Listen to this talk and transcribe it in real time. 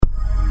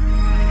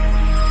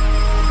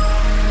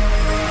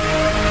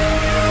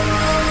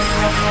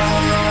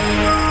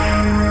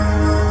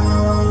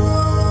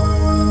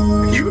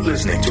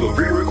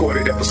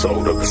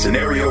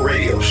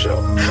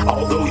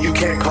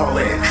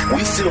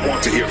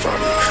from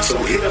you. So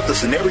hit up the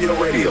Scenario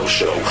Radio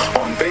Show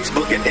on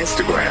Facebook and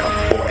Instagram,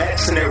 or at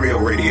Scenario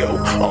Radio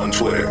on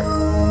Twitter.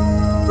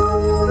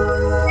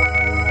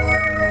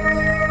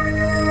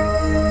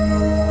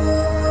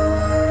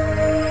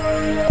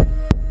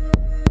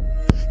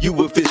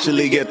 You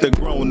officially at the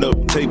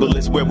grown-up table.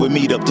 It's where we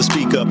meet up to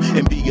speak up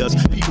and be us.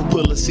 People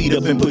pull a seat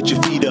up and put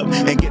your feet up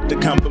and get the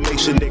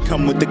confirmation. They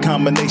come with the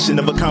combination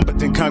of a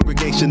competent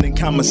congregation and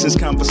common sense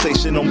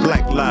conversation on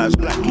black lives,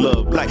 black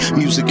love, black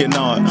music and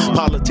art.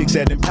 Politics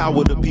that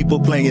empower the people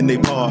playing their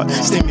part.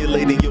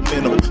 Stimulating your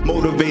mental,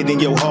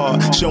 motivating your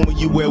heart. Showing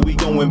you where we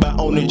going by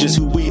owning just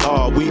who we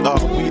are. We are.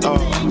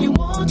 Everything you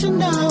want to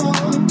know,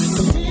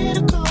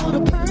 political to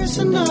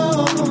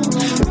personal,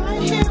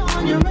 right here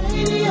on your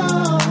radio.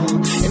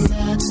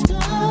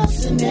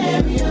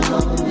 Scenario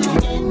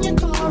in your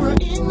car or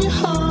in your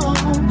home,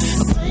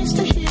 a place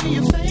to hear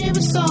your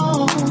favorite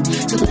song,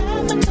 to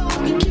laugh and talk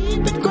and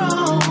keep it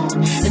grown.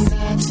 And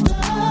that's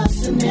the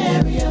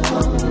scenario.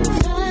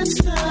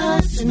 That's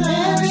the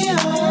scenario.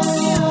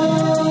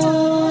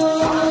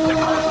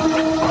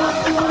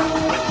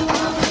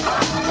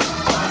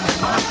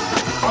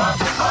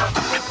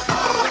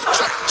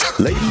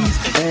 Ladies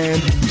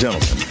and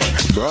gentlemen,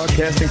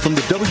 broadcasting from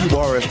the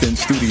WRFN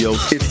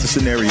studios, it's the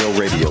Scenario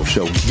Radio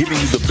Show, giving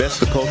you the best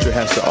the culture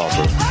has to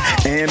offer,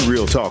 and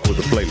real talk with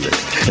a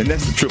playlist. And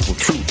that's the triple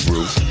truth,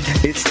 Brew.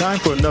 It's time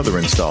for another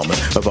installment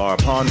of our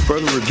Upon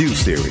Further Review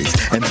series.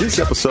 And this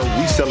episode,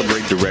 we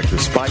celebrate director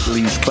Spike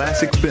Lee's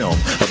classic film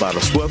about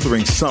a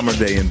sweltering summer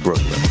day in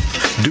Brooklyn,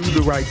 Do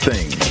the Right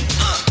Thing.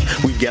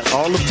 We've got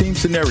all of Team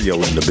Scenario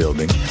in the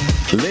building,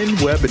 Len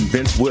Webb and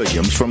Vince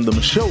Williams from the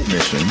Micheaux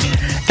Mission,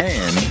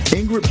 and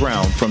Ingrid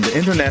Brown from the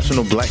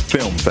International Black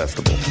Film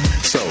Festival.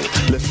 So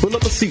let's pull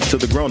up a seat to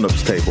the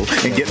grown-ups table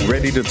and get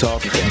ready to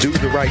talk Do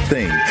the Right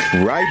Thing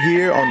right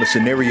here on the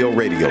Scenario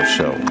Radio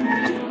Show.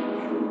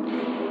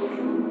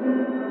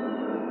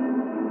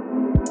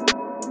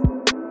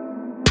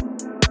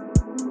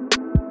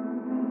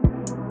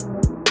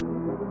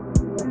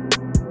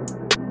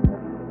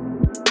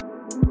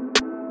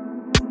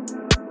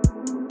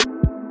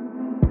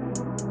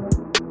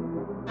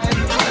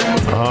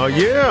 Oh,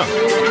 yeah,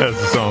 as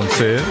the song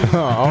said.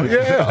 Oh,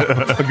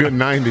 yeah. A good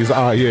 90s,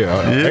 oh,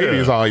 yeah.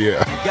 80s, oh,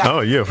 yeah.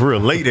 Oh, yeah, for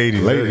real. Late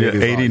 80s. Late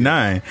 80s,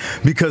 89.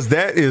 Because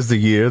that is the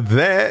year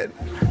that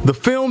the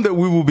film that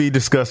we will be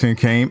discussing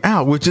came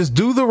out, which is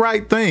Do the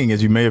Right Thing,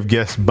 as you may have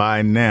guessed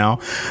by now.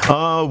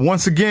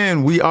 Once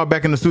again, we are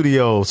back in the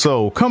studio.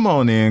 So come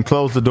on in,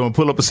 close the door, and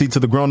pull up a seat to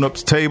the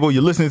grown-ups table.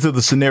 You're listening to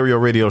the Scenario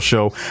Radio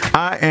Show.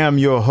 I am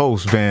your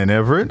host, Van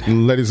Everett.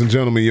 Ladies and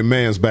gentlemen, your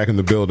man's back in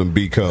the building,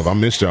 B-Cub. I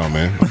missed y'all,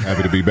 man. I'm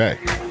happy to be back.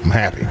 I'm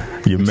happy.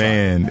 Your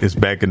man is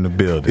back in the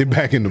building. He's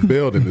back in the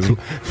building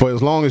for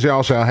as long as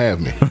y'all shall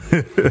have me.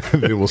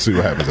 Then we'll see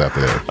what happens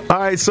after that. All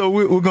right, so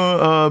we're going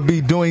to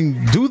be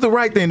doing Do the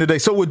Right Thing today.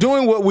 So we're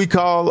doing what we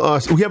call,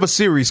 we have a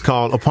series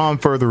called Upon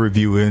Further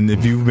Review. And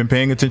if you've been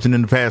paying attention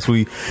in the past,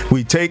 we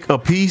take a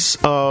piece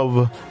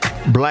of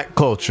black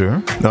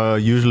culture,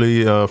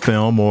 usually a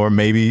film or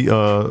maybe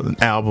an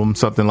album,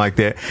 something like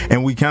that,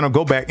 and we kind of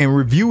go back and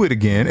review it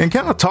again and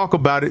kind of talk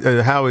about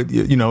it, how it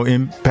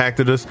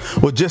impacted us,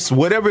 or just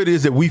whatever it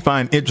is that we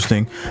find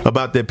interesting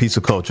about that piece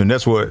of culture. And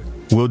that's what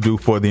we'll do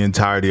for the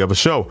entirety of a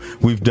show.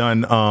 We've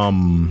done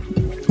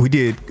we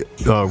did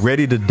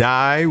Ready to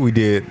Die, we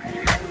did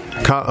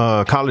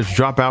College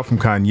Dropout from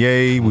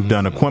Kanye. We've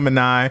done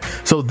Aquemini.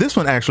 So this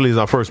one actually is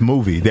our first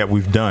movie that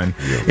we've done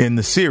in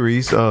the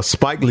series.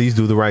 Spike Lee's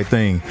Do the Right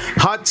Thing.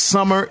 Hot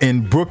summer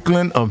in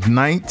Brooklyn of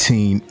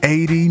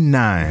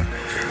 1989.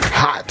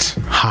 Hot.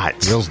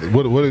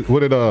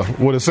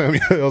 What did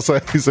Samuel say?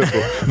 He said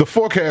the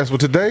forecast for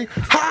today,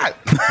 hot.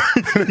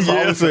 That's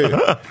all he said.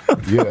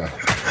 Yeah.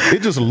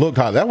 It just looked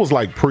hot. That was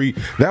like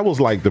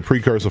the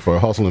precursor for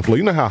Hustle and Flow.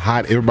 You know how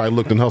hot everybody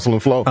looked in Hustle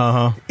and Flow?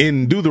 Uh-huh.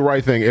 In Do the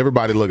Right Thing,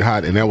 everybody looked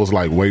hot, and that was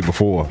like way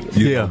before.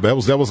 Yeah. That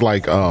was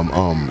like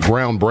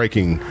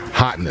groundbreaking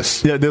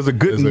hotness. Yeah, there's a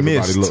good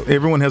mist.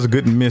 Everyone has a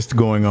good mist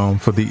going on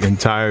for the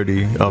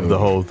entirety of the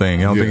whole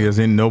thing. I don't think there's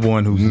no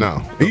one who's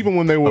even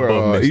when they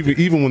were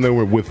even when they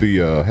were with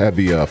the had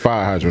the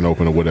fire hydrant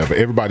open or whatever,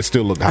 everybody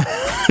still looked hot.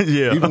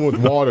 Yeah. Even with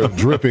water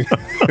dripping,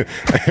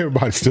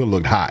 everybody still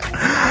looked hot.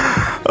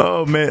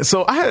 Oh man!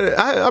 So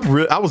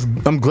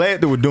I'm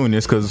glad that we're doing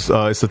this because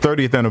it's the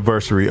 30th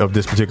anniversary of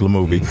this particular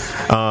movie.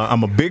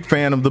 I'm a big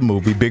fan of the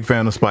movie, big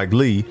fan of Spike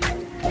Lee.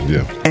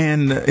 Yeah.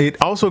 And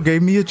it also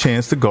gave me a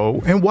chance to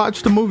go and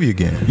watch the movie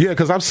again. Yeah,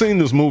 because I've seen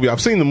this movie. I've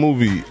seen the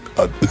movie,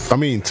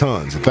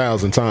 tons,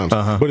 1,000 times.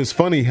 Uh-huh. But it's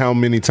funny how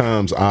many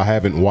times I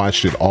haven't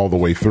watched it all the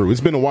way through.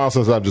 It's been a while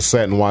since I've just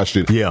sat and watched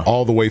it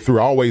all the way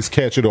through. I always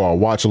catch it or I'll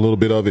watch a little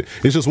bit of it.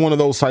 It's just one of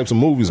those types of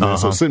movies, man. Uh-huh.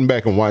 So sitting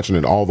back and watching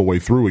it all the way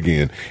through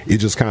again,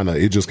 it's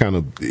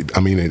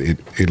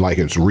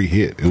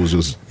re-hit. It was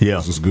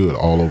just good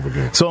all over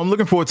again. So I'm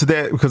looking forward to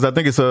that because I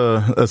think it's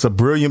a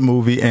brilliant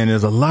movie and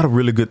there's a lot of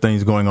really good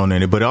things going on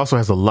in it, but it also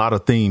has a lot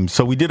of themes.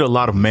 So we did a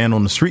lot of man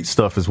on the street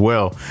stuff as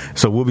well.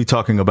 So we'll be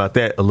talking about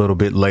that a little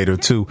bit later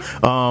too.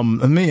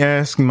 Let me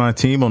ask my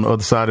team on the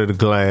other side of the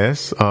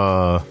glass.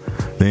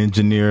 the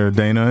engineer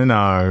Dana, and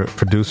our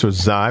producer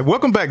Zai.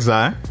 Welcome back,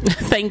 Zai.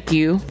 Thank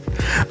you.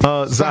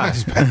 Zai.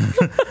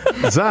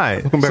 Zai.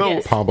 Welcome back,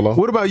 Yes. Pablo.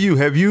 What about you?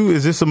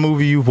 Is this a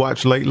movie you've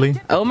watched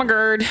lately? Oh my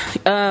god.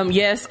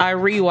 Yes, I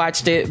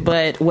rewatched it,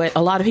 but what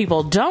a lot of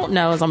people don't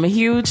know is I'm a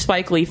huge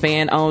Spike Lee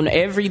fan. Own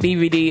every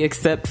DVD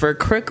except for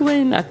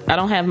Crooklyn. I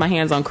don't have my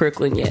hands on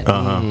Crooklyn yet.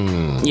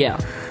 Yeah.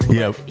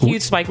 Yeah.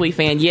 Huge Spike Lee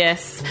fan.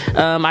 Yes.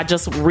 I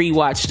just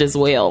rewatched as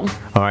well.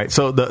 All right.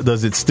 So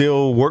does it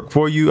still work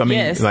for you? I mean,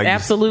 Yes, like,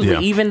 absolutely. yeah.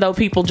 Even though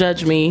people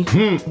judge me.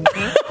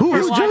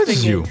 Who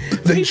judges you?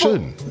 They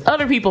shouldn't.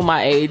 Other people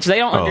my age, they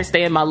don't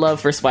understand my love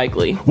for Spike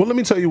Lee. Well, let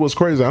me tell you what's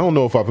crazy. I don't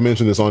know if I've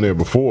mentioned this on there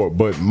before,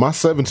 but my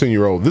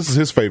 17-year-old, this is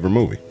his favorite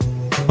movie.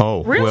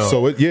 Oh, Really? well.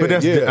 So but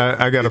that's,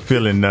 I got a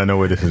feeling I know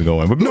where this is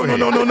going. But No.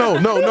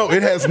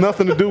 It has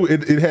nothing to do.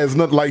 It has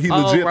nothing. Like, he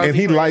legit, Rosie and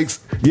he Perez.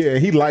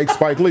 he likes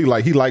Spike Lee.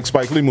 Like, he likes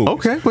Spike Lee movies.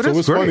 Okay, well, so that's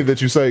it's great. funny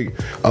that you say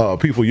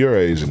people your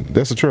age, and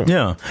that's the truth.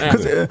 Yeah.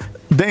 Because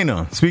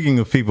Dana, speaking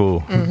of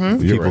people's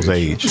Your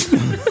age,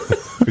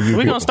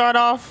 We're going to start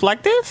off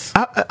like this?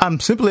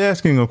 I'm simply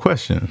asking a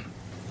question.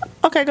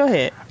 Okay, go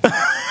ahead.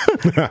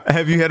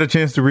 Have you had a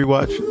chance to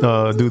rewatch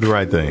Do the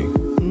Right Thing?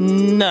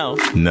 No.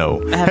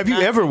 No. Have you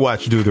not. ever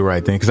watched Do the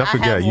Right Thing? Because I I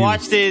forgot have you.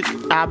 watched it,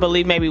 I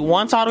believe, maybe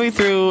once all the way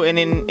through and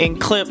in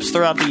clips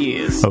throughout the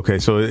years. Okay,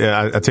 so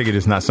I take it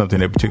it's not something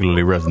that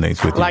particularly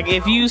resonates with you. Like,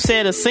 if you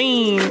said a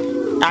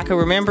scene, I could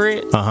remember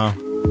it.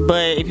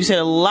 But if you said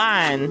a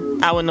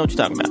line, I wouldn't know what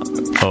you're talking about.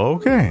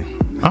 Okay.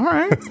 All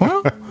right.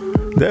 Well,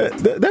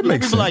 that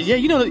makes People sense. like, yeah,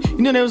 you know,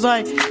 they was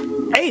like,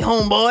 hey,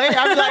 homeboy.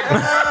 I'd be like,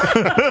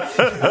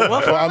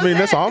 Well, I mean,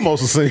 that's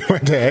almost a scene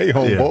right there. Hey,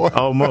 homeboy.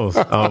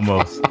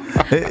 Almost.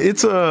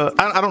 It's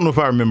I don't know if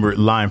I remember it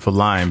line for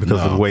line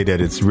because of the way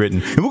that it's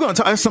written. And we're going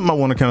to talk. That's something I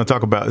want to kind of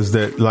talk about is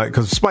that, like,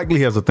 because Spike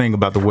Lee has a thing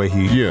about the way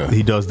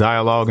he does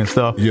dialogue and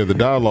stuff. Yeah, the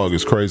dialogue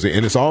is crazy,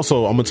 and it's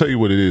also, I'm gonna tell you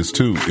what it is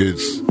too.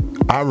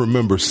 I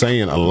remember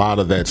saying a lot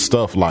of that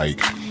stuff, like,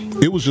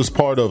 it was just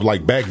part of,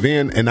 like, back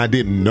then, and I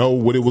didn't know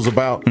what it was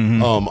about.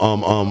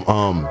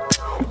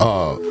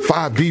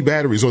 5D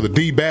batteries or the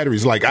D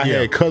batteries. Like, I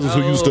had cousins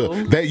who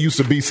that used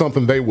to be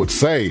something they would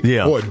say.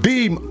 Yeah. Or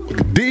D.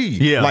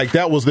 Yeah. Like,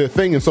 that was their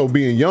thing. And so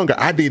being younger,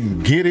 I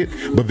didn't get it.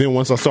 But then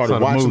once I started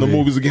watching the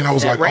movies again, I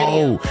was like,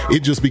 it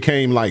just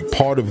became like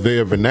part of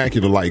their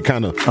vernacular, like,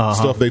 kind of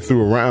stuff they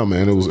threw around,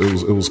 man. It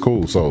was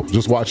cool. So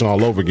just watching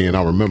all over again,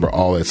 I remember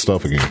all that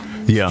stuff again.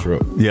 Yeah.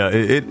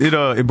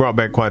 It brought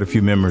back quite a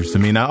few memories to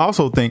me. And I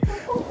also think,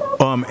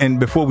 and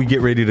before we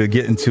get ready to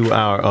get into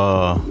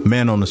our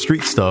man on the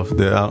street stuff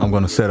that I'm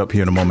going to set up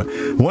here in a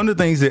moment, one of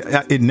the things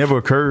that it never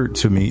occurred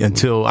to me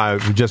until I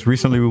just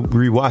recently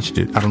rewatched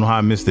it, I don't know how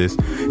I missed this,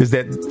 is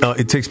that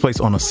it takes place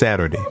on a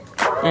Saturday.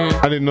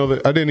 I didn't know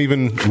that. I didn't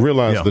even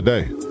realize the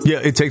day. Yeah,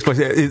 it takes place.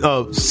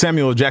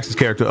 Samuel L. Jackson's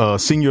character,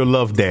 Senior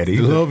Love Daddy,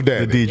 the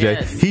DJ,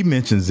 yes. he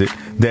mentions it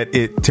that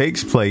it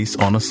takes place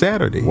on a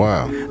Saturday.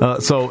 Wow.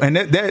 So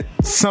that's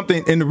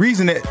something, and the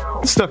reason that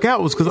stuck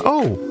out was because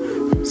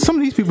some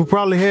of these people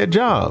probably had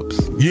jobs.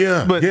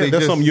 Yeah, but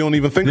that's something you don't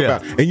even think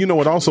about. And you know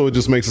what? Also, it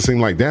just makes it seem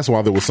like that's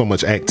why there was so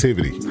much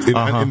activity.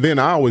 And then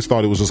I always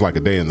thought it was just like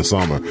a day in the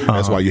summer.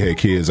 That's why you had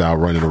kids out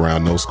running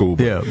around, no school.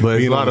 But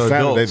a lot of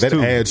adults that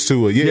too. adds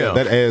to it.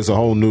 That adds a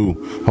whole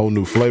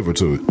new flavor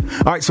to it.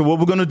 All right, so what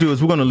we're going to do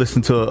is we're going to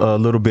listen to a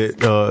little bit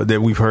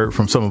that we've heard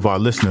from some of our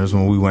listeners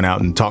when we went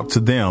out and talked to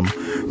them.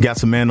 Got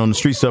some man on the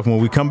street stuff. When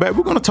we come back,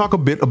 we're going to talk a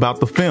bit about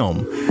the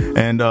film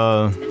and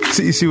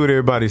see what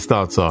everybody's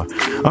thoughts are.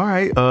 All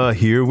right,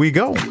 here we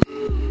go.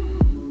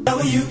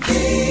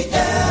 WPLOVE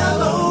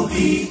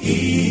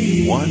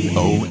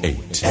 108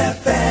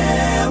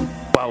 FM.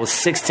 I was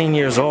 16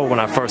 years old when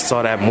I first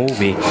saw that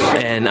movie,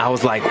 and I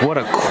was like, what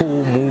a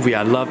cool movie.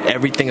 I loved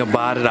everything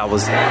about it. I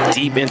was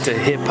deep into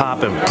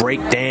hip-hop and break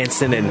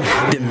dancing, and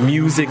the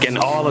music and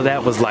all of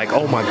that was like,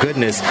 oh my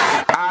goodness.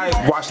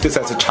 I watched this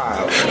as a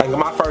child. Like,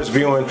 my first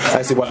viewing,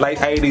 late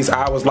 80s,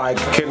 I was like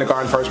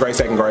kindergarten, first grade,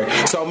 second grade.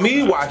 So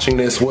me watching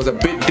this was a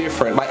bit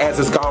different, like, as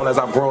it's gone, as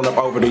I've grown up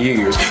over the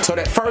years. So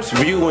that first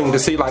viewing to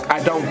see, like,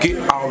 I don't get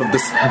all of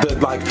this,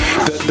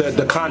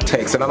 the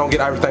context, and I don't get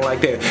everything like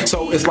that.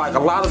 So it's like a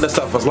lot of the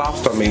stuff was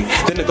lost on me.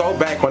 Then to go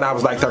back when I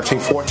was like 13,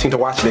 14 to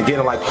watch it again,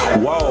 and like,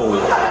 whoa,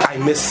 I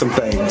missed some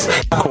things.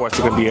 Of course,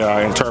 it can be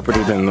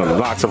interpreted in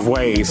lots of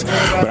ways,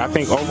 but I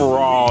think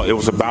overall it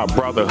was about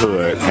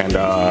brotherhood and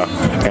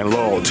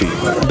loyalty.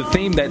 The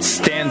theme that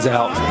stands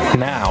out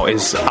now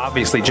is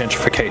obviously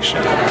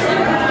gentrification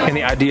and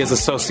the ideas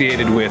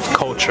associated with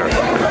culture.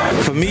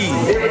 For me,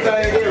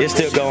 it's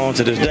still going on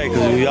to this day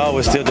because we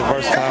always still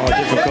diversifying with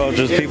different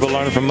cultures. People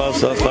learning from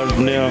us learning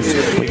from them.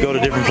 We go to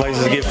different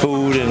places to get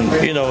food, and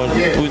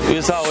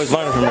it's always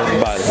learning from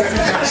everybody.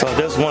 So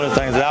that's one of the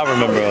things that I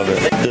remember of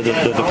it,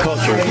 the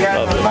culture of it.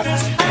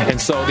 And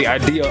so the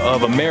idea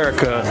of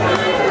America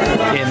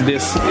in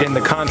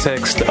the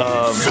context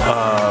of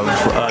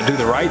Do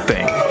the Right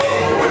Thing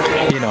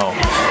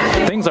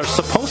things are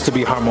supposed to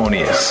be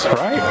harmonious,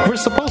 right?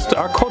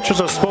 Our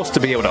cultures are supposed to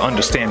be able to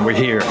understand we're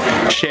here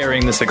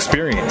sharing this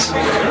experience.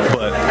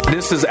 But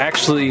this is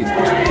actually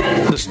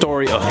the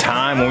story of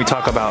time when we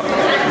talk about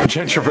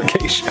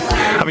gentrification.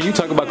 I mean, you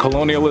talk about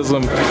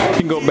colonialism, you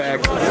can go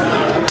back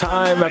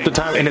time after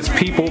time, and it's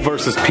people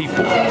versus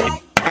people.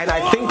 And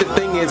I think the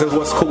thing is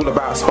what's cool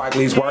about Spike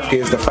Lee's work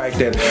is the fact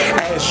that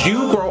as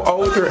you grow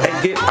older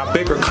and get a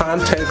bigger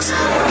context,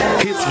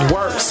 his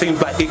work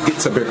seems like it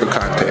gets a bigger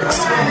context.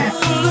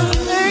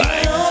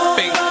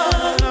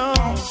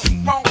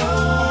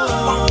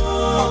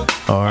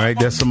 All right,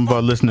 that's some of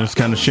our listeners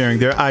kind of sharing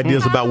their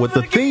ideas about what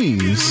the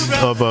themes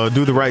of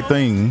Do the Right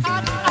Thing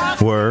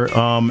were.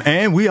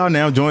 And we are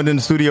now joined in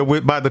the studio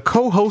by the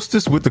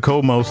co-hostess with the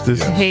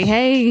co-mostess.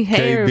 Hey,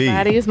 KB.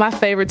 everybody. It's my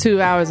favorite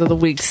 2 hours of the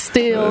week,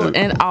 still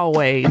and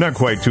always. Not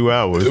quite 2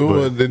 hours.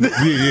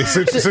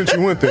 Since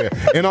you went there.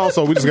 And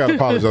also, we just got to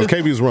apologize.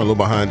 KB was running a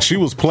little behind. She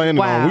was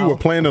planning we were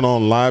planning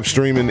on live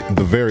streaming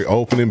the very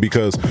opening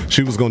because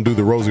she was going to do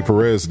the Rosie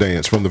Perez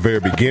dance from the very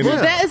beginning.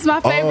 Well, that is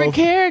my favorite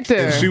character.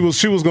 And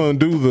she was going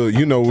to do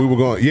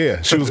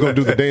she was going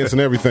to do the dance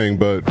and everything,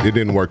 but it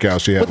didn't work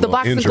out. She had with the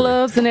boxing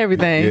gloves and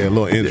everything. Yeah, a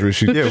little injury.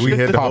 We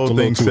had the whole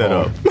thing set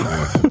up.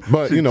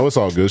 But, it's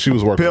all good. She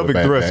was working Pelvic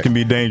thrusts can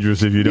be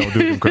dangerous if you don't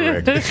do them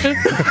correctly.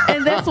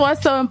 And that's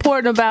what's so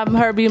important about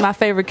her being my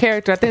favorite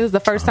character. I think it's the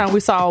first time we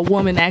saw a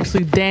woman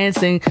actually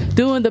dancing,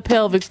 doing the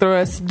pelvic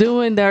thrust,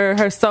 doing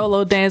her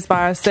solo dance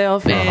by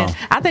herself. And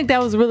I think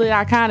that was really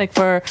iconic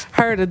for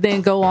her to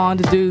then go on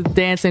to do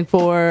dancing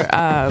for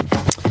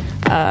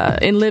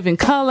In Living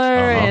Color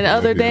and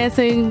other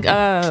dancing. She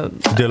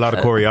did a lot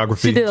of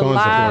choreography. She did a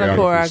lot of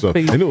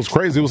choreography. And it was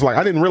crazy. It was like,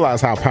 I didn't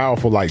realize how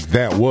powerful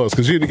that was.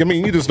 Because, you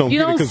just don't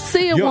get it. You don't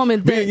see a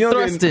woman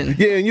thrusting.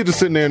 Yeah, and you're just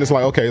sitting there and it's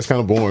like, okay, it's kind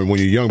of boring when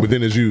you're young. But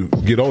then as you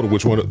get older,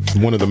 which one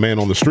of the Man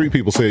on the Street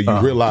people said, you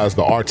realize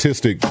the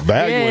artistic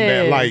value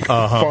in that.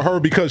 For her,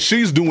 because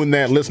she's doing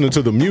that, listening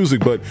to the music,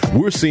 but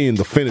we're seeing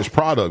the finished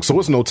product. So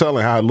it's no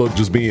telling how it looked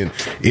just being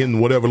in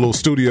whatever little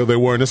studio they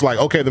were. And it's like,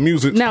 okay, the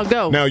music. Now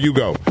go. Now you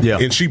go. Yeah.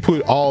 And she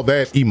put all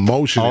that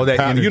emotion, all that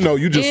energy.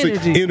 You just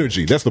see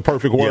energy. That's the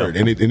perfect word,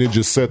 and it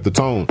just set the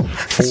tone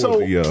for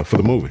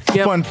the movie.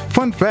 Yep.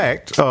 Fun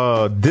fact: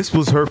 this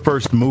was her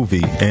first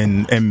movie,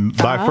 and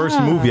by first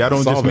movie, I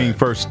don't just mean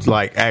first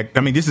act.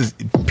 I mean this is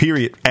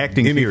period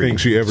acting. Anything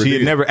she ever did. She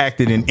had never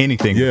acted in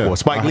anything before.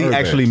 Spike Lee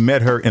actually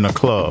met her in a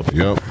club.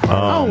 Yep.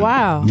 Oh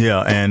wow.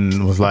 Yeah,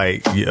 and was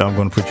like, I'm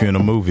going to put you in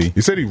a movie.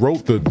 He said he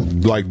wrote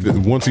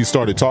once he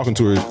started talking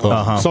to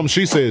her.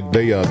 She said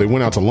they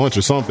went out to lunch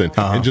or something,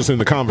 and just in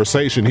the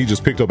conversation, he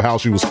just picked up how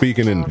she was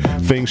speaking and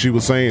things she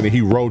was saying, and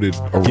he wrote it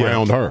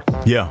around her.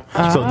 Yeah.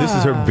 So this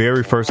is her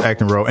very first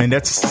acting role, and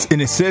it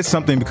says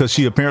something because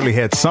she apparently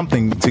had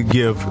something to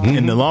give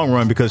in the long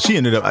run because she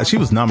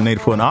was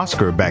nominated for an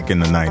Oscar back in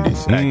the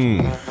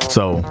 90s.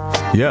 So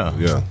yeah.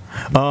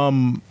 All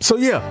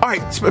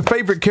right.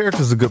 Favorite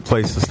character is a good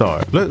place to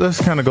start.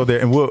 Let's kind of go there,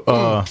 and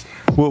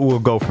we'll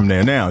go from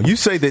there. Now, you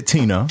say that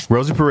Tina,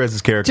 Rosie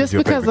Perez's character, just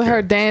because of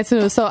her dancing,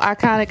 was so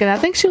iconic, and I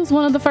think she was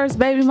one of the first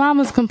baby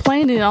mamas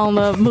complaining on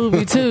the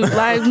movie too.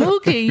 Like,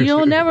 Mookie,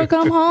 you'll never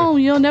come home,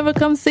 you'll never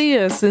come see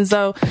us, and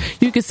so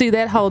you could see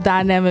that whole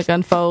dynamic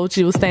unfold.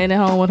 She was staying at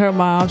home with her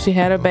mom. She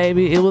had her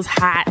baby. It was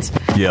hot.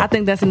 Yeah. I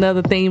think that's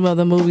another theme of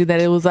the movie,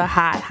 that it was a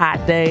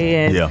hot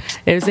day, and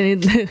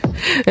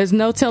there's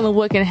no telling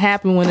what can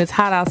happen when it's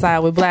hot outside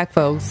with black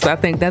folks. I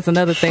think that's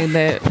another thing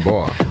that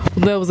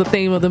was a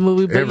theme of the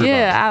movie. But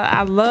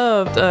I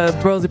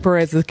loved Rosie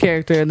Perez's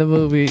character in the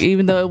movie,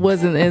 even though it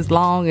wasn't as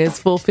long as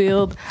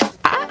fulfilled.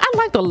 I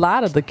liked a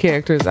lot of the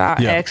characters.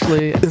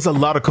 Actually, there's a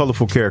lot of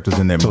colorful characters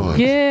in that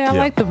movie. I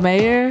like the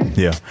mayor.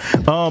 Yeah.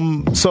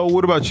 So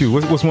what about you?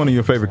 What's one of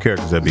your favorite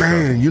characters?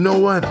 Man, you know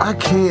what? I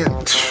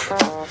can't.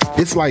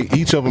 It's like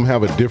each of them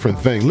have a different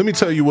thing. Let me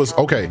tell you who was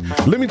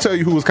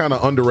kind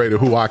of underrated,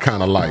 who I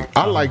kind of like.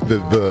 I like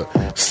the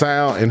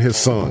Sal and his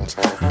sons.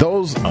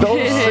 Those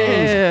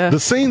scenes, the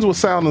scenes with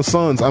Sal and the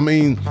sons, I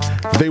mean,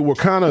 they were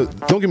kind of,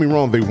 don't get me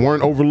wrong, they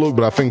weren't overlooked,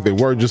 but I think they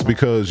were just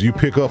because you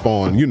pick up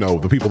on,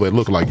 the people that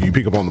look like you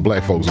pick up on the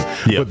black folks.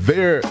 But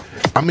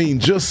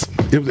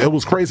it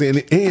was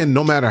crazy. And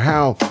no matter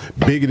how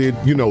bigoted,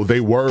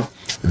 they were,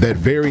 that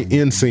very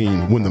end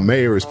scene when the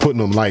mayor is putting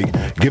them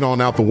get on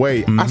out the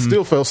way, I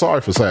still felt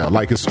sorry for Sal.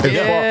 I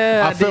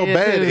felt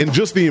bad and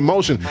just the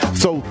emotion.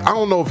 So I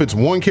don't know if it's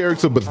one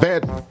character, but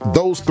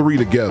those three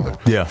together,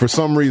 for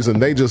some reason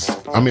they I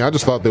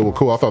just thought they were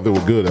cool. I thought they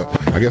were good.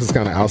 I guess it's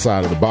kind of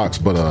outside of the box,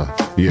 but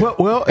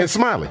Well, and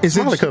Smiley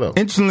cut up.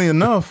 Interestingly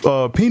enough,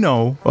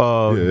 Pino,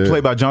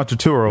 played by John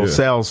Turturro,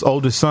 Sal's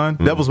oldest son.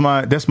 That's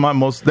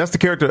the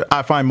character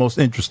I find most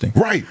interesting.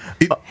 Right.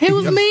 He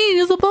was mean.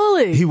 He was a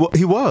bully.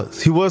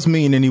 He was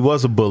mean, and he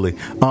was a bully.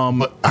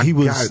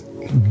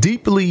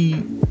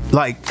 deeply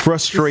like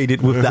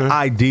frustrated with the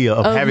idea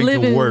of having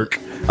to work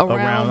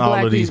around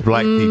all of these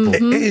black people.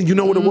 And you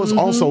know what it was?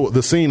 Also,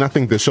 the scene I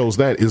think that shows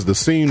that is the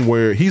scene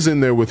where he's in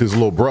there with his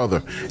little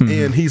brother,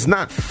 and he's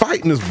not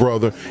fighting his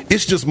brother.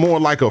 It's just more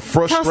like a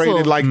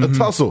frustrated, like a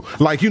tussle.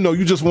 Like, you know,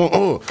 you just want,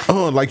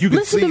 like you can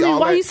Listen see to me. all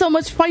Why that. you so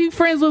much? Why you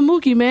friends with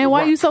Mookie, man?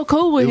 Why you so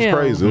cool with him? It was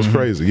crazy. It was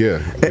crazy.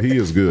 Yeah, he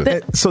is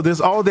good. So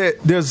there's all that.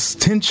 There's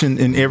tension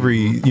in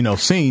every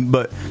scene,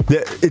 but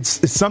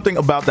it's something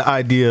about the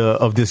idea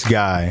of this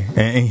guy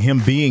and him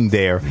being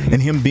there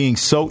and him being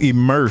so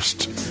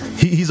immersed.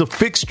 He's a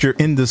fixture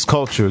in this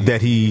culture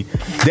that he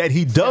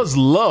does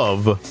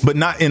love, but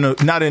not in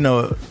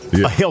a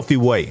healthy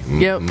way.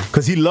 Yep.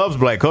 Because he loves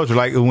black culture.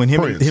 Like when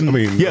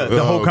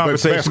the whole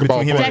conversation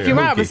between him Jackie and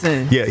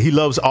Robinson. Yeah, he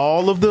loves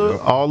all of the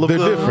They're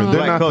different.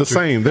 They're not culture. the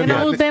same. They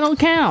don't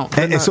count.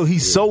 And so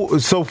he's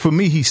so for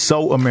me, he's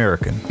so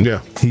American.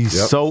 Yeah,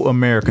 he's so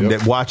American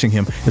that watching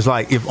him is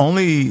like, if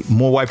only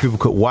more white people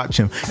could watch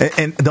him.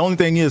 And the only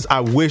thing is,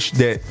 I wish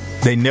that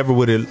they never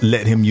would have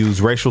let him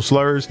use racial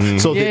slurs,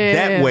 so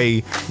that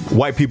way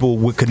white people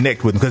would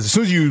connect with him. Because as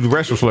soon as you use the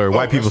racial slur,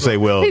 white people say,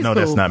 "Well, no,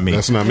 that's not me.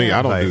 That's not me.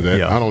 I don't do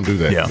that. I don't do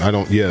that. Yeah. I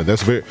don't. Yeah,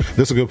 that's a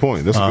good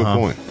point. That's a good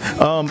point.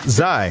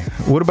 Zai,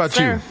 what about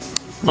you?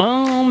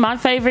 My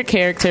favorite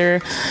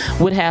character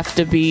would have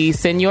to be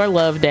Senor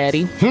Love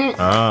Daddy.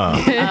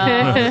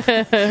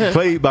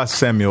 Played by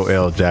Samuel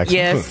L. Jackson.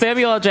 Yes,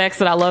 Samuel L.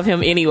 Jackson. I love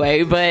him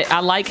anyway, but I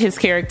like his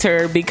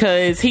character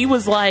because he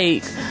was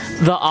like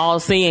the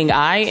all-seeing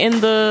eye in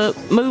the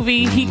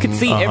movie. He could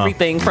see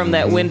everything from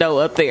that window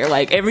up there,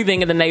 like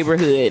everything in the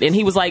neighborhood, and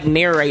he was like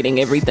narrating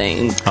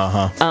everything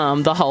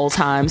the whole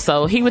time.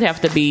 So he would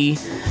have to be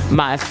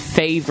my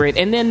favorite.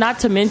 And then not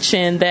to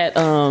mention that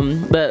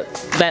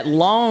that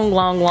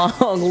long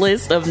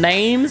list of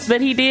names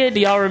that he did. Do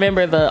y'all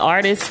remember the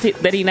artist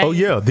that he named? Oh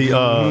yeah,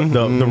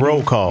 the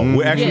roll call.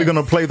 We're actually going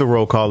to play the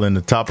roll call in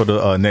the top of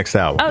the next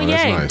hour. Oh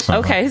yeah. Nice.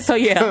 Okay, so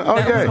yeah,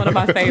 that was one of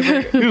my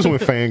favorite. He was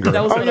with Fangirl.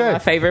 That was one of my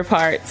favorite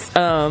parts.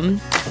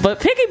 But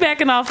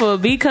piggybacking off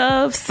of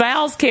B-Cub,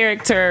 Sal's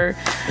character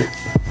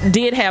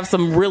did have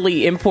some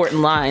really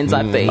important lines,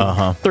 I think,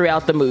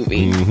 throughout the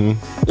movie.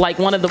 Like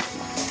one of the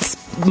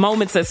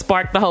moments that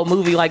sparked the whole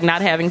movie, like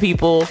not having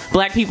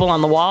black people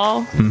on the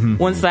wall.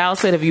 When Sal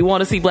said, "If you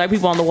want to see black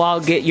people on the wall,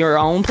 get your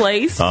own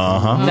place."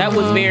 That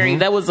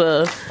was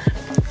a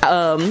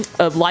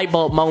light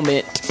bulb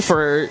moment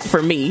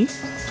for me.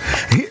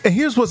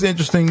 Here's what's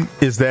interesting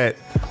is that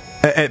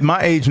at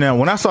my age now,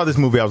 when I saw this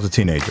movie, I was a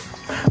teenager.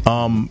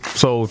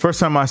 So the first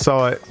time I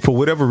saw it, for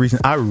whatever reason,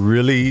 I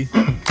really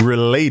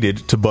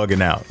related to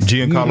Bugging Out.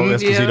 Giancarlo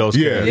Esposito's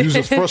character. He was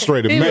just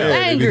frustrated, He was mad.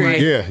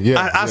 angry.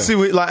 I see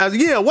what,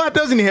 why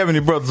doesn't he have any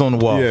brothers on the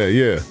wall?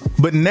 Yeah.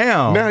 But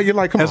now you're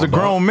like, come as on, a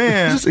grown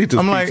man, Just eat this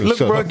I'm like, pizza, look,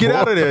 shut bro, up, get bro.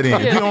 out of there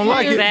then. If you don't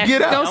like it,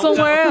 get out. Go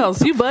somewhere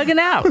else. You bugging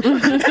out.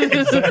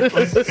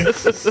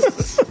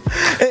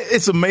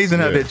 It's amazing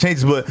how that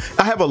changes, but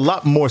I have a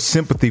lot more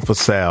sympathy for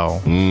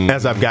Sal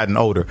as I've gotten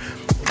older.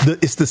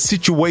 It's the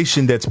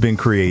situation that's been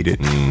created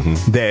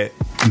that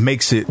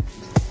makes it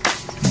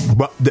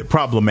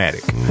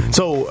problematic.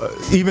 So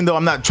even though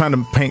I'm not trying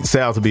to paint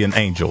Sal to be an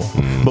angel,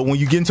 but when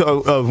you get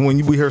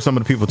into we heard some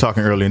of the people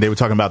talking earlier, and they were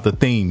talking about the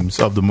themes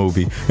of the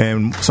movie,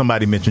 and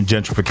somebody mentioned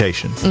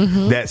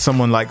gentrification. That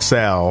someone like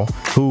Sal,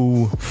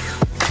 who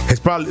has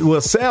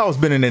Sal's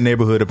been in that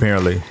neighborhood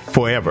apparently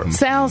forever.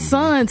 Sal's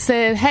son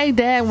said, "Hey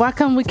Dad, why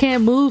come we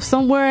can't move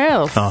somewhere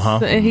else?"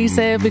 And he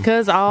said,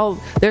 "Because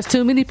there's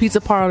too many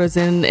pizza parlors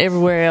and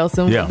everywhere else,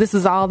 and this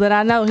is all that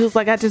I know." He was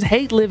like, "I just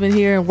hate living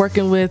here and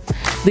working with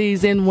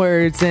these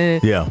N-words,"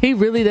 and he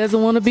really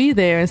doesn't want to be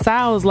there. And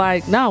Sal was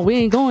like, "No, we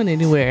ain't going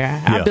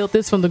anywhere. I built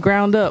this from the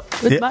ground up."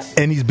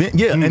 And he's been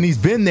and he's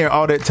been there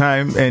all that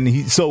time, and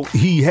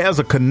he has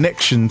a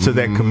connection to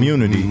that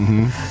community,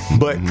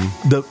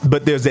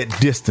 but there's that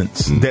distance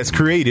that's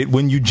created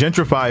when you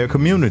gentrify a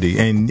community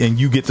and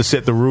you get to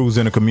set the rules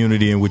in a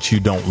community in which you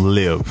don't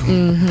live.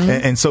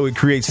 And so it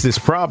creates this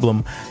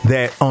problem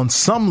that on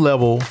some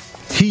level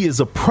he is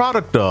a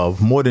product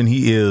of more than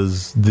he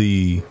is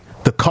the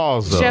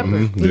cause of.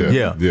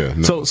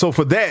 No. So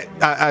for that,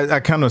 I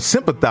kind of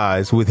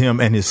sympathize with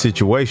him and his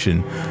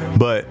situation,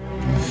 but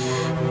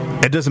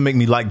it doesn't make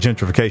me like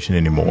gentrification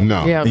anymore. No.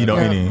 I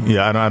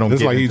don't.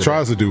 It's like he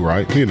tries to do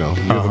right. Give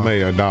the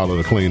mayor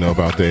 $1 to clean up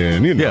out there,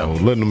 and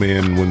letting them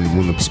in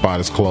when the spot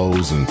is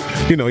closed, and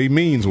he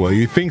means well.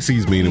 He thinks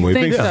he's meaning well.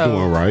 He thinks he's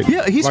doing right.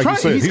 Yeah, he's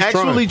like trying. He's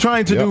actually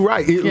trying to do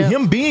right.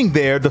 Him being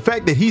there, the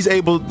fact that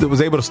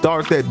was able to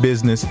start that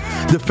business,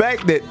 the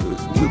fact that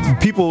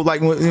people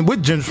like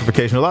with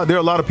gentrification, there are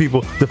a lot of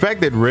people. The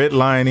fact that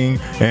redlining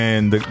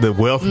and the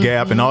wealth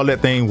gap and all that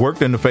thing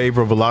worked in the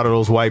favor of a lot of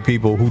those white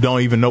people who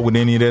don't even know what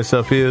any of that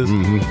stuff is.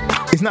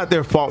 It's not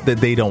their fault that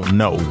they don't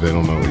know. They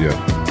don't know.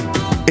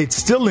 It's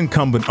still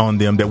incumbent on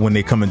them that when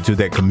they come into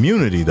that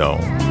community, though,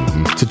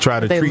 to try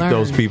to treat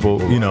those people,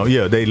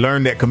 they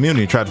learn that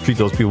community, try to treat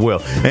those people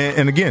well.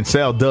 And again,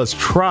 Sal does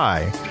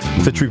try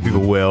to treat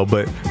people well,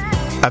 but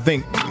I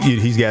think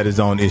he's got his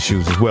own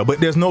issues as well. But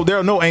there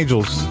are no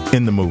angels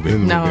in the movie.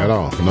 No. At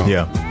all. No.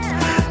 Yeah.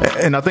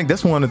 And I think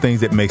that's one of the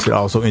things that makes it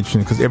also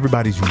interesting because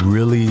everybody's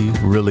really,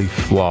 really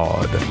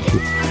flawed.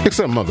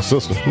 Except Mother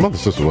Sister. Mother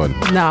Sister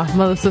wasn't. Nah,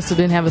 Mother Sister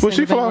didn't have a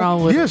single thing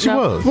wrong with Yeah, she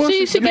was. Well,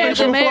 she gave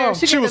the mayor.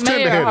 She was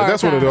tender-headed.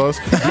 That's what it was.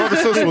 Mother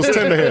Sister was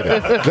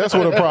tender-headed. That's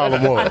what the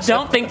problem was. I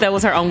don't think that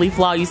was her only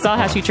flaw. You saw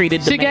how she treated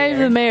the mayor. She gave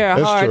the mayor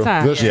a hard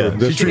time. That's true.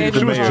 That's true.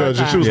 She was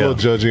judgy. She was a little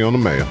judgy on the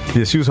mayor.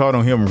 Yeah, she was hard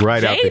on him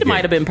right out the Jade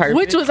might have been perfect.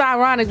 Which was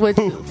ironic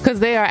because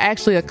they are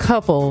actually a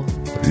couple.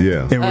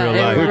 Yeah. In real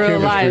life. In real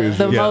life.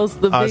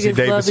 The Ozzie biggest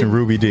Davis and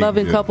Ruby Dee.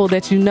 loving couple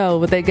that you know,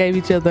 but they gave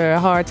each other a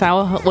hard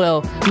time.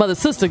 Well, Mother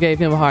Sister gave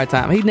him a hard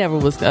time. He never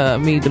was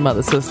mean to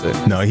Mother Sister.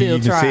 No, he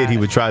even said he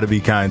would try to be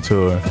kind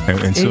to her,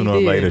 and sooner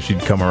or later she'd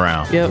come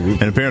around. Yep.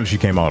 And apparently she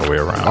came all the way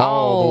around.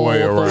 All the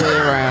way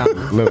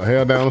around. Let her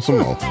hair down some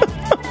more.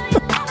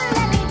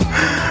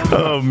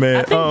 Oh,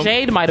 man. I think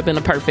Jade might have been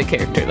a perfect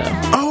character,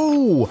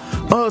 though.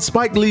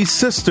 Spike Lee's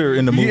sister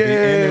in the movie.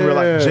 And in real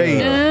life,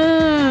 Jade.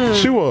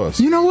 She was.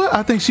 You know what?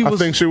 I think she was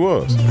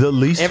the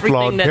least everything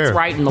flawed that's character.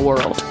 right in the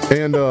world.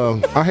 And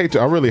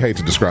I really hate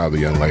to describe the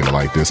young lady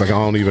like this. Like I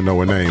don't even know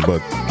her name,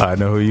 but I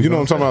know who you know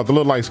what I'm talking about, the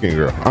little light skinned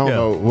girl. I don't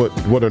know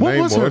what her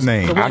name was. What was her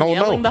name? The one I don't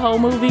yelling know. the whole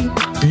movie?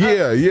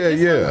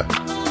 Yeah.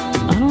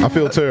 I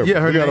feel terrible.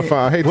 Yeah, we gotta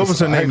find. What was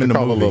her name in the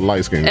movie? movie? Little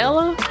light skinned girl.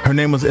 Ella? Her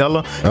name was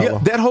Ella. Yeah,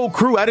 that whole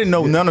crew. I didn't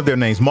know none of their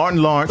names.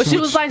 Martin Lawrence. But she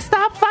was like,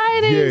 "Stop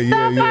fighting!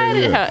 Stop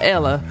fighting!" Her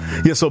Ella.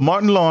 Yeah, so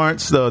Martin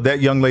Lawrence,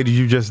 that young lady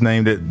you just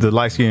named, the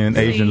light-skinned,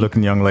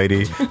 Asian-looking young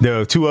lady. There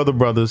are two other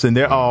brothers, and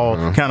they're all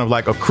kind of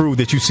like a crew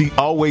that you see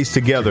always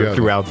together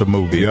throughout the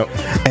movie. Yep.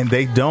 And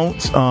they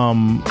don't.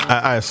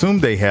 I assume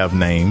they have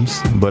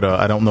names, but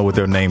I don't know what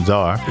their names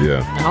are.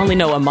 Yeah. I only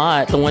know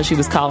Ahmad, the one she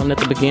was calling at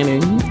the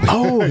beginning.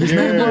 Oh, his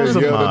name was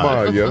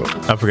Ahmad. Yeah.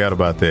 I forgot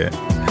about that.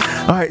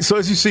 All right, so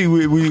as you see,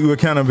 we were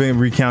kind of been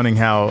recounting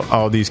how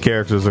all these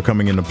characters are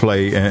coming into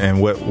play and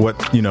what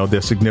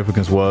their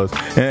significance was.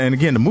 And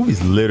again, the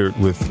movie's littered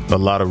with a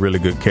lot of really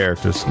good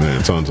characters.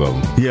 Man, tons of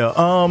them. Yeah.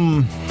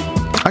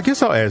 I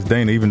guess I'll ask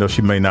Dana, even though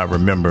she may not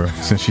remember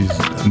since she's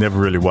never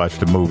really watched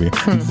the movie.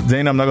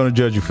 Dana, I'm not going to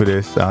judge you for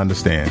this. I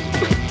understand.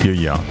 You're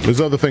young. There's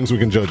other things we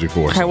can judge you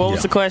for. Okay, what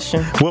was the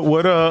question? What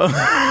Because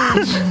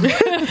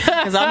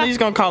I know he's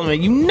going to call me.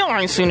 You know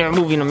I ain't seen that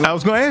movie in a minute. I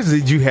was going to ask,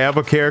 did you have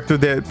a character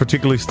that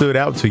particularly stood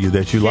out to you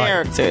that you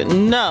liked? Character?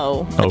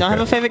 No. I don't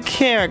have a favorite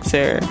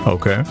character.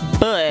 Okay.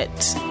 But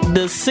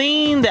the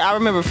scene that I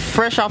remember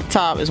fresh off the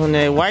top is when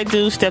the white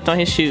dude stepped on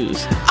his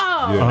shoes.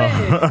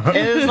 Man.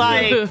 It was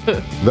like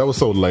that was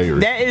so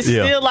layered. That is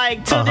still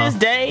like to this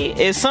day,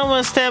 if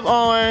someone step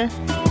on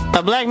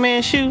a black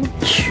man's shoe,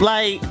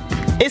 like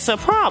it's a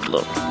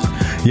problem.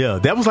 Yeah,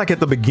 that was like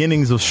at the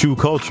beginnings of shoe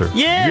culture.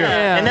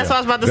 Yeah. And that's what I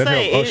was about to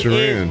say.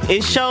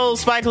 It shows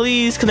Spike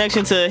Lee's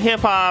connection to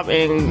hip hop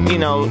and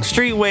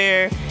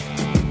streetwear.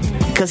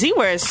 Because he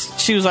wears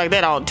shoes like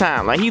that all the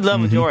time. Like, he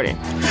loved Jordan.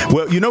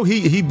 Well,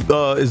 he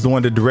is the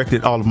one that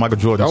directed all of Michael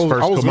Jordan's first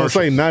commercials. I was going to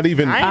say, not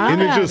even.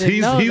 And it's just,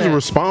 he's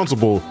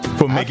responsible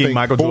for making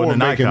Michael Jordan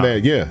an icon.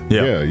 That.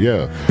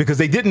 Yeah. Because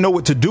they didn't know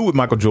what to do with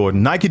Michael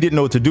Jordan. Nike didn't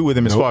know what to do with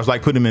him as far as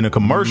like putting him in a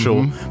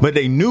commercial. But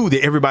they knew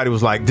that everybody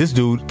was like, this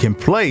dude can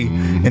play.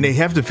 And they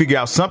have to figure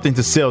out something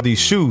to sell these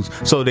shoes.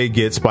 So they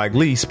get Spike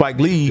Lee. Spike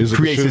Lee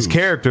creates his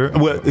character.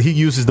 Well, he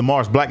uses the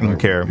Mars Blackman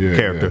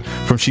character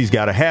from She's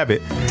Gotta Have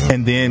It.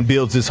 And then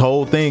builds this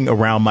whole thing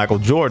around Michael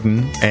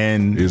Jordan,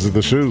 and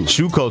the shoes.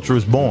 Shoe culture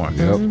is born.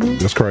 Yep,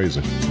 that's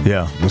crazy.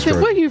 Yeah, that's crazy.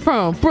 Where you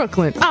from?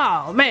 Brooklyn.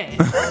 Oh man.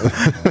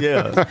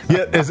 yeah.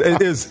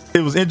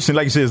 It was interesting,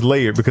 like you said, it's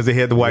layered because they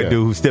had the white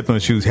dude who stepped on the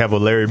shoes have a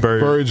Larry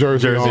Bird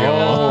jersey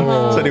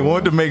on. So they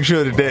wanted to make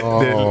sure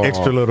that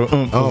extra little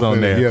oomph was on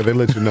there. Yeah, they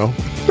let you know.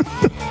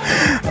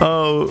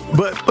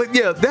 But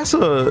yeah,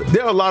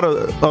 there are a lot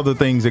of other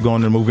things that go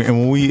on in the movie, and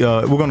when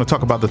we're going to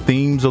talk about the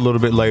themes a little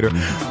bit later.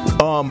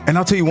 And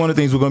I'll tell you one of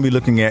the things we're going to be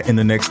looking at in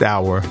the next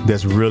hour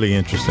that's really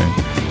interesting.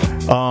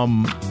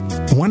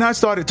 When I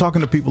started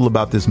talking to people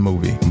about this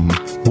movie,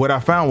 what I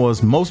found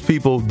was most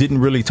people didn't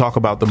really talk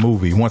about the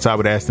movie once I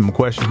would ask them a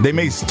question. They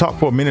may talk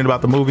for a minute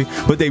about the movie,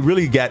 but they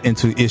really got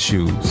into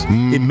issues.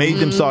 It made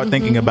them start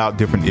thinking about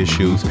different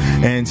issues.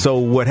 And so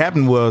what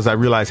happened was I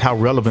realized how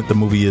relevant the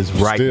movie is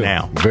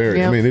now. Very.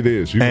 Yep. I mean, it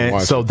is.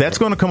 And so that's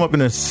going to come up in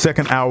the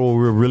second hour.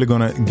 We're really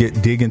going to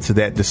dig into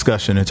that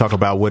discussion and talk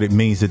about what it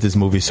means that this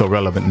movie is so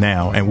relevant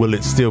now, and will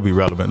it still be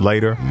relevant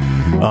later?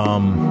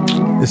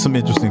 There's some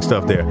interesting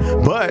stuff there.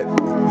 But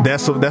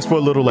that's for a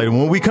little later.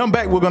 When we come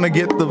back, we're going to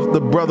get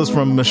the brothers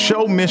from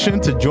Micheaux Mission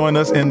to join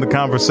us in the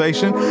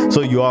conversation.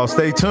 So you all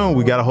stay tuned.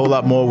 We got a whole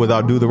lot more with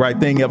our Do the Right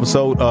Thing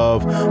episode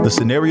of the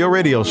Scenario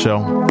Radio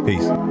Show.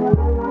 Peace.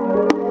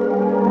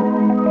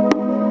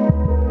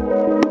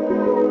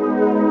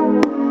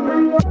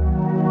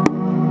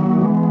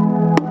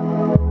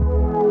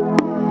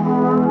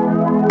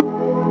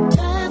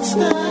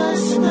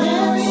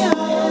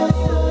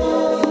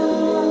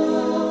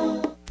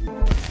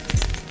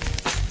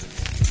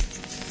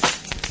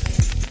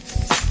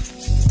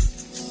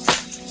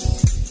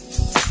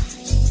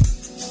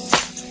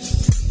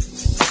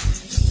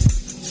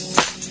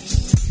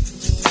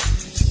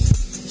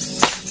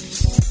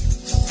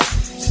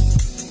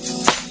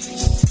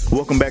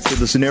 Welcome back to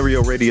the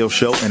Scenario Radio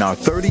Show and our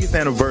 30th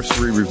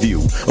anniversary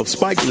review of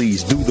Spike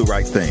Lee's Do the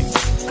Right Thing.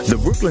 The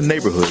Brooklyn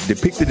neighborhood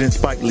depicted in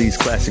Spike Lee's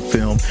classic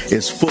film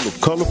is full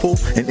of colorful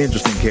and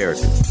interesting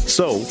characters.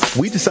 So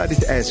we decided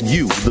to ask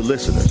you, the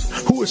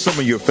listeners, who are some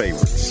of your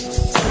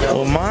favorites?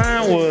 Well,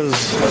 mine was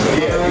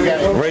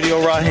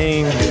Radio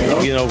Raheem.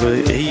 You know,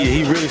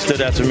 he really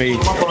stood out to me.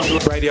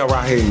 Radio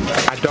Raheem.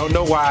 I don't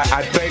know why.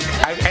 I think,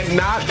 and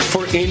not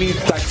for any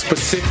like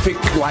specific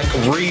like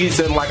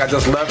reason. Like I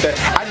just love that.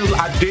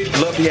 I did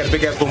love he had a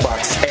big ass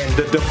boombox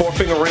and the 4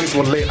 finger rings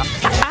were lit.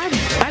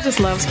 I just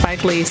love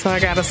Spike Lee, so I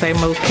gotta say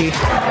Mookie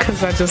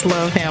because I just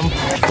love him.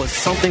 But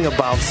something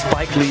about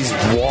Spike Lee's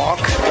walk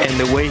and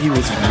the way he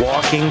was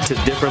walking to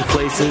different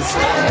places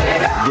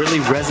really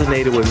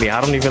resonated with me.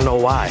 I don't even know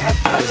why.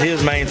 Because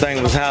his main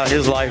thing was how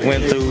his life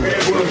went through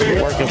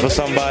working for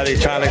somebody,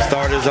 trying to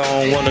start his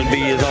own, wanting to be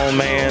his own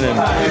man,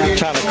 and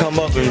trying to come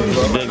up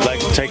and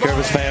like take care of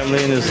his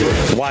family and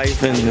his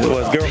wife and his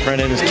girlfriend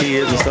and his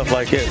kids and stuff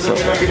like that. So,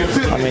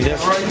 I mean,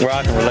 that's where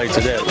I can relate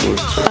to that.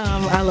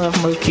 I love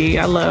Mookie.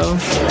 I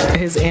love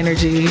his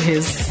energy,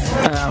 his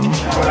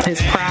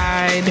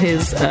pride,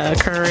 his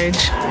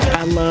courage.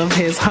 I love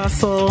his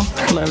hustle.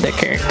 Love that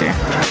character.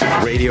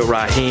 Radio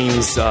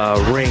Raheem's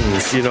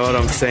rings, you know what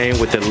I'm saying,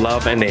 with the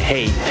love and the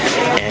hate,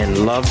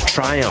 and love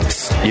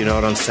triumphs, you know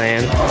what I'm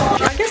saying?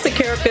 I guess the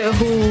character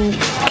who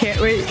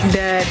carried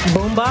that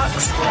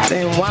boombox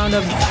and wound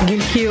up getting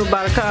killed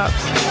by the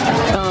cops,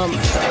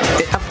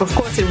 of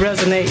course it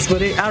resonates,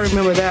 but I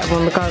remember that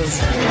one because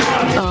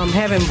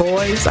having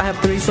boys, I have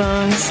 3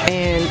 sons,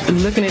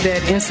 and looking at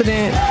that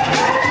incident,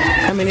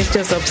 I mean, it's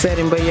just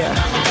upsetting, but yeah.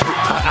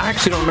 I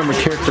actually don't remember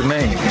character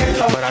name,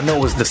 but I know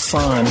it was the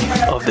son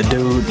of the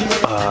dude,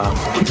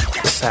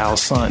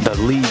 Sal's son, the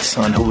lead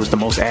son, who was the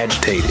most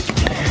agitated.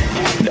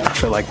 I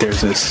feel like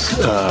there's this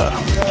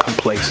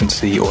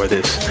complacency or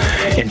this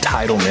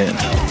entitlement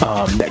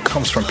that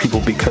comes from people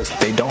because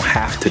they don't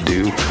have to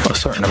do a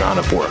certain amount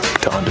of work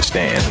to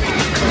understand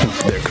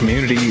their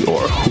community or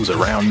who's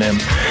around them.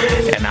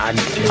 And I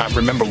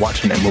remember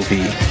watching that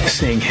movie,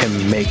 seeing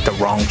him make the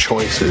wrong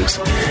choices,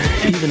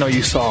 even though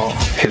you saw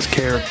his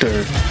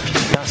character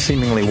not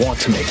seemingly want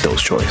to make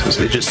those choices.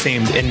 It just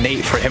seemed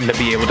innate for him to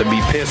be able to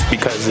be pissed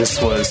because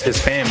this was his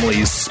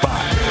family's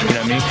spot. You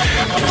know what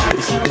I mean?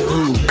 This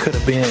dude could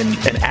have been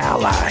an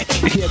ally.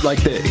 He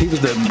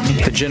was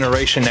the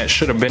generation that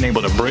should have been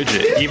able to bridge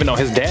it, even though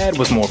his dad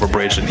was more of a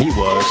bridge than he was.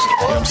 You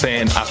know what I'm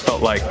saying? I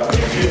felt like,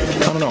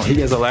 I don't know, he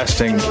has a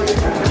lasting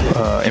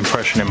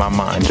impression in my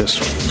mind just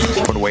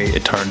for the way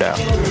it turned out.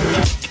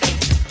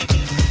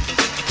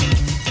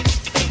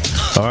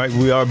 All right,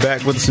 we are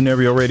back with the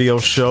Scenario Radio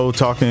Show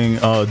talking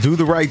Do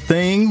the Right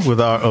Thing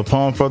with our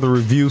Upon Further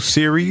Review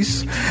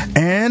series.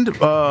 And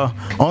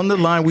on the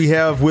line we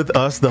have with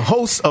us the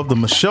hosts of the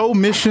Micheaux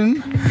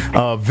Mission,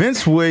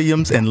 Vince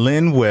Williams and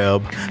Len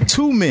Webb.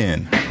 2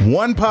 men,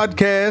 1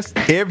 podcast,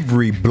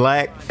 every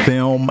black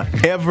film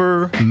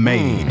ever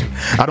made.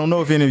 I don't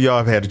know if any of y'all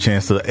have had a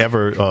chance to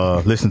ever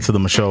listen to the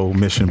Micheaux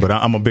Mission, but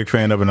I'm a big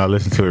fan of it and I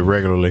listen to it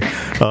regularly.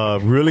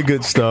 Really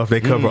good stuff. They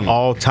cover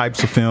all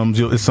types of films.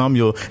 You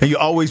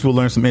always will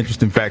learn some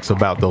interesting facts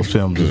about those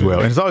films as well.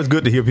 And it's always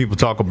good to hear people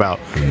talk about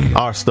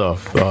our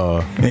stuff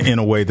in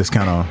a way that's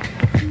kind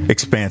of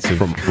expansive.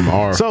 From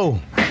our. So,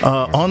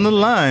 on the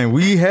line,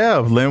 we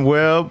have Len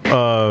Webb,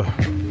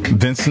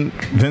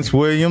 Vince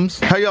Williams.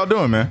 How y'all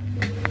doing, man?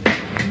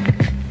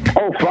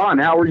 Oh, fine.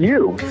 How are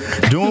you?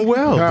 Doing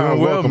well.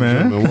 Welcome,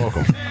 man.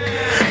 Welcome.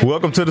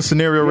 Welcome to the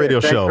Scenario Radio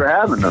Show.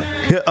 Thanks for having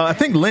us. Yeah, I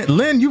think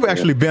Len, you've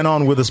actually been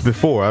on with us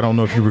before. I don't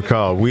know if you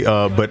recall.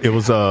 But it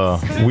was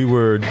we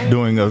were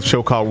doing a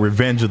show called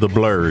Revenge of the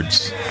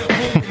Blurreds.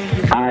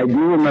 I do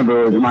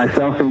remember it was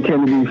myself and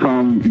Kennedy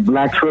from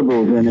Black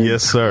Tribbles, and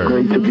yes, sir.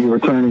 Great to be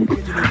returning to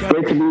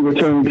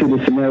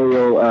the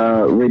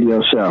Scenario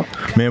Radio Show.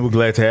 Man, we're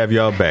glad to have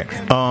y'all back.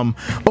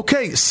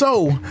 Okay,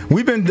 so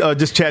we've been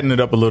just chatting it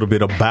up a little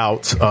bit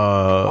about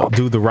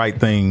Do the Right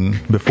Thing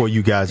before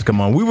you guys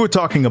come on. We were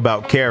talking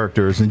about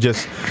characters and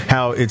just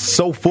how it's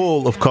so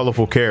full of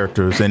colorful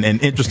characters and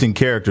interesting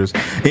characters.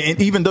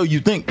 And even though you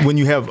think when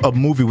you have a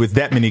movie with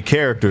that many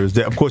characters,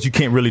 that of course you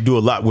can't really do a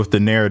lot with the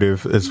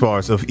narrative as far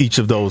as of each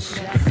of those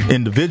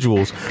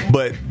individuals,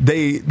 but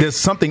there's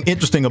something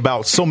interesting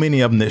about so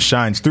many of them that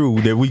shines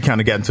through that we kind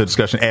of got into a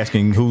discussion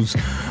asking who's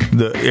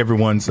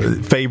everyone's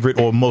favorite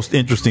or most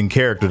interesting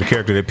character, the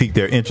character that piqued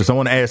their interest. I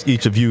want to ask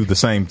each of you the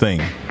same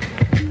thing.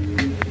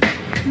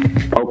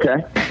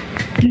 Okay.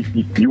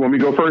 You want me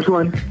to go first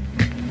one?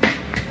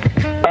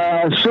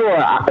 Sure,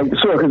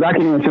 because I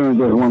can answer in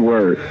just one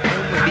word.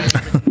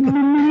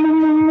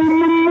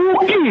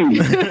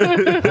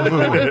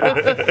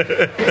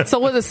 So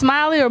was it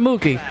Smiley or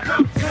Mookie?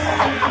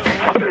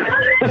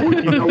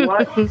 You know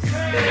what?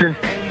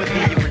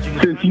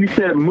 Since you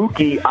said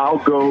Mookie, I'll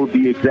go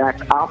the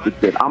exact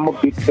opposite. I'm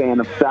a big fan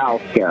of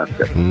Sal's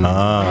character.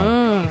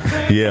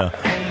 Yeah.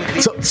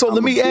 So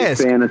let me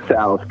ask. Fan of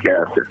Sal's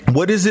character.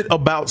 What is it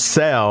about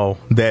Sal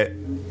that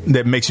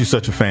that makes you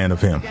such a fan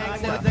of him?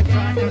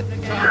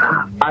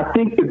 I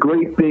think the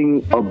great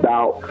thing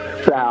about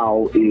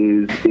Sal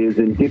is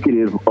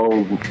indicative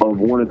of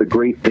one of the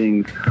great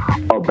things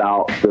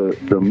about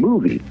the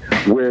movie,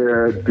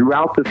 where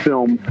throughout the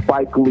film,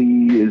 Spike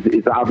Lee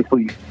is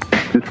obviously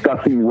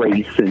discussing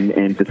race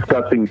and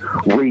discussing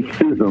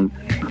racism,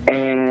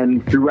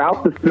 and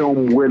throughout the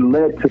film, we're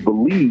led to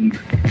believe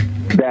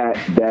that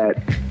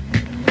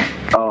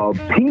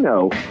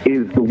Pino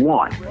is the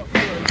one.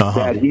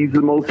 That he's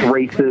the most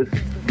racist.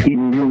 He's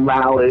the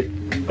loudest.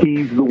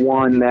 He's the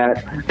one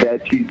that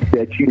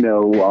you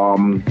know.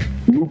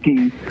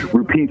 Mookie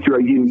repeats,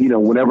 you know,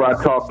 whenever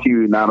I talk to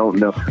you, and I don't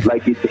know,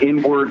 like it's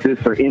N-word this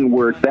or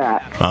N-word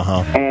that.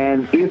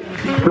 And if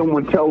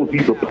someone tells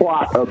you the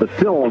plot of the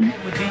film,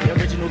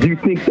 you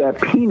think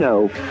that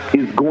Pino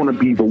is going to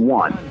be the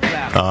one.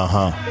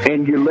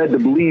 And you're led to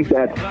believe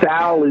that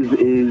Sal is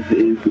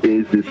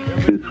this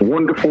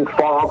wonderful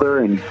father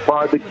and he's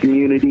part of the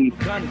community.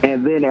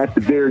 And then at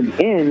the very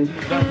end,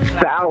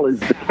 Sal is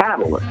the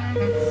catalyst.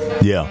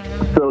 Yeah.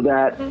 So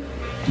that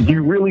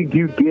you really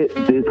do get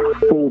this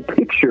full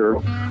picture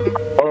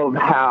of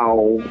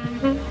how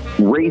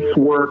race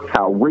works,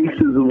 how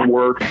racism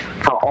works,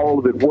 how all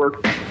of it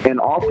works. And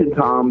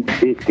oftentimes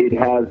it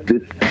has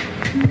this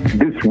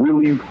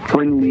really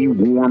friendly,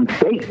 warm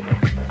face.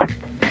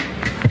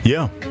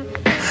 Yeah.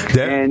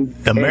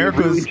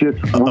 America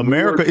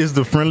is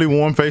the friendly,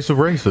 warm face of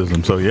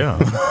racism. So, yeah.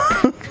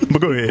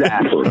 But go ahead.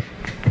 Exactly.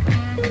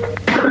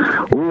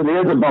 Ooh,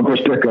 there's a bumper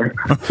sticker.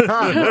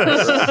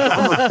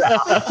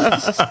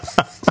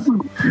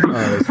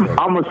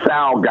 I'm a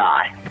Sal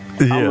guy.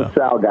 Yeah,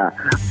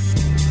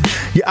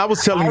 I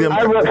was telling them.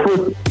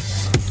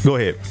 Go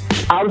ahead.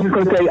 I was just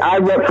going to say, I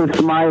rep for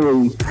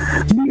Smiley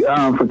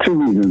for two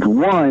reasons.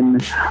 One,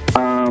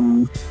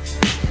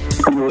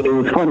 it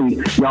was funny.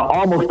 Y'all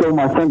almost stole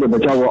my thunder,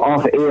 but y'all were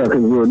off air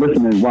because we were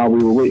listening while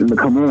we were waiting to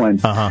come on.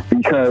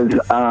 Because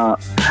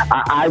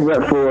I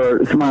rep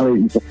for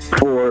Smiley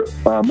for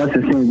much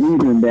the same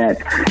reason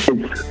that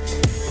it's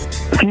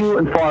few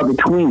and far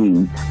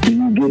between do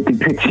you get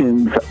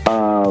depictions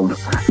of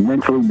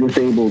mentally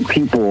disabled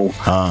people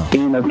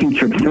in a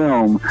featured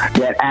film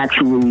that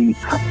actually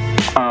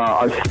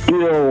are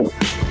still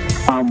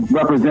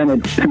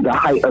represented to the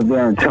height of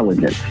their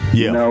intelligence.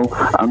 You know,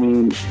 I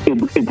mean,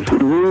 it's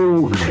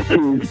through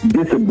his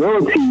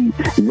disability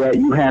that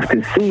you have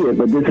to see it,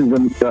 but this is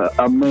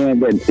a man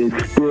that is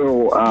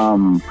still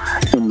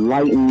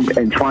enlightened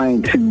and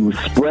trying to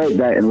spread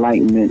that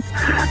enlightenment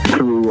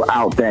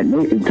throughout the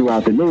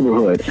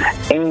neighborhood.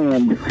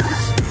 And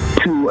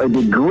to a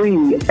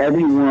degree,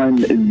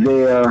 everyone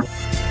there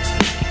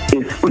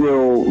is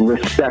still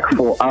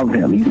respectful of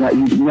him. He's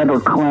never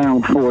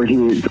clowned for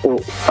his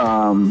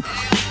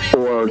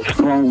or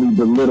strongly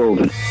belittled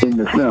in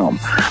the film.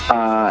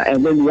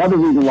 And then the other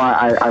reason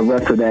why I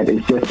rep for that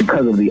is just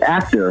because of the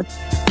actor,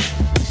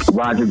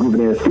 Roger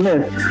Gouverneur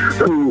Smith,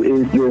 who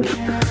is this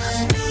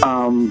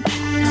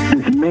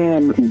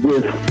man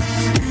with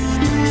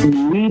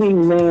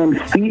leading man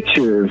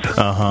features,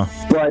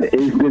 but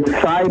is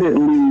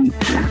decidedly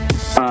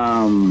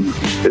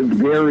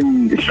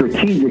very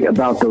strategic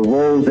about the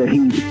roles that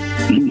he's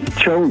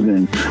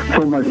chosen,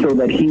 so much so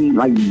that he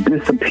like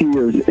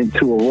disappears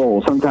into a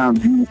role.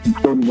 Sometimes you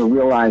don't even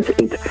realize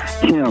it's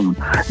him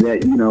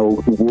that, you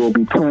know, will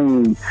be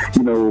playing,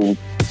 you know,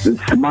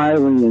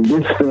 Smiley in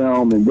this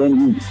film, and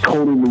then he's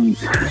totally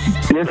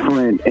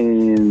different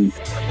in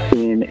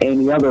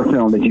any other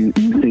film that you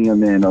see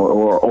him in,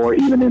 or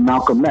even in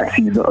Malcolm X,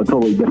 he's a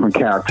totally different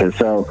character.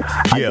 So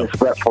I just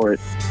rep for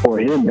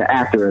him, the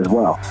actor, as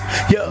well.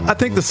 Yeah, I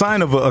think the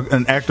sign of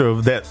an actor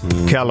of that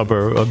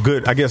caliber, a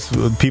good, I guess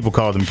people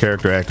call them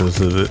character actors.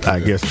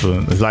 I guess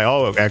it's like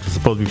all actors are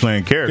supposed to be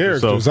playing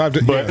characters. So,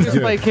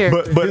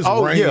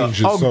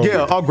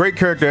 all great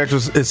character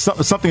actors. It's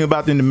something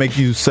about them to make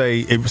you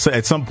say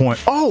at some point,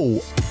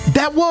 oh,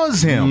 that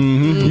was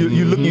him.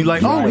 You look, you're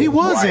like, oh, he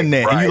was in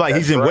that, and you like,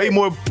 he's in way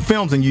more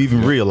films than you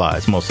even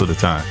realize most of the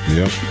time.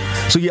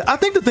 So yeah, I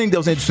think the thing that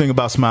was interesting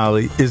about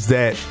Smiley is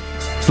that,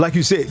 like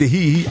you said,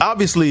 he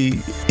obviously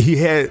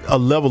had a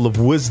level of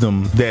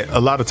wisdom that a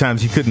lot of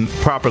times he couldn't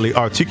properly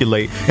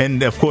articulate,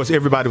 and of course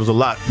everybody was a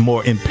lot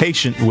more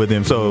impatient with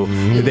him, so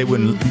they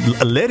wouldn't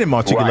let him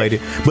articulate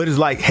it. But it's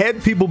like,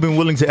 had people been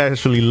willing to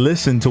actually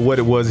listen to what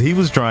it was he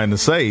was trying to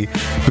say,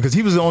 because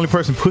he was the only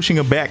person pushing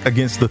him back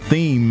against the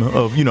theme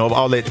of, you know, of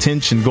all that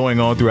tension going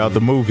on throughout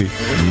the movie.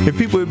 If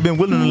people had been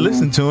willing to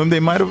listen to him, they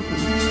might have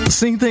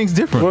seen things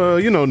different. Well,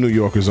 you know, New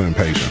Yorkers are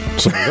impatient,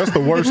 so that's the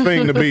worst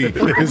thing to be,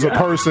 is a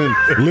person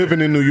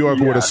living in New York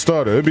with a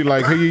stutter. It'd be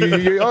like,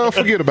 hey, oh,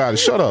 forget about it.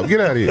 Shut up. Get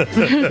out of here.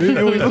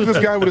 Look at this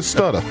guy with a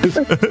stutter.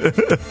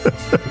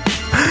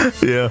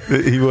 Yeah,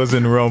 he was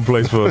in the wrong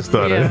place for a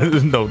stutter.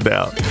 No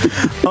doubt.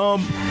 All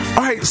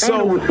right,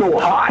 so it was so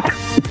hot.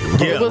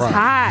 It was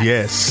hot.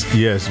 Yes,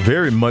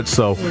 very much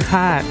so. It was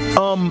hot.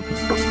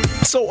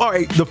 So, all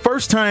right, the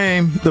first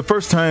time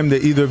that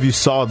either of you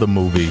saw the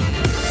movie,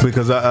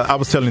 because I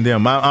was telling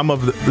them I'm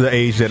of the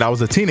age that I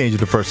was a teenager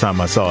the first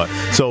time I saw it.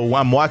 So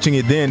I'm watching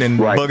it then, and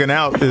bugging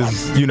out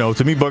is,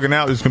 to me, bugging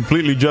out is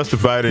completely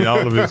justified in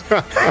all of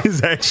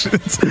his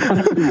actions.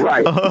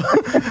 Right.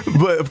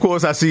 But of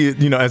course, I see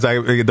it. As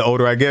the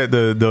older I get,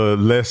 the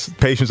less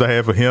patience I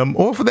have for him,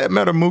 or for that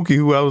matter, Mookie,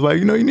 who I was like,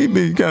 you need to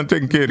be kind of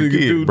taking care of the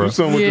kid, bro. Do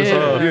something with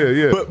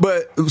this.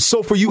 But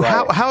so for you,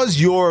 how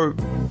has your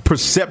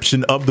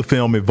perception of the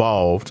film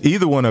evolved,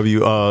 either one of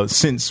you,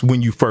 since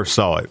when you first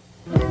saw it?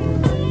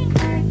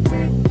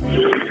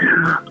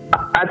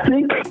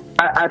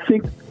 I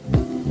think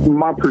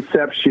my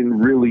perception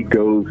really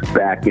goes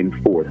back and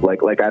forth.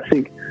 Like I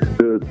think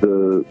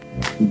the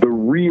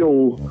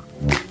real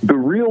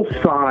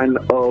sign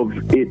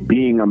of it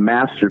being a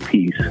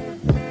masterpiece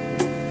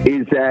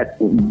is that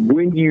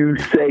when you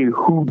say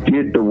who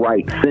did the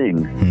right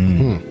thing,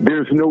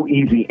 there's no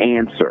easy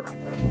answer.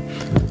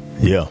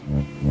 Yeah.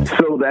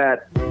 So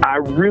that I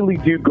really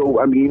do go.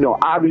 I mean,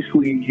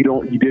 obviously you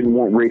didn't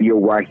want Radio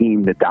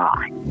Raheem to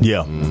die.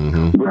 Yeah.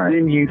 But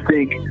then you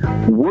think,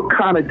 what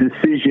kind of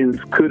decisions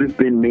could have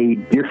been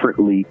made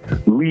differently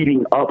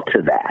leading up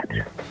to that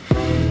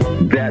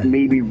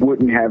maybe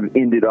wouldn't have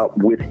ended up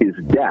with his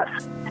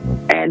death?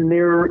 And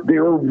there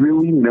are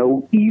really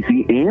no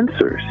easy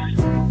answers.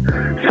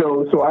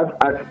 So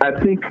I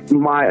think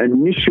my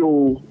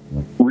initial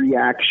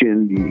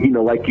reaction,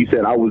 like you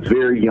said, I was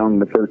very young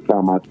the first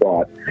time I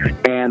saw it,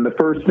 and the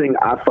first thing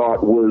I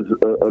thought was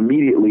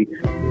immediately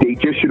they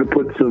just should have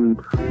put some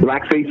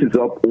black faces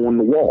up on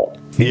the wall,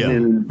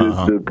 and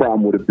the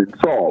problem would have been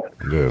solved.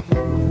 Yeah.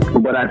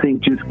 But I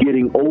think just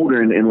getting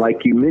older, and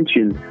like you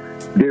mentioned,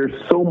 there's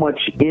so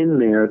much in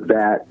there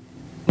that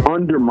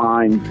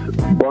undermines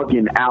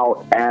bugging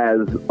out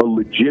as a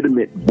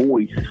legitimate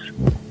voice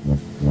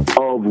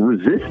of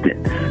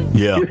resistance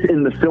just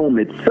in the film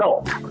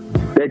itself,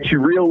 that you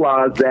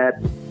realize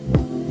that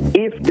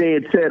if they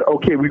had said,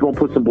 okay, we're going to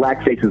put some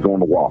black faces on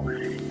the wall,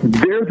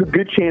 there's a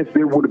good chance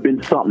there would have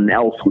been something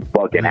else with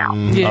bugging out.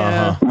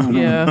 Yeah.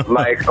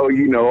 Like, you're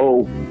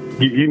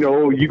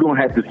going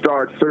to have to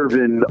start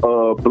serving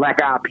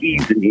black-eyed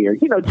peas in here.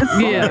 Just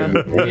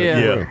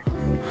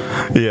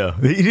Yeah.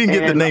 He didn't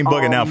get the name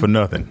bugging out for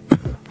nothing.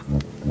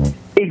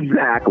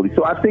 Exactly.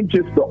 So I think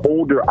just the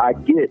older I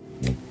get,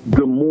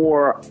 the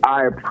more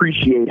I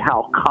appreciate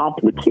how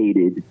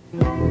complicated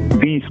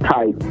these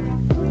type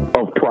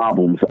of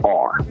problems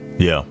are.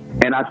 Yeah.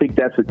 And I think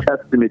that's a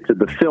testament to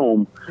the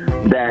film,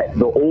 that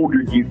the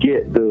older you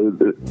get,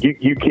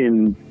 you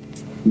can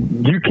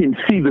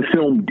see the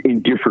film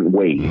in different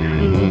ways.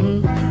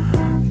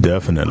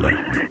 Definitely.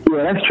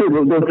 Yeah, that's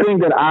true. The thing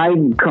that I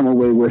come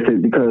away with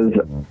it, because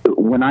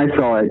when I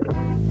saw it,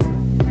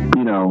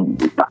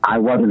 I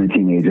wasn't a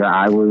teenager.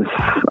 I was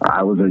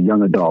a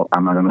young adult.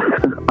 I'm not gonna.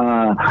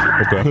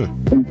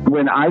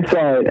 When I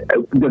saw it,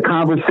 the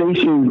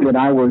conversations that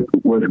I was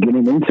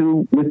getting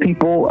into with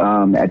people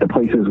at the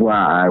places where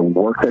I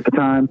worked at the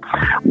time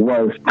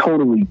was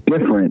totally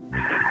different.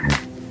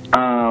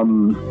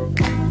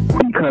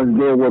 Because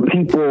there were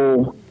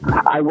people.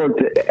 I worked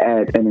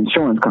at an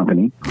insurance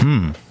company.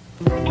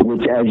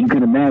 Which, as you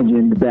can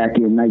imagine, back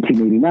in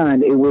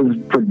 1989, it was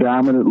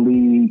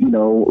predominantly,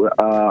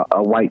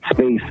 a white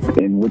space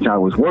in which I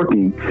was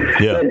working.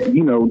 Yeah. But,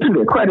 to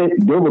their credit,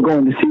 they were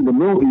going to see the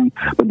movie,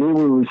 but they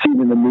were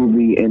receiving the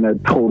movie in a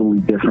totally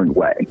different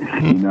way.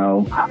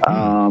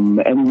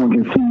 Anyone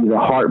can see the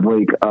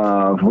heartbreak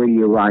of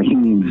Radio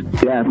Raheem's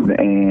death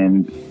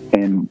and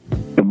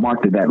the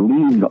mark that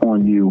leaves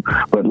on you.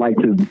 But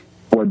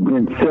what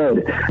Vince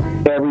said,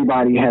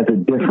 everybody has a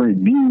different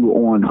view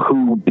on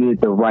who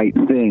did the right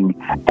thing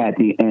at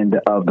the end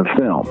of the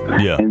film.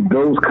 Yeah. And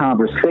those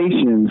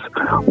conversations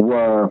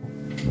were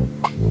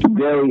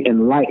very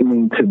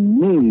enlightening to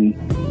me,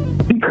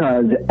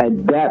 because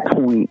at that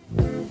point,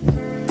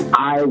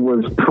 I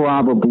was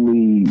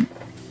probably,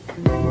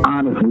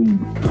 honestly,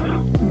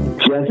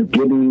 just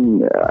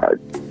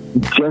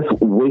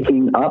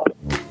waking up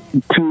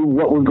to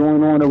what was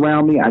going on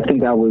around me. I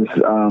think I was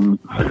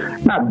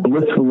not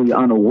blissfully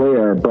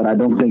unaware, but I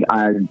don't think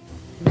I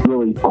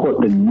really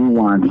caught the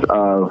nuance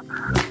of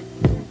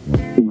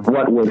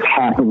what was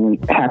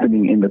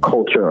happening in the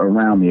culture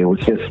around me. It was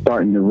just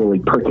starting to really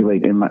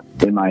percolate in my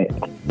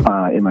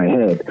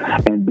head.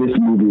 And this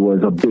movie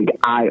was a big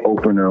eye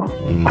opener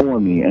for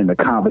me, and the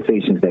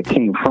conversations that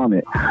came from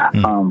it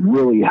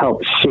really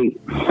helped shape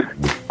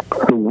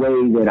the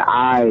way that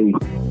I,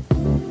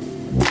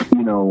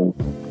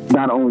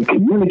 not only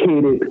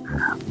communicated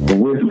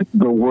with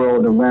the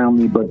world around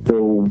me, but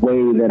the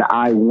way that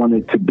I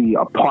wanted to be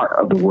a part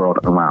of the world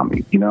around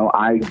me.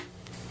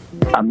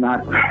 I'm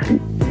not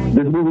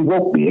this movie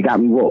woke me. It got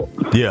me woke.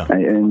 Yeah,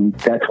 and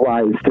that's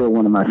why it's still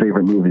one of my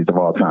favorite movies of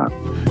all time.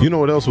 You know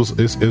what else was?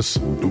 It's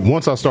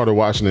once I started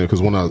watching it,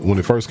 because when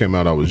it first came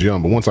out, I was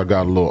young. But once I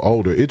got a little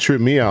older, it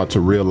tripped me out to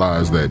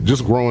realize that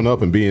just growing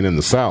up and being in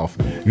the South,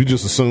 you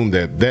just assume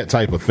that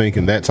type of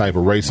thinking, that type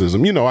of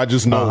racism. I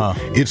just know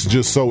it's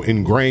just so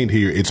ingrained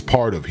here. It's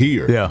part of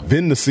here. Yeah.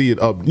 Then to see it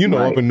up,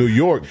 up in New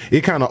York,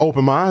 it kind of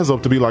opened my eyes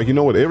up to be like, you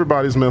know what?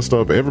 Everybody's messed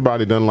up.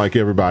 Everybody doesn't like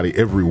everybody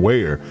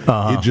everywhere.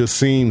 It just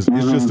seems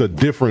it's just a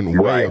different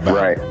way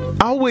about it.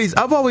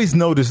 I've always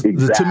noticed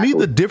to me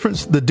the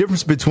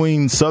difference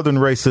between Southern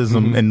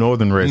racism and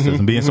Northern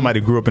racism, being somebody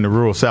who grew up in the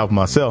rural South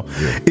myself,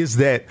 is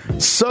that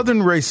Southern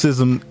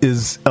racism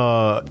is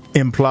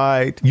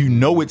implied.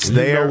 It's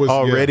there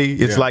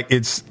already. It's like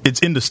it's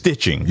in the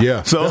stitching.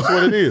 Yeah, so that's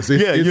what it is.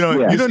 You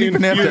don't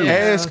even have to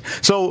ask.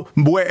 So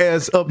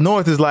whereas up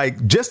north is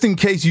like, just in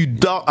case you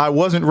thought I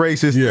wasn't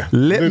racist,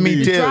 let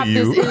me tell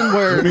you.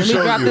 Let me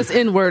drop this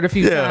N-word a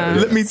few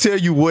times. Let me tell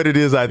you what it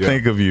is I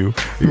think of you,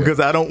 because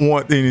I don't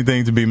want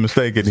anything to be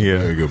mistaken here.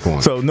 Very good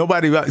point. So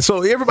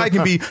everybody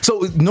can be.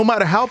 So no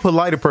matter how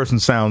polite a person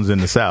sounds in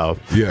the South,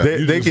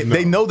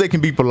 they know they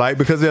can be polite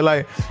because they're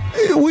like,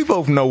 we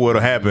both know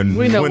what'll happen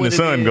when the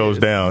sun goes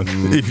down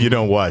if you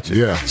don't watch it.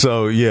 Yeah.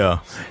 So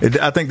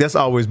I think that's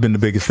always been the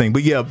biggest thing.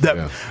 But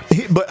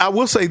but I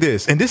will say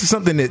this, and this is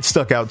something that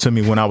stuck out to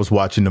me when I was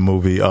watching the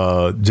movie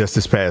just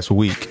this past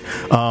week.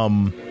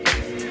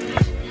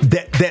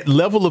 That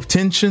level of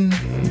tension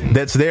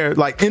that's there,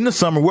 like in the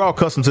summer, we're all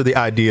accustomed to the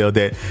idea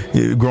that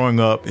growing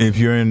up, if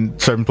you're in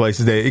certain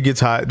places, that it gets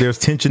hot, there's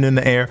tension in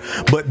the air.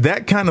 But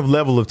that kind of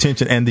level of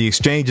tension and the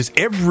exchanges,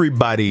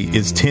 everybody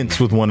is tense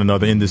with one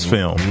another in this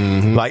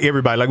film. Like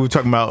everybody, like we were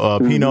talking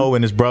about Pino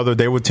and his brother,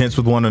 they were tense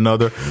with one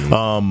another.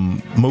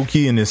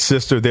 Mookie and his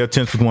sister, they're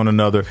tense with one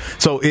another.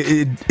 So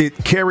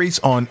it carries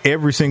on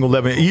every single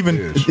level,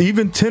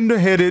 even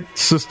tender-headed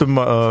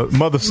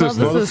mother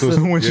sister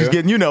when she's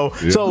getting,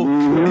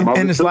 so.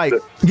 And it's like,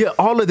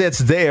 all of that's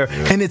there.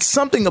 And it's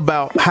something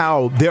about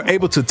how they're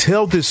able to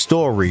tell this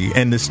story,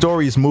 and the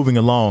story is moving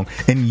along,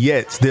 and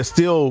yet they're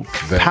still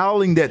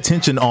piling that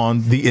tension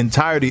on the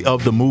entirety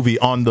of the movie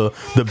on the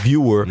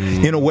viewer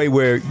in a way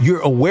where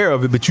you're aware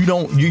of it, but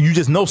you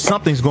just know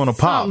something's going to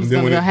pop. And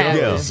then when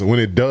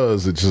it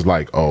does, it's just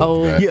like,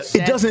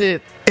 it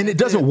doesn't. And it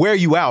doesn't wear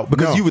you out,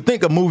 because you would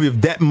think a movie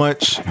of that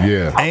much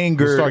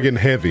anger it'll start getting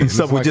heavy and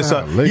stuff would just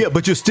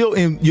but you're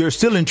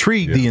still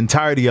intrigued the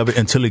entirety of it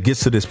until it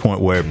gets to this point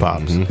where it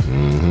pops.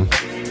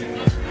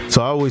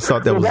 So I always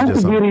thought that was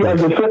just something.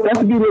 That's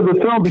the beauty of the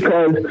film,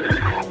 because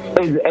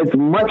as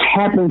much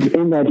happens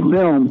in that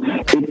film,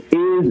 it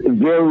is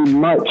very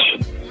much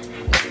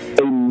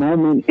a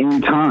moment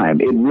in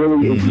time. It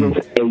really is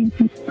just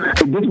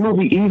this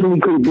movie easily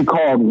could be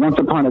called Once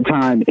Upon a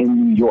Time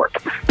in New York,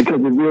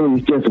 because it really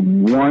is just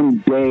one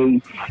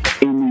day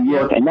in New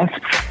York, and that's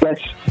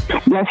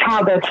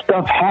how that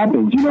stuff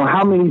happens.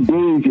 How many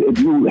days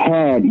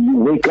have you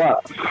wake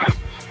up,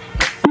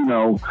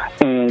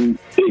 and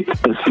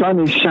the sun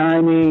is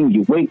shining,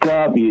 you wake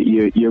up,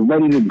 you're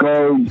ready to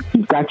go,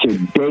 you've got your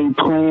day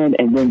planned,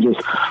 and then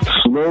just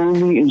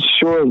slowly and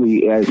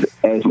surely, as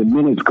the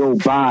minutes go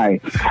by,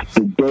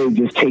 the day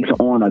just takes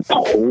on a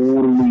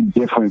totally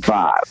different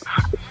vibe,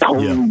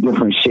 totally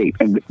different shape.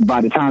 And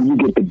by the time you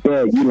get to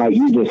bed,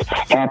 you're just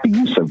happy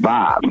you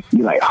survived.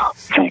 You're like, oh,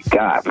 thank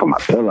God for my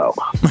pillow.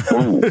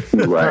 Boom.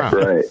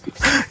 Right.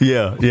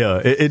 Yeah.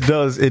 It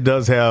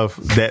does have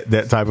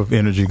that type of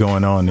energy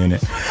going on in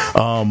it.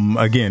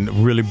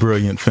 Again, really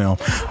brilliant film.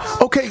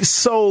 Okay,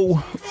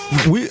 so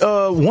we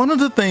one of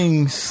the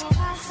things,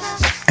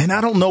 and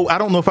I don't know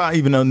if I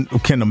even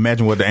can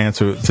imagine what the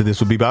answer to this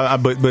would be,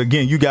 but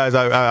again, you guys,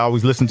 I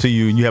always listen to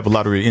you, and you have a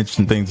lot of really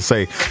interesting things to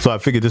say, so I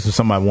figured this is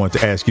something I wanted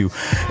to ask you.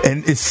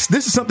 And this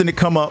is something that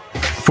come up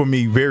for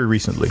me very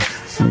recently.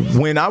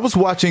 When I was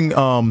watching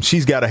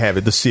She's Gotta Have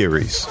It, the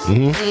series,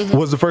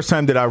 was the first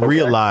time that I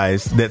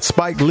realized that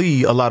Spike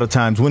Lee, a lot of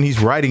times when he's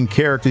writing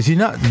characters, he's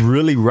not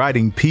really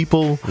writing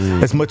people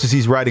as much as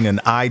he's writing an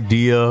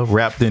idea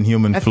wrapped in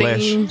human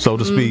flesh, so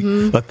to speak,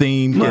 a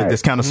theme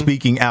that's kind of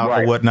speaking out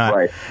or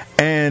whatnot.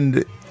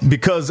 And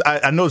because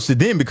I noticed it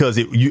then, because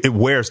it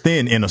wears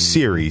thin in a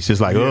series.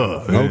 It's like,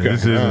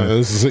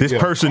 this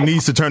person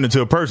needs to turn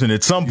into a person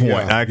at some point.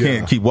 I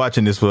can't keep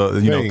watching this for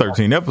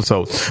 13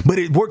 episodes. But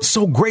it works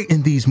so great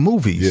in these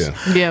movies.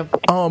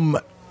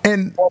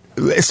 And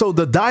so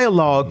the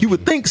dialogue, you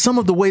would think some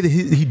of the way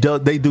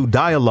that they do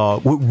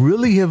dialogue would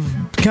really have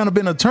kind of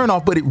been a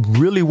turnoff, but it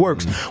really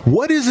works.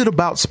 What is it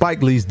about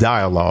Spike Lee's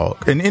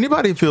dialogue? And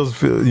anybody feels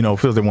they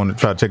want to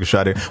try to take a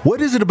shot at it,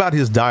 what is it about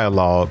his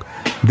dialogue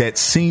that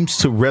seems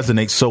to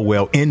resonate so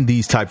well in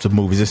these types of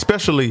movies,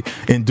 especially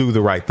in Do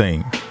the Right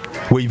Thing?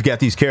 where you've got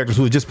these characters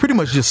who are just pretty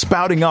much just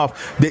spouting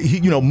off.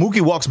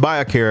 Mookie walks by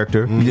a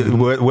character,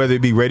 whether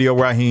it be Radio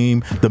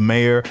Raheem, the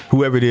mayor,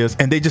 whoever it is,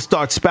 and they just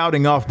start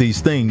spouting off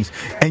these things,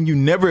 and you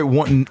never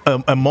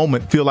at a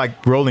moment feel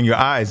like rolling your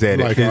eyes at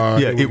it.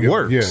 It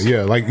works.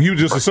 Yeah. Like you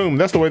just assume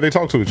that's the way they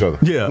talk to each other.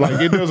 Yeah.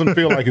 Like it doesn't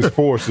feel like it's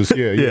forced. It's,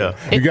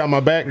 You got my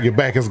back, your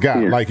back is got.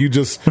 Like it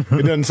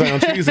doesn't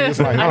sound cheesy. It's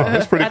like, oh,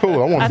 that's pretty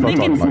cool. I want to start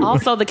talking like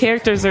also the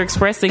characters are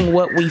expressing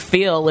what we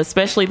feel,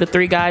 especially the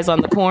three guys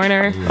on the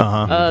corner,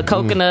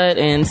 Coconut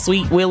and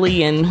Sweet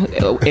Willie and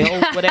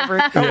whatever.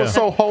 That was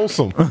so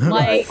wholesome.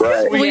 Like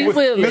Sweet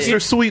Willie.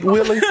 Mr. Sweet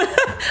Willie.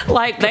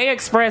 Like they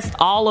expressed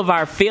all of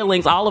our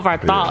feelings, all of our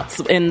thoughts,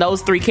 and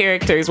those three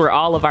characters were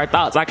all of our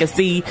thoughts. I could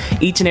see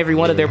each and every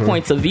one of their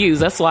points of views.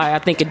 That's why I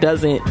think it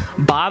doesn't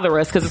bother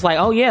us, because it's like,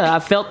 oh yeah, I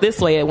felt this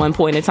way at one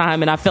point in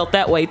time, and I felt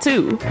that way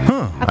too.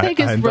 I think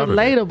it's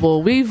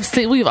relatable.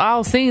 We've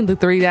all seen the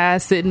three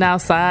guys sitting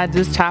outside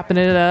just chopping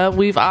it up.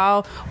 We've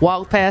all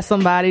walked past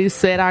somebody,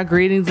 said our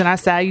greetings and our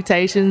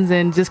salutations,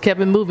 and just kept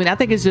it moving. I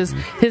think it's just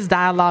his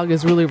dialogue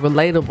is really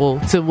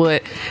relatable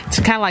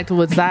to kind of like to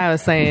what Zai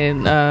was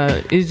saying.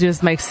 It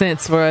just makes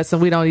sense for us,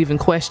 and we don't even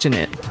question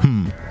it.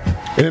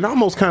 And it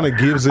almost kind of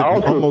gives it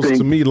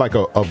to me like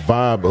a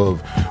vibe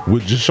of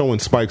with just showing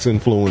Spike's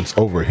influence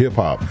over hip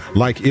hop.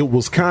 Like it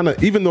was kind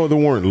of, even though there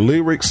weren't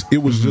lyrics, it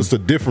was just a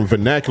different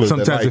vernacular.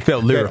 Sometimes it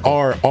felt lyrical.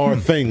 Our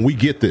thing, we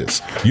get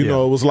this. You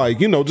know, it was like,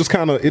 just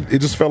kind of, it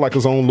just felt like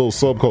its own little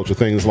subculture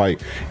thing. It's like,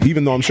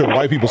 even though I'm sure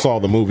white people saw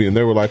the movie and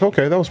they were like,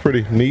 okay, that was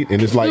pretty neat.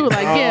 And it's like,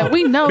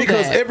 we know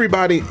because that.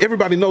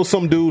 everybody knows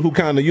some dude who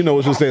kind of,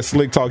 it's just that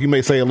slick talk. You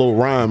may say a little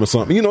rhyme or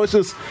something. It's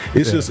just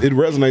it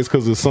resonates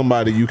because it's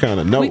somebody you kind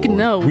of know.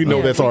 We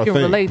know that's our thing. We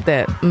can relate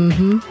that.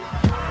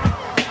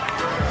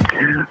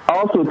 I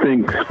also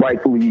think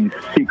Spike Lee's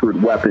secret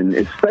weapon,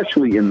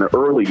 especially in the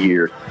early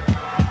years,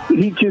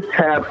 he just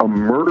had a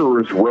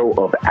murderer's row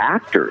of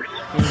actors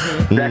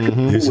that could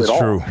do it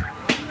all.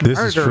 This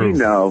is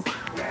true.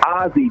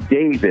 Ozzie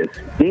Davis,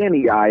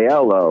 Danny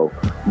Aiello,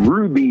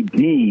 Ruby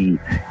Dee,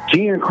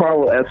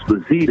 Giancarlo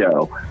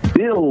Esposito,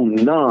 Bill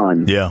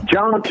Nunn,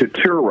 John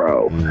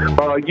Turturro.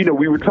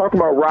 We were talking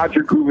about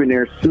Roger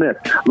Gouverneur Smith,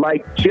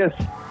 like just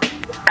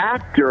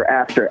actor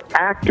after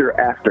actor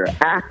after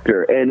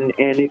actor, and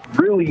it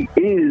really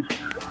is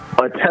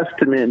a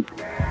testament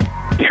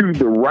to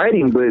the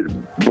writing, but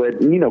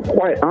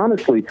quite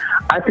honestly,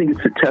 I think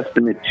it's a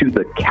testament to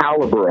the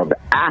caliber of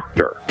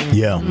actor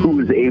who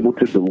is able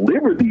to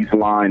deliver these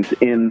lines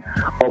in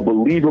a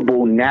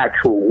believable,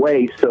 natural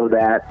way, so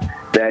that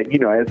as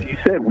you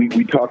said,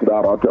 we talk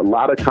about a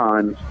lot of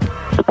times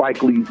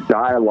Spike Lee's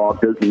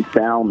dialogue doesn't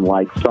sound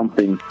like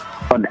something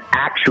an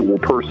actual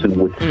person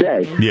would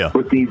say,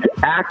 but these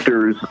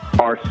actors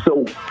are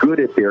so good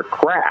at their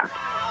craft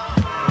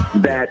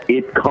that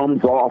it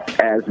comes off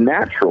as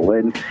natural,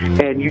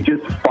 and you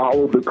just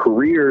follow the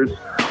careers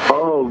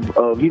of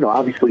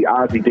obviously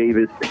Ozzie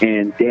Davis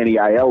and Danny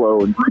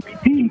Aiello and Ruby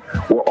Dee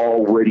were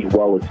already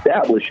well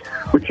established,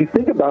 but you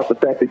think about the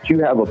fact that you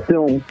have a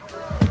film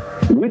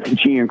with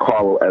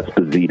Giancarlo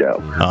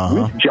Esposito,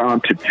 with John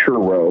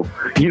Turturro,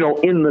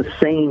 in the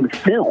same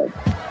film.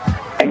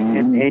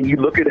 And you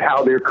look at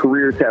how their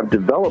careers have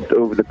developed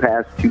over the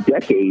past 2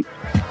 decades,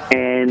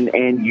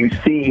 and you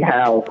see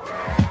how,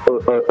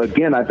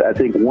 again, I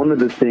think one of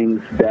the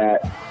things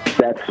that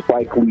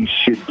Spike Lee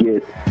should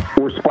get,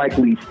 or Spike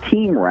Lee's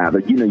team rather,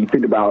 you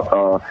think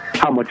about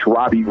how much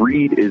Robbie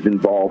Reed is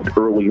involved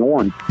early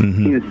on,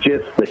 is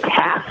just the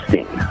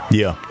casting.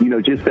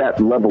 Just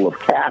that level of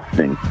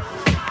casting.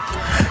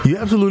 You're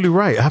absolutely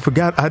right. I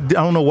forgot. I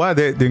don't know why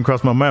that didn't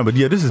cross my mind, but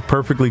this is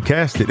perfectly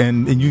casted.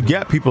 And you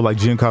got people like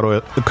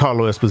Giancarlo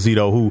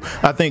Esposito, who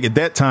I think at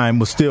that time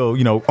was still,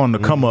 on the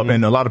come up,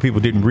 and a lot of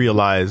people didn't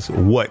realize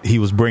what he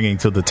was bringing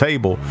to the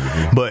table.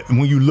 But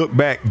when you look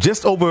back,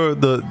 just over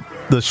the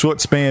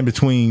short span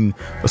between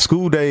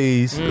School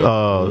Days,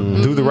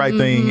 Do the Right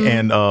Thing,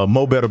 and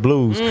Mo Better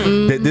Blues,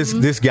 that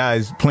this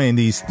guy's playing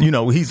these,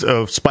 he's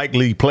a Spike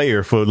Lee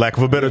player, for lack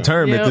of a better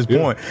term, at this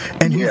point.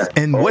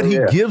 And what he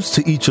gives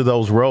to each of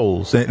those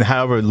roles, and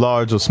however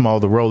large or small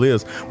the role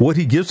is, what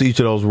he gives to each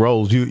of those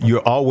roles,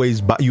 you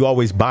always buy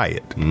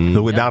it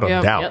without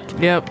a doubt.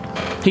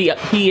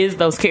 He is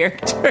those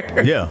characters.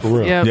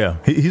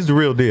 He's the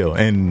real deal,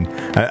 and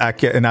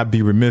I'd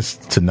be remiss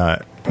to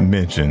not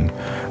mention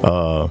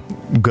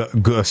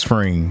Gus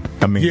Fring.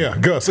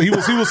 Gus. He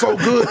was so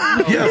good.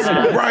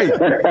 Yes,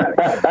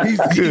 right. He's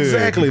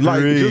exactly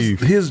like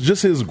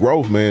his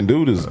growth, man.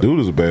 Dude is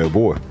a bad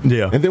boy.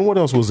 Yeah. And then what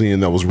else was he in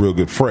that was real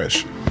good?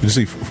 Fresh. You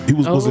see,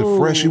 was it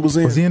Fresh? He was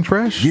in. Was he in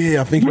Fresh?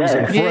 Yeah, I think he was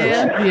in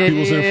Fresh. He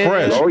was in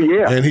Fresh. Oh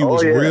yeah. And he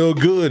was real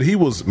good. He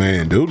was,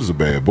 man. Dude is a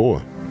bad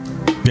boy.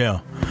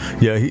 Yeah,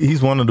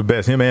 he's one of the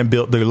best. Him and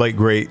the late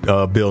great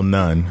Bill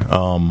Nunn,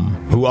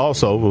 who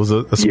also was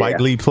a Spike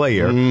Lee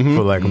player,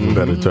 for lack of a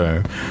better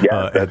term,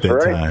 at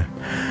that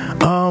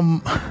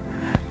time.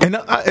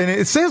 And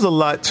it says a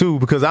lot too,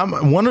 because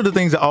one of the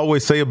things I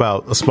always say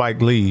about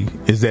Spike Lee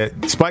is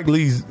that Spike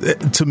Lee's,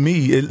 to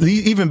me,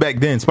 even back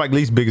then, Spike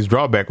Lee's biggest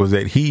drawback was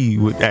that he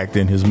would act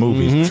in his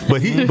movies,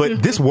 but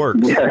this works.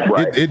 Yeah,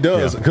 right. It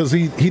does, because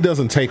he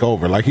doesn't take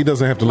over. Like, he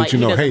doesn't have to let you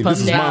know, hey,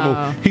 this is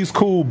my movie. He's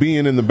cool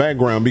being in the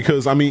background,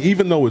 because I mean,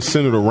 even though it's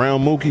centered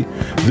around Mookie,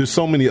 there's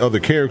so many other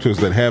characters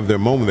that have their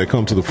moment that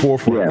come to the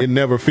forefront. It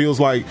never feels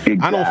like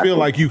I don't feel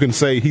like you can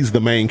say he's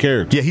the main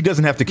character. Yeah, he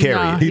doesn't have to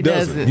carry it. He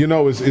doesn't. You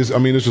know, it's I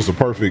mean, it's just a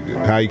perfect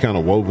how he kind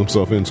of wove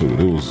himself into it.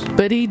 It was.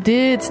 But he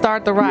did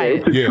start the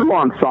riot. It's a true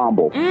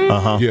ensemble.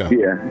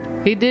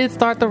 Yeah. He did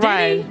start the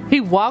riot.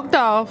 He walked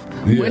off,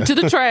 went to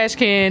the trash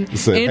can,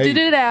 emptied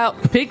it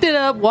out, picked it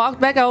up, walked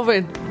back over,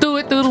 and threw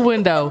it through the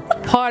window.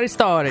 Party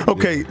started.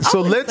 Okay,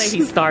 so let's say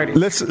he started.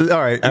 Let's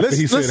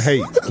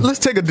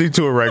take a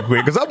detour right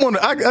quick, because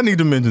I need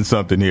to mention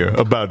something here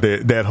about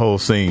that whole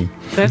scene.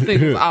 That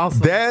thing was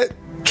awesome. That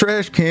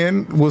trash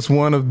can was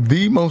one of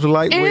the most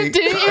lightweight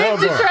empty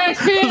trash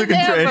can looking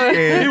trash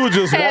can. He was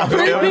just walking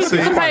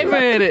paper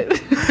in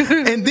it.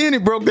 And then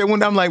it broke that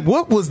window. I'm like,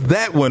 what was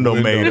that window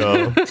made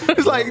of?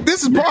 It's like,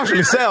 this is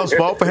partially Sal's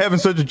fault for having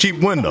such a cheap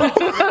window.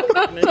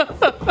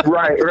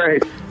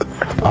 Right.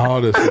 Oh,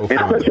 that's so funny.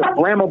 It's such a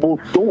flammable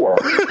store.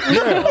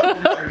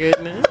 Oh,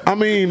 goodness. I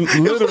mean,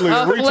 literally,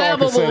 Retalk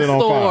can set it on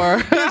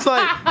fire. It's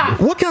like,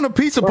 what kind of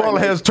pizza parlor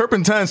has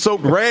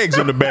turpentine-soaked rags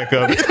in the back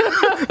of it?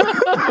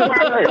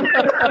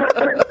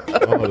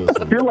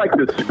 I feel like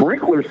the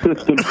sprinkler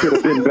system should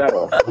have been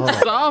better.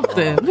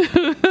 Something.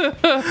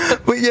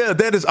 But yeah,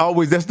 that's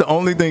the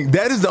only thing.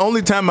 That is the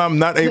only time I'm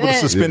not able to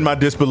suspend my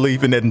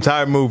disbelief in that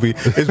entire movie,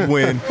 is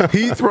when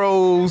he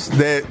throws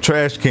that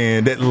trash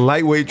can, that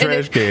lightweight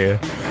trash can.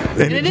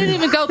 And it didn't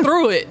even go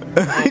through it.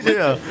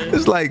 Yeah.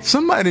 It's like,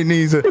 somebody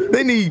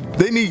they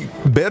need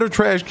better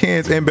trash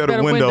cans and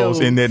better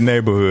windows in that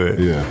neighborhood.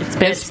 Yeah.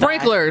 And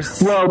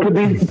sprinklers. Well, to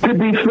be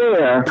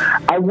fair,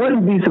 I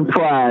wouldn't be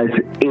surprised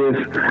if,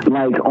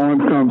 like, on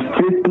some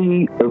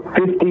 50th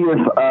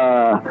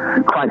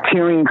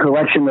Criterion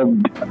collection of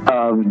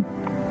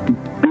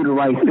Do the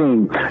Right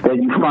Thing, that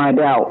you find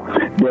out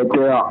that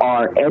there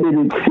are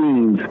edited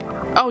scenes.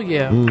 Oh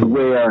yeah.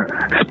 Where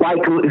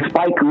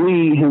Spike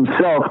Lee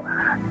himself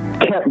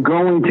kept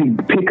going to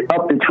pick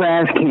up the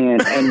trash can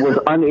and was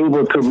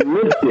unable to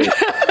lift it.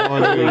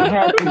 He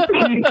had to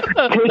keep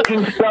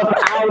taking stuff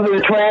out of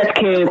the trash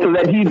can so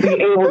that he'd be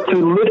able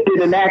to lift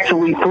it and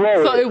actually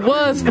throw it. So it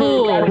was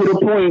full.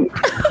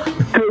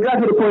 So it got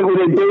to the point where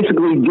they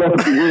basically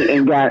just went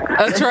and got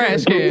a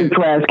trash can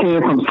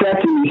from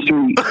Sesame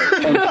Street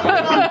and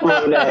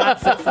throw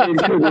that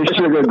into the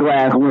sugar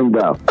glass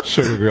window.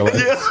 Sugar glass.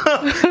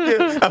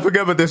 Yeah. I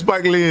forgot about that.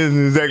 Spike Lee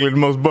isn't exactly the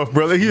most buff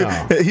brother.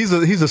 He's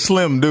a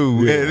slim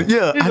dude.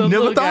 Yeah. I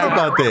never thought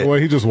about that. Well,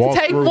 he just walked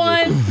Take through.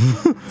 one.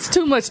 It's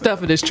too much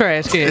stuff in this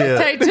trash can. Yeah.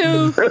 Take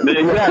two. I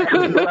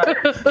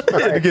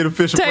had to get a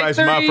Fisher Price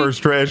three. my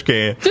first trash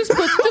can. Just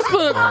put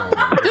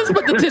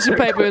the tissue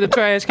paper in the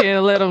trash can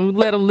and let them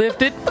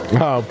lift it.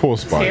 Oh, poor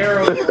Spike.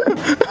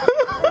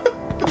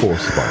 Poor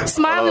Spike.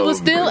 Smiley was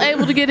still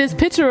able to get his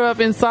picture up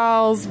in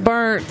Saul's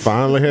burnt.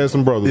 Finally had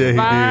some brothers. Yeah, he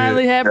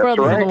Finally had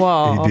brothers on the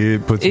wall. He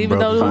did put some even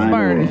though it was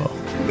burning.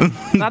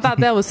 I thought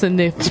that was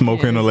significant.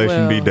 Smoke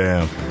inhalation be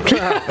damn.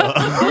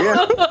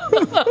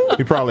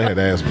 He probably had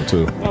asthma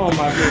too. Oh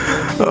my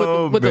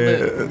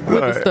goodness.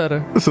 With the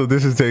stutter. So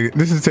this is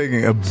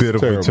taking a bit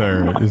of a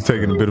turn. It's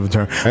taking a bit of a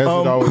turn.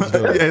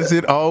 As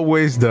it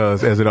always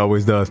does. As it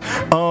always does.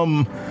 All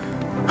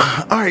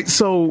right,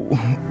 so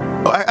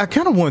I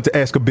kind of wanted to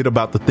ask a bit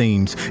about the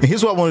themes. And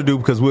here's what I want to do,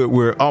 because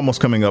we're almost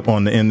coming up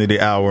on the end of the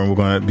hour, and we're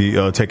going to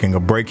be taking a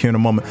break here in a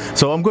moment.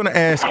 So I'm going to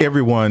ask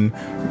everyone,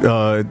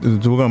 we're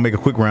going to make a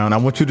quick round. I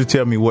want you to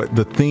tell me what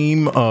the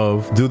theme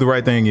of Do the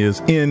Right Thing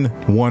is in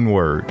one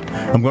word.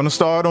 I'm going to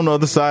start on the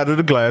other side of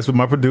the glass with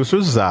my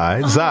producer,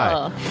 Zai.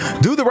 Zai,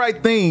 Do the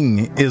Right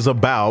Thing is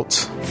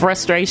about...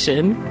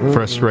 Frustration.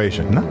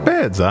 Not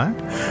bad, Zai.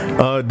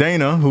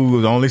 Dana,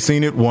 who's only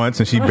seen it once,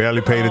 and she barely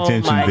paid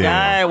attention. Oh my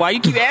God! Why you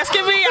keep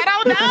asking me? I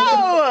don't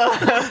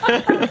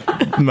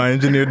know. My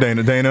engineer,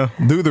 Dana,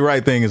 Do the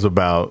Right Thing is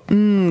about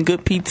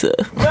good pizza.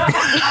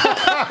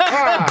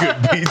 Good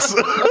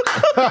pizza.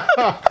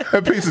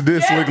 That pizza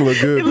did look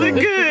good. It looked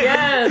good.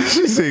 Yes.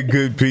 She said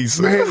good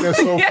pizza. Man, that's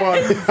so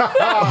funny.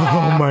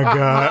 Oh my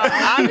God.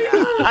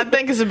 I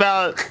think it's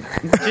about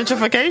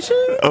gentrification.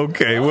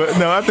 Okay, well,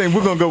 no, I think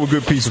we're gonna go with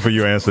good pizza for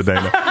your answer,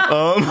 Dana.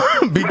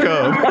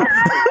 Because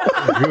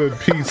good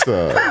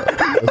pizza.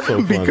 That's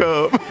so funny.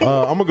 Because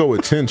I'm gonna go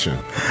with tension.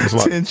 It's a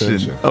lot of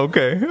tension.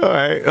 Okay, all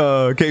right.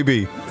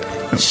 KB.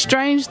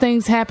 Strange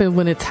things happen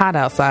when it's hot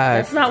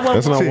outside.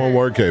 That's not one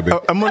word, KB.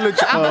 I'm gonna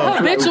let you. I'm a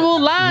habitual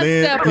line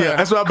stepper. Yeah,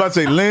 that's what I'm about to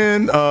say.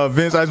 Len,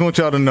 Vince, I just want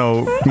y'all to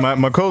know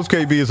my coach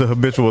KB is a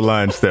habitual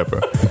line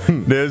stepper.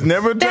 There's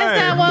never a time.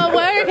 That's not one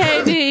word,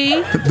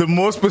 KB. The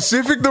more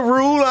specific the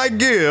rule I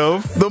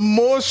give, the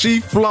more she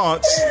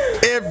flaunts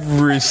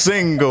every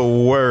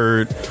single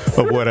word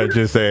of what I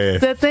just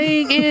asked. The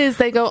thing is,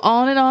 they go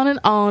on and on and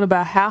on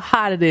about how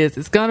hot it is.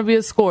 It's going to be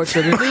a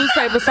scorcher. The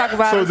newspapers talk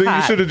about So it's then hot.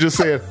 you should have just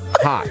said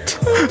hot.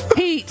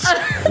 Heat.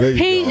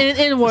 Heat and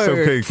N-words. It's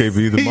okay,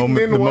 KB. The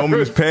moment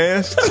is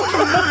past.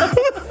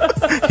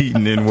 Heat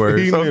and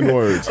N-words. Heat and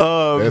N-words.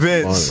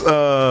 Vince,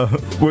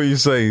 what do you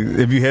say?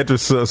 If you had to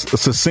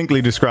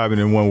succinctly describe it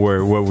in one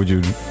word, what would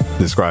you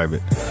describe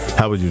it?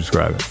 How would you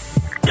describe it?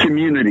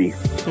 Community.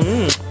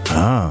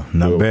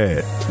 Not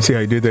bad. See how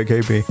you did that,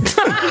 KP?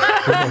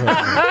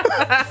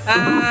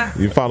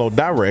 You follow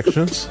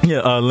directions.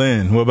 Yeah,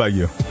 Len, what about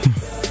you?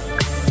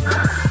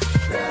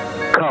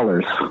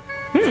 Colors.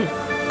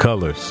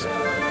 Colors.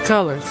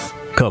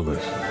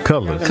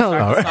 All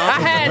right. I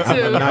had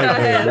to.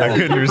 I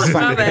couldn't resist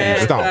it.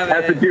 Stop.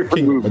 That's a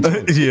different movie.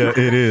 Yeah,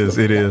 it is.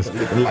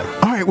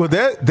 All right, well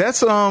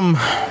that's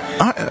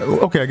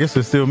okay. I guess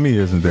it's still me,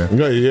 isn't there?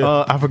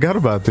 Yeah. I forgot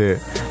about that.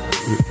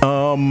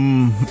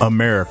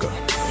 America.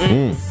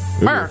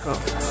 America.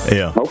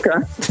 Yeah. Okay.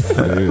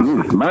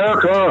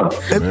 America.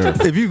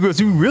 If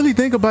you really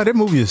think about it, that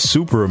movie is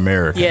super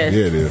American. Yes.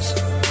 Yeah, it is.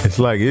 It's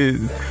like it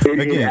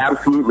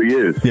absolutely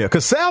is. Yeah,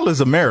 because Sal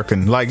is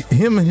American. Like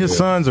him and his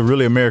sons are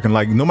really American.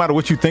 Like no matter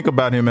what you think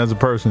about him as a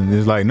person,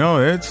 it's like no,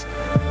 that's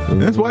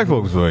white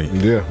folks for you.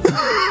 Yeah.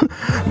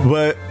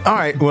 But all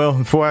right, well,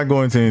 before I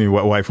go into any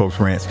white folks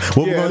rants,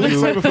 what we're going to do?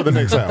 Let's save it for the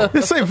next hour.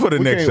 Let's save it for the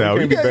next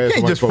hour. You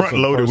can't just front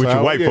load it with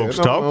your white folks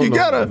talk. You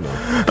gotta.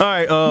 All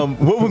right.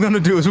 What we're going to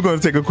do is we're going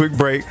to take a quick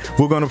break.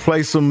 We're going to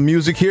play some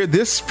music here.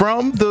 This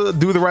from the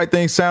Do the Right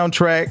Thing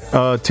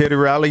soundtrack. Teddy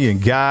Riley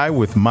and Guy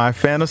with My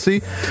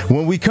Fantasy.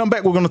 When we come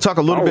back, we're going to talk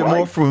a little bit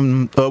more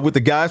from with the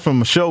guys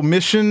from Micheaux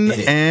Mission,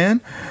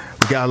 and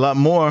we got a lot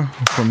more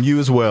from you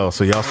as well.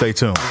 So y'all stay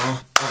tuned.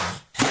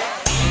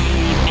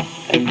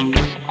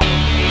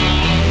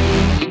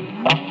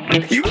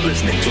 You're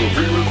listening to a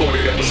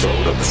pre-recorded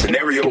episode of the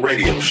Scenario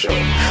Radio Show.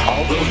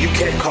 Although you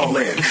can't call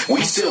in,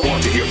 we still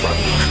want to hear from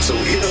you. So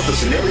hit up the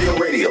Scenario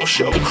Radio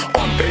Show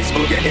on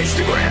Facebook and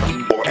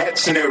Instagram, or at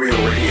Scenario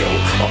Radio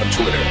on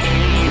Twitter.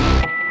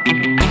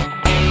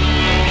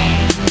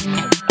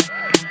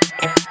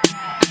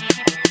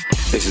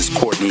 This is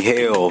Courtney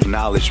Hale of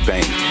Knowledge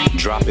Bank,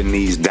 dropping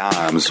these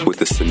dimes with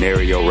the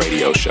Scenario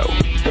Radio Show.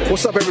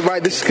 What's up,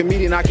 everybody? This is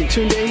comedian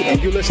Akintunde,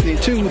 and you're listening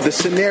to the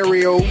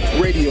Scenario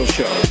Radio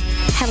Show.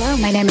 Hello,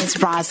 my name is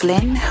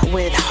Roslyn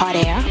with Hot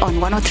Air on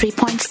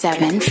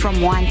 103.7 from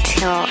 1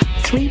 till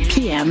 3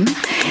 p.m.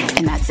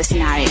 And that's the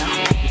Scenario.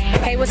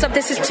 Hey, what's up?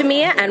 This is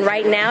Tamia, and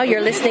right now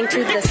you're listening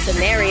to the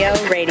Scenario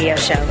Radio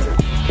Show.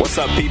 What's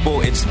up,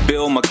 people? It's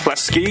Bill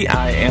McCluskey.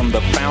 I am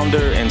the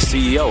founder and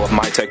CEO of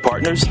MyTech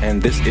Partners,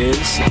 and this is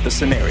The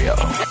Scenario.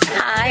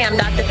 Hi, I'm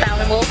Dr.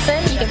 Fallon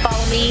Wilson. You can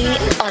follow me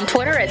on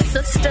Twitter at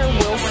Sister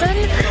Wilson.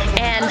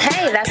 And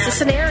hey, that's The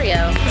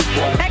Scenario.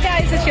 Hi,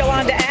 guys. It's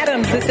Yolanda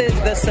Adams. This is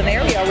The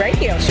Scenario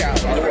Radio Show.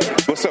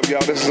 What's up,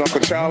 y'all? This is Uncle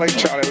Charlie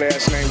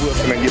last name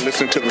Wilson, and you're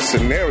listening to The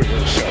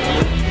Scenario Show.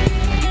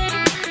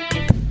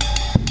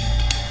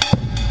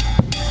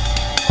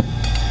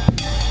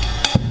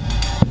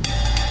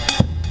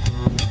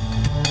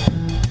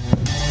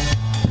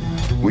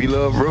 We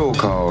love roll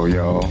call,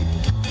 y'all.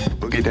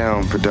 Boogie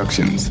Down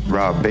Productions,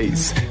 Rob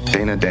Bass,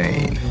 Dana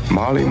Dane,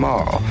 Marley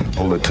Marl,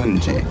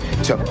 Olatunji,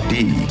 Chuck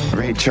D,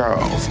 Ray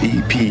Charles,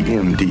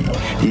 EPMD,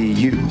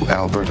 EU,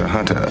 Alberta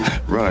Hunter,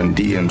 Run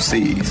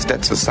DMC,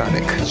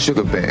 Stetsasonic,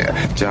 Sugar Bear,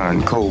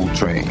 John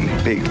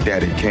Coltrane, Big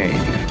Daddy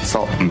Kane,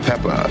 Salt and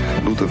Pepper,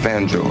 Luther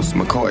Vandross,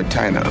 McCoy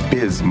Tyner,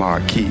 Biz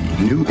Marquis,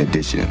 New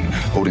Edition,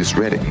 Otis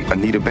Redding,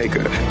 Anita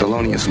Baker,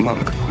 Thelonious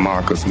Monk,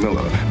 Marcus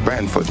Miller,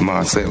 Branford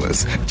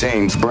Marcellus,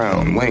 James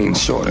Brown, Wayne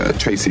Shorter,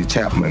 Tracy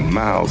Chapman,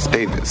 Miles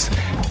Davis,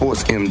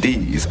 Force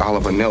MDs,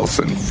 Oliver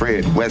Nelson,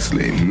 Fred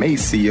Wesley,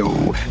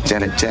 Maceo,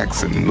 Janet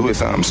Jackson,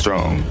 Louis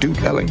Armstrong,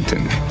 Duke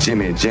Ellington,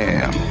 Jimmy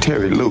Jam,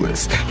 Terry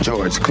Lewis,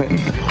 George Clinton,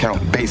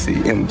 Count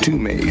Basie, M.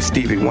 Toomey,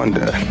 Stevie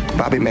Wonder,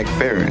 Bobby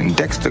McFerrin,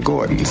 Dexter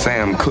Gordon,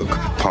 Sam Cooke,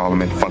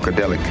 Parliament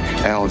Funkadelic,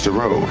 Al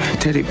Jarreau,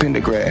 Teddy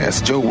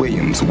Pendergrass, Joe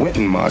Williams,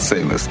 Wynton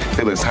Marsalis,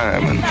 Phyllis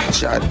Hyman,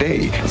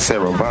 Sade,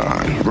 Sarah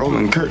Vaughan,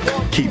 Roland Kirk,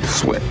 Keith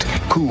Sweat,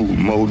 Cool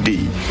Mo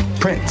D,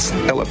 Prince,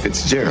 Ella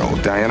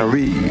Fitzgerald, Diana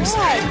Reeves,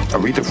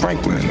 Aretha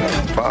Franklin,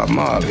 Bob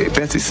Marley,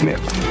 Bessie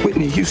Smith,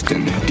 Whitney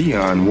Houston,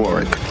 Dionne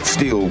Warwick,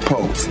 Steel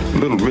Pulse,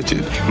 Little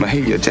Richard,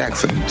 Mahalia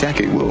Jackson,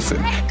 Jackie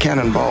Wilson,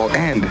 Cannonball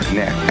and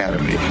Nat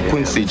Adderley,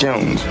 Quincy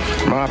Jones,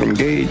 Marvin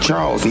Gaye,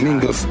 Charles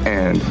Mingus,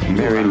 and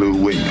Mary Lou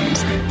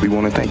Williams. We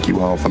want to thank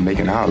you all for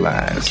making our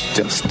lives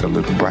just a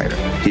little brighter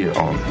here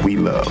on We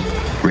Love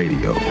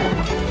Radio.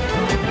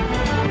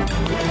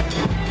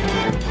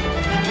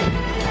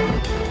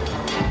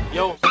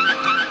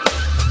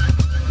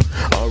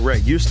 All right,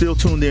 right, you're still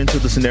tuned in to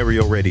the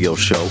Scenario Radio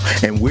Show,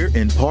 and we're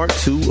in part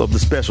 2 of the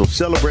special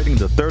celebrating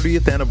the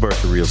 30th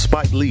anniversary of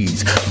Spike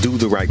Lee's Do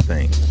the Right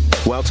Thing.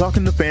 While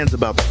talking to fans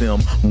about the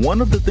film,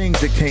 one of the things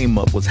that came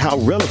up was how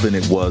relevant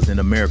it was in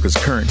America's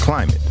current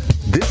climate.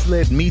 This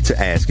led me to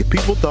ask if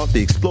people thought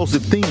the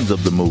explosive themes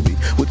of the movie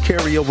would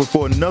carry over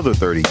for another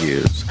 30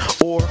 years,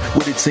 or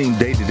would it seem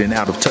dated and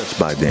out of touch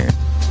by then?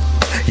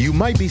 You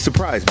might be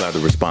surprised by the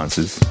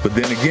responses, but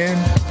then again,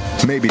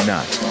 maybe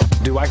not.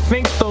 Do I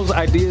think those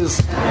ideas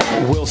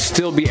will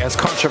still be as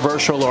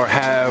controversial or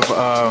have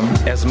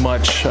as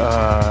much,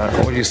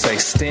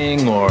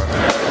 sting or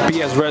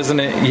be as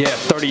resonant,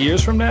 30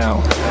 years from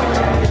now?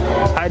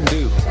 I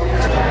do.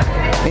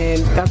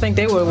 And I think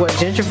they were,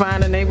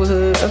 gentrifying the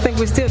neighborhoods. I think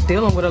we're still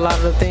dealing with a lot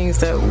of the things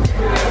that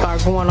are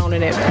going on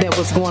that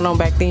was going on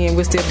back then.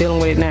 We're still dealing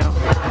with it now.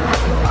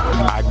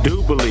 I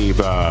do believe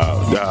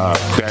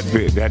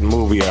that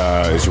movie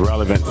is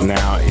relevant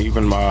now,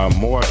 even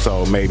more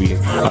so maybe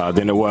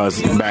than it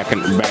was back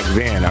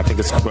then. I think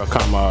it's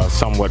become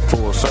somewhat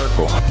full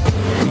circle.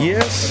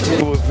 Yes,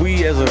 but if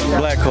we as a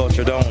black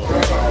culture don't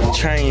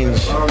change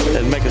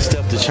and make a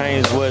step to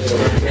change what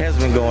has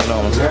been going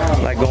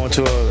on, like going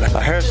to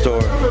a hair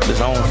store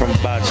that's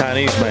owned by a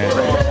Chinese man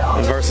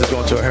versus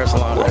going to a hair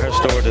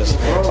store that's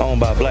owned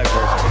by a black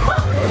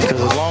person.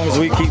 Because as long as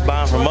we keep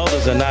buying from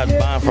others and not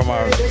buying from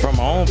our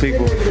own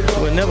people,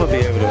 we'll never be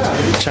able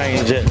to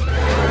change it.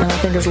 And I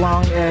think as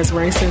long as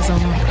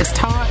racism is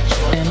taught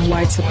and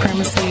white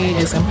supremacy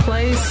is in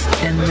place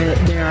and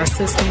there are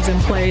systems in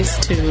place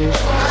to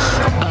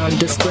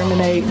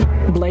discriminate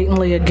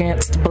blatantly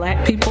against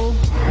black people,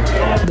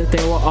 that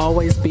there will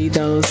always be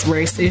those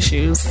race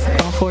issues,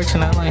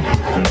 unfortunately.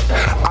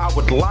 I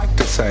would like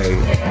to say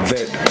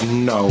that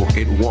no,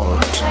 it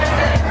won't.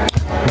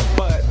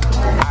 But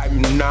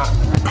I'm not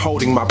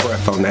holding my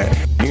breath on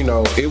that.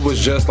 It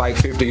was just like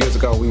 50 years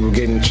ago we were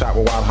getting shot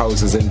with wild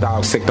hoses and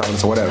dogs sicked on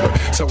us or whatever.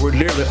 So we're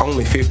literally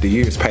only 50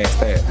 years past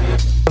that.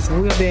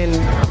 We've been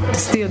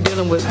still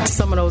dealing with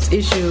some of those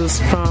issues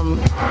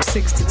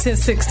since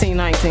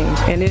 1619.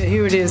 And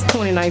here it is,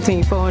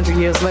 2019, 400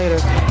 years later,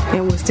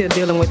 and we're still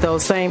dealing with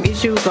those same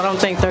issues. But I don't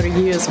think 30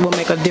 years will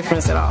make a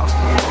difference at all.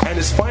 And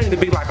it's funny to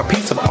be like a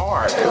piece of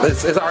art.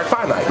 It's already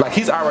finite. Like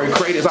he's already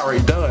created, it's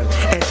already done.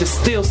 And to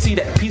still see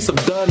that piece of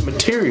done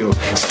material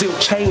still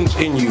change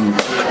in you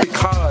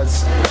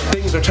because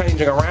things are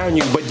changing around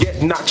you, but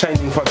yet not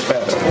changing for the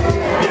better.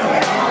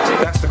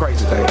 That's the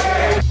crazy thing.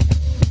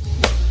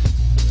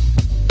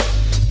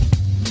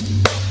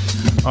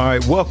 All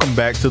right, welcome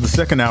back to the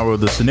second hour of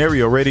the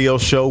Scenario Radio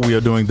Show. We are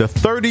doing the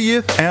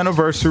 30th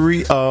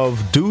anniversary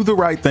of Do the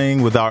Right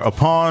Thing with our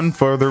Upon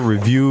Further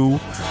Review.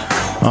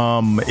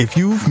 If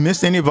you've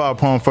missed any of our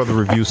Upon Further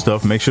Review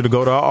stuff, make sure to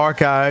go to our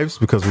archives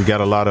because we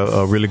got a lot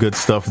of really good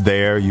stuff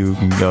there. You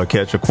can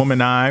catch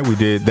Aquemini. We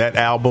did that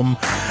album.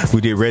 We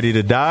did Ready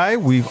to Die.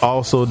 We've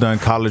also done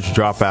College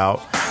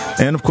Dropout.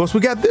 And of course, we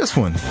got this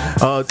one.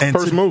 The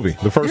first movie.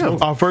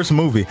 Our first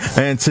movie.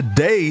 And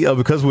today,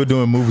 because we're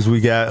doing movies, we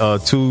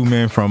got two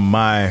men from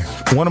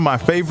one of my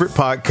favorite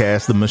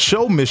podcasts, the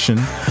Micheaux Mission.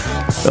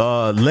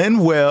 Len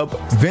Webb,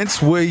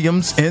 Vince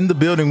Williams in the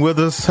building with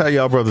us. How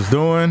y'all brothers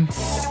doing?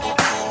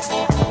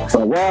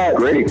 All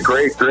right,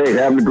 great.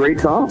 Having a great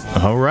time.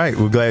 All right,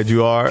 we're glad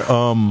you are.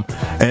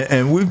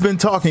 And we've been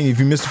talking. If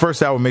you missed the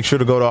first hour, make sure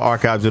to go to our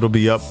archives. It'll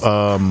be up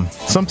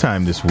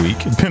sometime this week,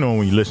 depending on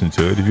when you listen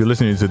to it. If you're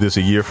listening to this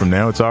a year from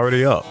now, it's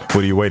already up.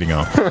 What are you waiting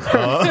on?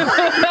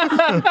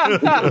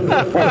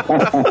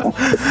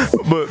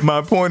 But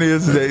my point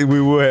is that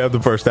we will have the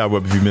first hour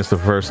up if you missed the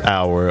first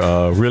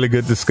hour. Really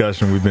good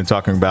discussion. We've been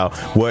talking about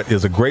what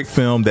is a great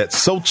film that's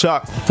so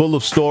chock full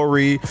of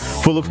story,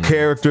 full of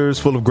characters,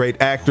 full of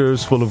great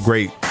actors, full of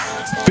great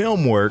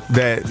film work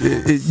that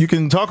you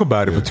can talk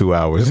about it for 2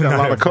 hours. It's got a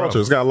lot of culture.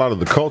 It's got a lot of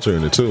the culture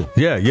in it too.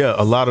 Yeah,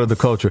 a lot of the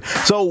culture.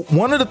 So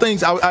one of the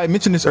things I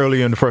mentioned this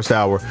earlier in the first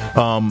hour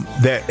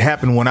that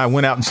happened when I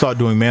went out and started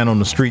doing man on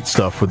the street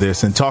stuff for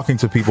this and talking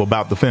to people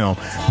about the film.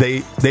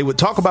 They would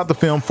talk about the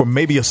film for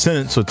maybe a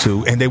sentence or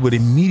two, and they would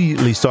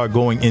immediately start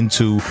going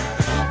into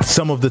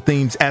some of the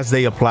themes as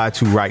they apply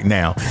to right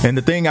now. And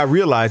the thing I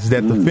realized is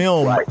that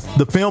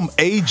the film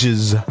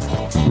ages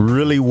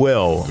really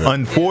well,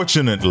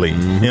 unfortunately,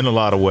 in a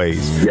lot of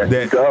ways. Yes,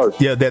 it does.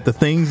 Yeah, that the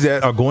things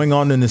that are going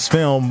on in this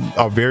film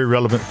are very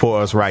relevant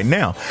for us right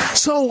now.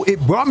 So it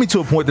brought me to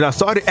a point that I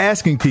started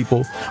asking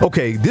people,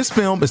 okay, this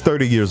film is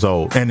 30 years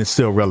old and it's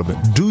still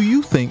relevant. Do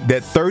you think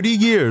that 30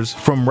 years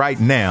from right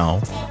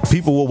now,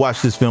 people will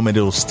watch this film and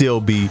it'll still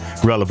be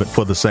relevant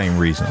for the same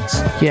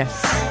reasons?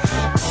 Yes.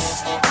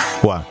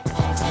 Why?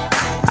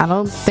 I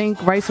don't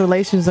think race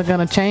relations are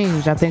going to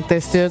change. I think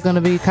there's still going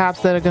to be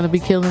cops that are going to be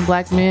killing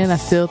black men. I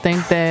still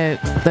think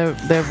that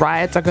the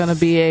riots are going to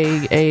be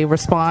a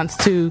response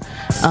to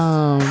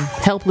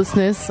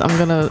helplessness.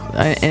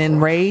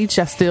 And rage.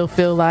 I still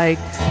feel like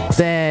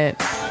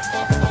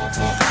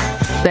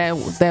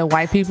that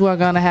white people are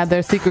going to have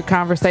their secret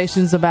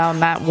conversations about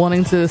not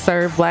wanting to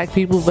serve black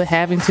people but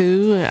having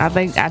to.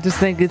 I just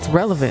think it's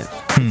relevant.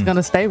 It's going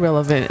to stay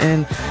relevant,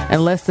 and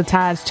unless the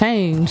tides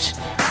change,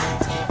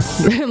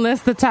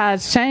 unless the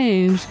tides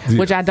change,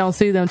 which I don't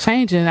see them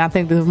changing, I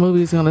think the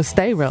movie's going to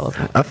stay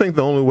relevant. I think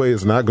the only way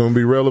it's not going to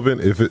be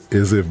relevant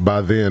is if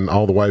by then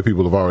all the white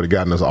people have already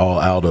gotten us all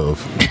out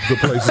of the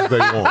places they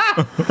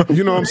want.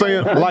 You know what I'm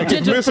saying? Like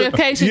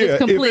gentrification is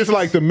complete. If it's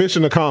like the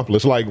mission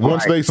accomplished, like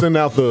once they send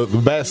out the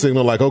bat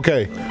signal, like,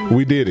 okay,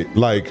 we did it.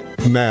 Like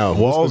now,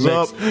 walls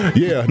up.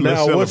 Yeah.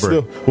 Now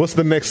what's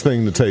the next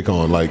thing to take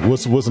on? Like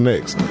what's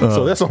next?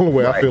 So that's the only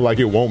way I feel like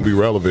it won't be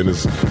relevant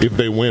is if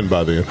they win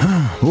by then.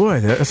 Boy,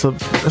 that's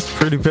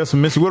pretty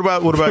pessimistic. What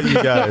about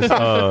you guys?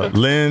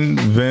 Len,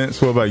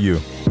 Vince, what about you?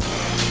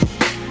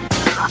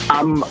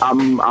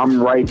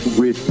 I'm right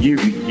with you.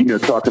 You know,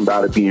 talking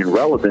about it being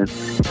relevant,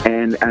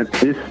 and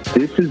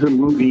this is a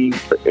movie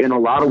in a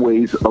lot of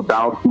ways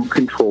about who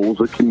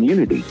controls a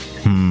community,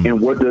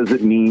 and what does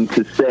it mean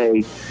to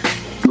say,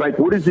 like,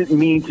 what does it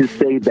mean to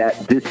say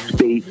that this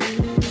space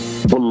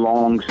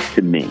belongs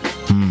to me?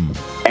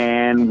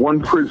 And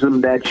one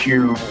prism that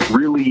you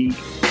really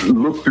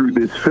look through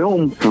this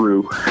film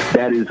through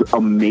that is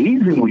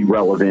amazingly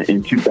relevant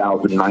in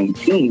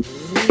 2019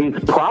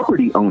 is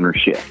property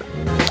ownership.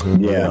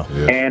 Yeah.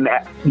 And,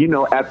 you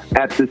know, at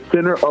the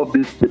center of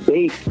this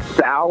debate,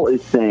 Sal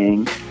is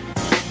saying,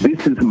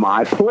 this is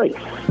my place.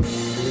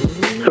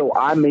 So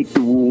I make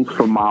the rules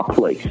for my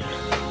place.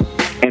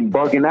 And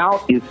Bugging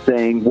Out is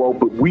saying, well,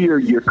 but we are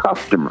your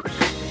customers.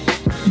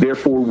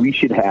 Therefore, we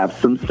should have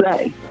some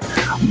say.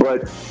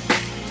 But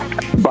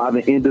by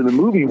the end of the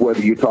movie, whether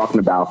you're talking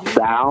about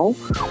Sal,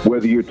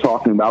 whether you're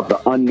talking about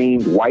the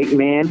unnamed white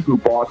man who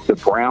bought the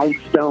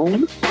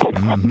brownstone,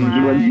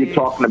 whether you're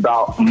talking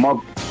about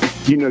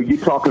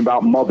you're talking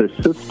about mother's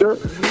sister,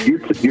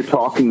 you're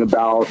talking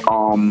about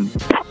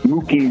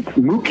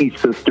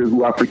Mookie's sister,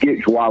 who I forget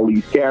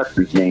Joali's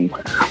character's name,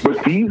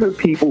 but these are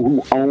people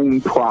who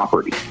own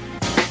property.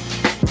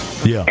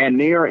 Yeah. And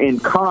they are in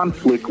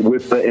conflict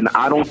with and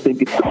I don't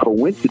think it's a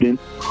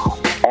coincidence,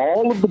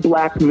 all of the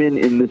black men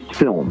in this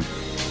film,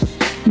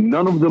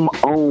 none of them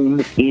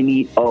own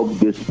any of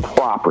this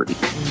property.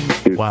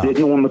 They're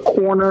sitting on the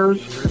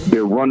corners.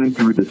 They're running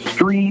through the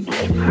streets.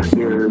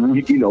 They're,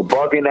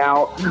 bugging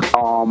out.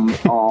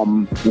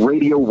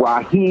 Radio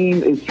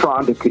Raheem is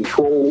trying to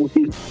control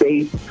his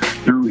space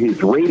through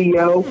his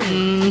radio,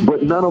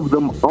 but none of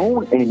them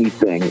own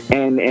anything.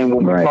 And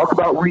when we talk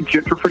about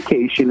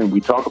regentrification and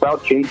we talk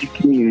about changing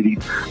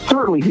communities,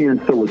 certainly here in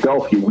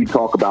Philadelphia, we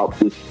talk about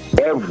this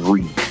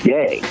every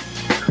day.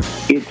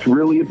 It's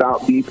really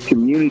about these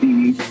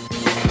communities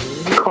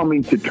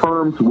coming to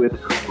terms with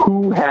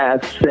who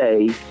has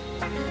say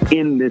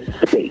in this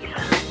space,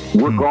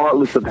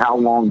 regardless of how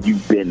long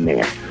you've been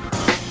there.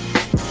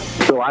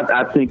 So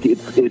I think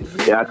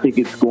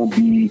it's going to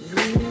be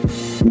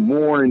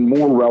more and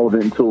more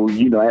relevant until,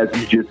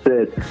 as you just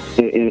said,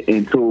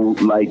 until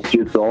like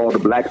just all the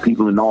black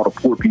people and all the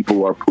poor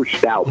people are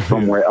pushed out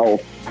somewhere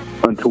else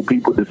until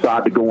people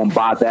decide to go and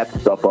buy that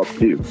stuff up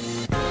too.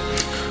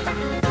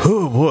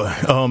 Oh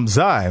boy,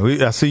 Zai,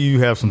 I see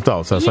you have some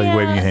thoughts. I saw you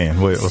waving your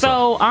hand. What's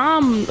up?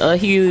 I'm a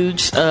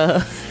huge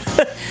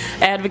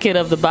advocate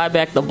of the Buy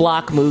Back the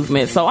Block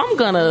movement. So I'm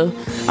gonna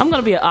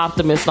be an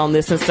optimist on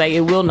this and say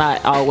it will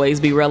not always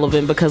be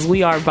relevant, because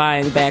we are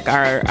buying back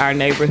our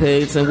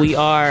neighborhoods, and we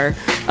are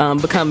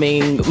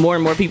becoming more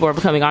and more people are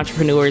becoming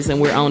entrepreneurs, and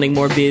we're owning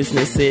more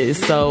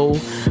businesses. So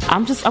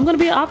I'm gonna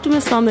be an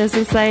optimist on this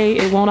and say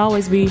it won't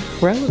always be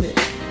relevant.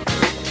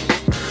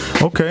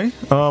 Okay.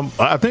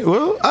 I think,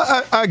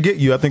 I get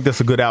you. I think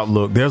that's a good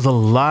outlook. There's a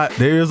lot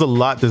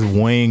that's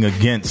weighing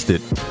against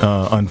it,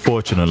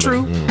 unfortunately.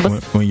 True.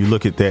 When you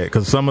look at that,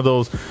 because some of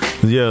those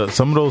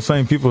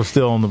same people are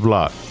still on the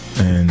block,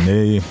 and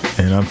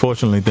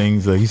unfortunately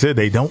things, like he said,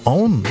 they don't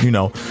own,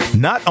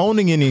 not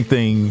owning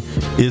anything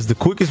is the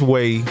quickest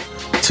way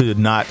to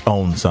not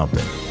own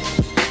something.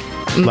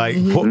 Like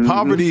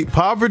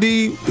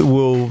poverty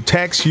will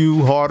tax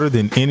you harder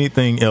than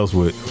anything else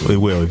will.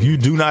 If you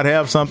do not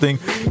have something,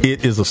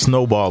 it is a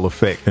snowball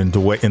effect in the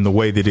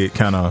way that it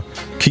kind of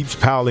keeps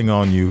piling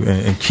on you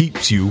and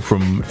keeps you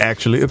from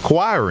actually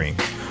acquiring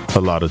a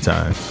lot of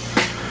times.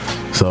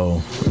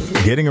 So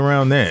getting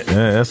around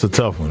that's a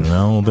tough one. I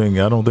don't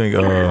think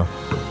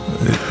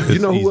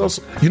who else?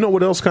 You know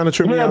what else kind of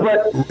tripped me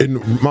out?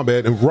 And my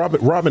bad. And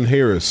Robin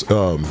Harris,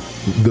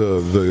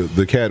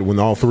 the cat, when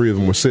all three of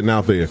them were sitting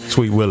out there,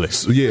 Sweet Willie.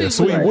 Yeah,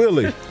 Sweet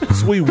Willie.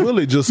 Sweet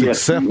Willie just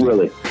accepted.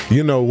 Willie.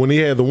 When he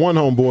had the one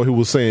homeboy who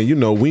was saying,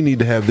 we need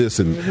to have this,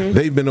 and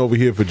they've been over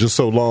here for just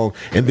so long,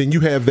 and then you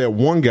have that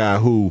one guy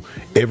who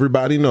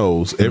everybody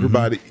knows,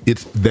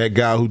 it's that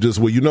guy who just,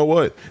 you know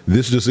what?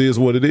 This just is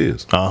what it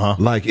is.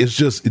 Like, it's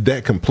just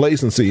that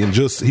complacency, and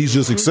he's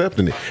just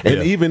accepting it.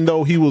 And even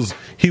though he was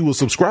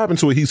subscribing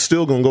to it, he's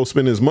still gonna go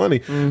spend his money.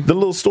 The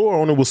little store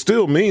owner was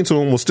still mean to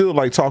him, was still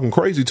like talking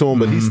crazy to him,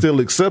 but he still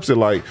accepts it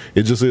like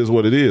it just is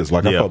what it is.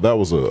 Like I thought that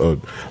was a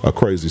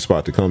crazy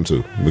spot to come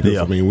to,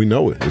 because we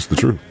know it. It's the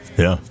truth.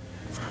 Yeah.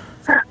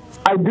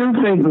 I do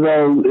think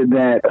though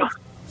that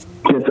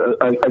just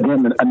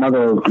again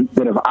another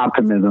bit of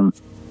optimism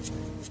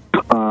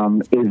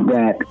is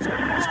that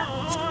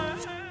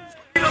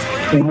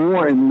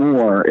more and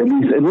more, at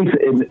least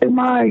in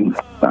my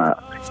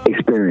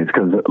experience,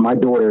 because my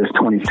daughter is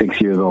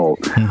 26 years old,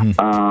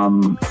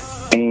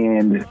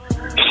 and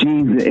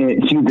she's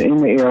in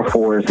the Air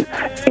Force,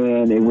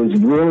 and it was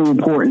really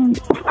important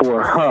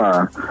for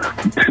her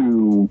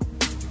to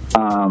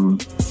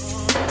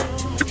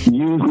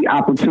use the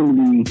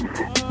opportunity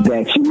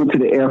that she went to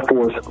the Air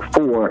Force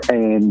for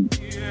and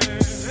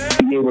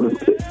be able to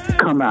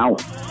come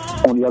out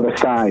on the other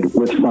side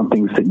with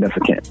something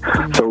significant.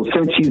 So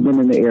since she's been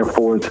in the Air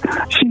Force,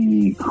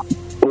 she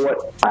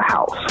bought a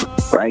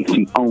house, right?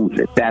 She owns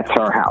it. That's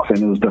her house. And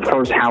it was the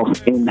first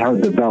house in her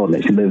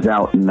development. She lives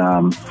out in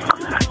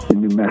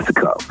New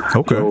Mexico.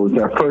 Okay. So it was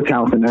her first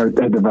house in her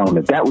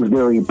development. That was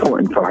very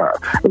important for her.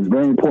 It was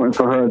very important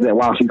for her that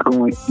while she's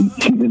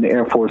in the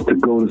Air Force, to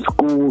go to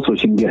school so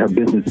she can get her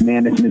business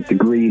management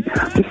degree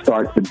to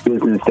start the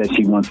business that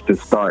she wants to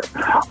start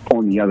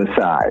on the other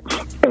side.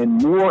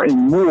 And more, as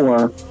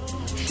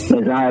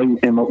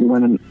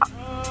when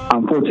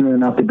I'm fortunate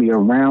enough to be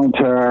around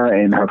her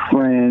and her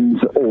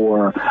friends,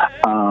 or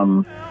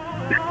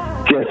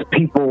just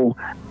people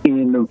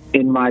in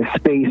my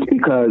space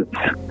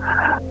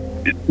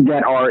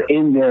that are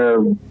in their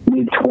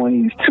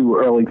mid-20s to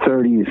early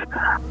 30s,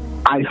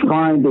 I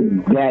find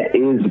that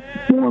is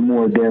more and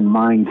more their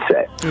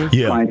mindset,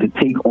 trying to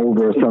take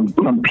over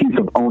some piece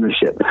of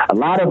ownership. A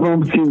lot of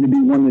them seem to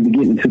be wanting to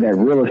get into that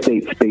real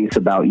estate space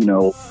about,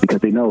 because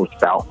they know it's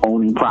about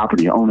owning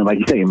property, owning, like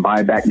you say, and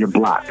buying back your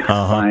block,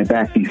 buying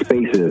back these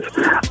spaces.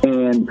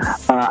 And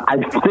I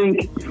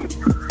think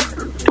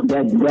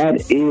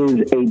that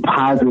is a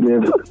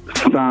positive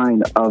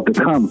sign of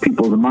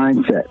people's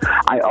mindset.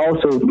 I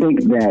also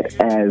think that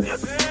as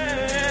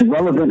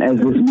relevant as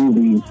this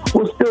movie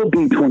will still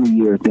be 20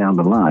 years down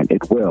the line,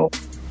 it will.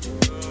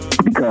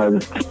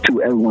 Because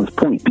to everyone's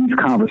point, these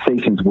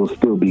conversations will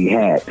still be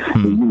had.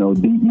 You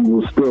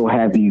will still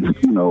have these,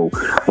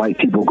 white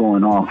people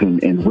going off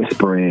and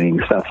whispering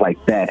and stuff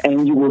like that.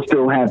 And you will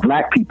still have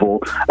black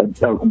people,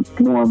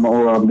 more and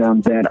more of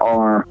them, that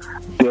are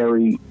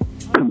very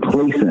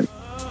complacent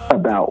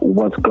about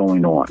what's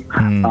going on.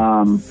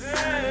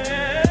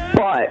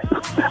 But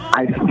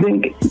I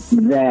think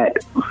that,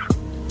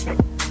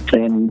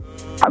 and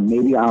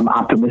maybe I'm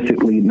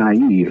optimistically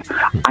naive,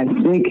 I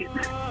think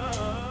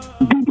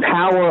the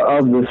power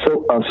of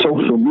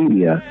social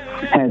media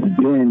has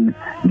been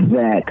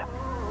that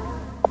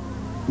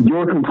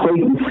your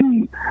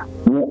complacency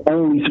will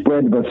only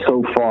spread but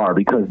so far,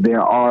 because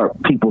there are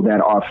people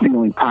that are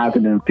feeling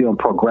positive and feeling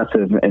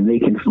progressive, and they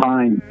can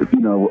find,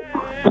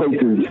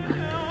 places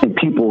and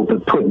people to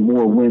put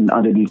more wind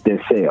underneath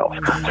their sails.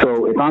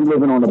 So if I'm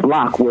living on a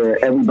block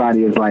where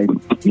everybody is like,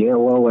 yeah,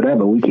 well,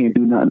 whatever, we can't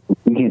do nothing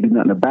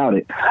about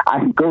it, I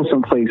can go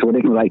someplace where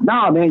they can be like,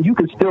 nah, man, you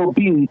can still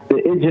be the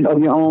agent of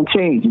your own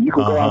change, and you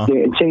can go out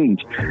there and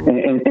change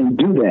and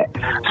do that.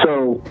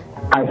 So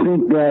I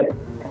think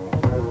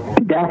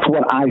that's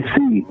what I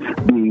see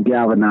being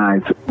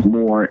galvanized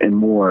more and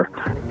more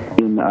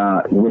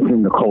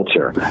within the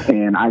culture.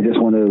 And I just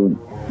want to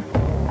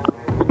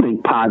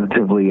think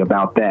positively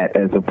about that,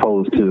 as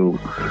opposed to,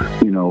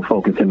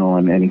 focusing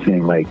on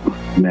anything like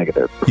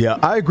negative. Yeah,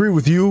 I agree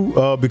with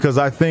you because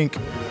I think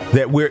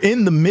that we're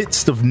in the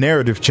midst of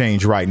narrative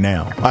change right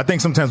now. I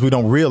think sometimes we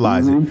don't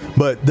realize it,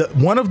 but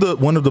one of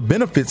the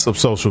benefits of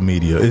social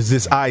media is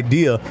this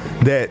idea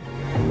that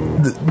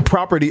the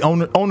property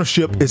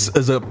ownership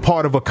is a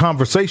part of a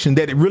conversation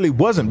that it really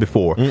wasn't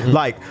before.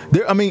 Like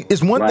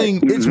it's one thing.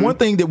 It's one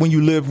thing that when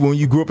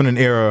you grew up in an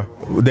era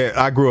that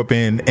I grew up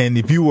in, and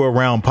if you were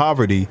around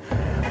poverty,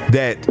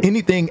 that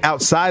anything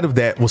outside of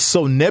that was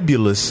so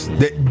nebulous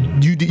that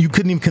you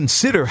couldn't even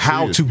consider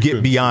how to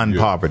get beyond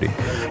poverty.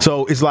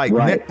 So it's like,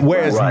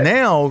 whereas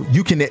now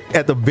you can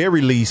at the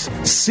very least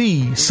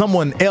see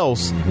someone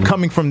else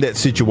coming from that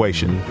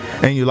situation,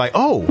 and you're like,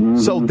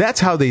 so that's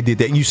how they did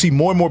that. And you see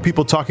more and more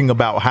people talking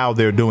about how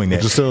they're doing that.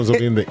 It just sounds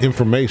like in the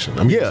information.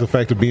 It's the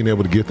fact of being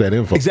able to get that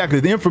info. Exactly,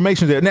 the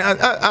information there. Now,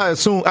 I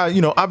assume,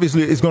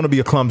 obviously it's going to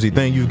be a clumsy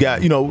thing. You've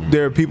got,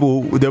 there are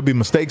people, there'll be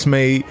mistakes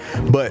made,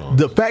 but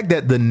the fact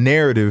that the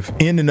narrative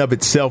in and of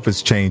itself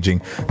is changing,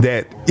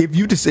 that if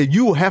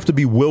you will have to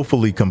be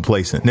willfully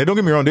complacent. Now, don't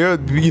get me wrong, there are,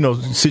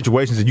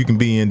 situations that you can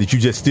be in that you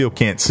just still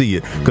can't see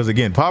it, because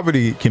again,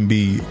 poverty can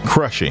be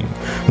crushing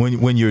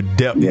when you're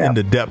in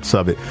the depths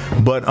of it.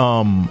 But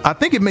I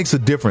think it makes a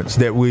difference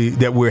that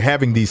we're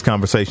having these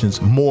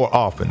conversations more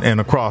often and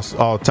across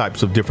all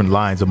types of different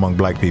lines among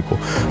black people.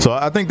 So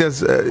I think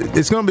it's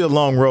going to be a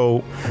long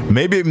road.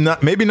 Maybe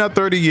not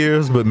 30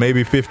 years, but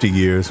maybe 50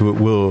 years.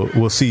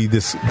 We'll see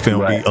this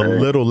film be a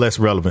little less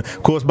relevant.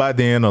 Of course, by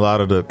then, a lot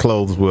of the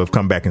clothes will have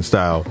come back in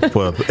style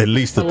for at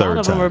least the third time. A lot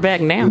of them are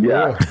back now.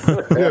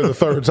 The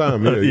third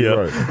time.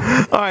 You're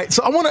right. All right.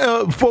 So I want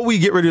to, before we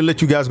get ready to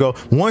let you guys go,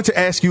 wanted to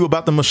ask you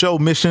about the Micheaux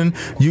Mission.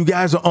 You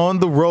guys are on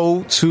the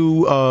road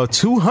to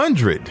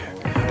 200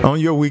 on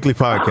your weekly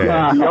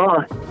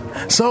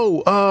podcast.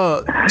 So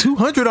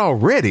 200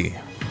 already.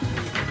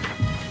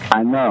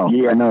 I know.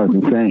 Yeah, I know. It's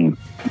insane.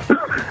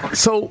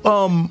 So,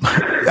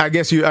 I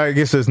guess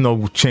there's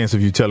no chance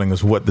of you telling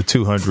us what the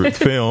 200th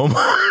film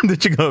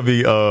that you're gonna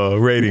be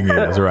rating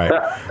is, right?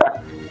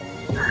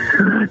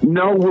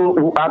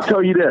 No, I'll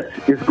tell you this: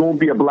 it's going to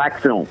be a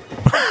black film.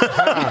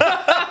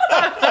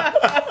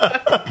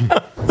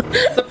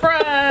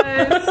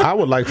 Surprise! I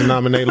would like to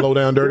nominate Low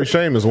Down Dirty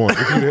Shame as one, if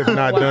you have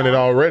not done it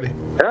already.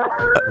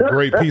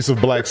 Great piece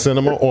of black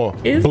cinema, or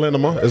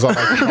blenema, as I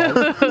like to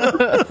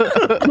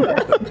call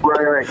it.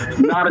 Right.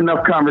 Not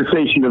enough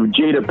conversation of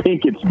Jada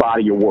Pinkett's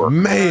body of work.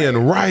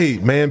 Man,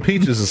 right. Man,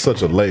 Peaches is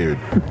such a layered.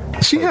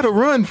 She had a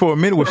run for a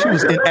minute where she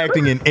was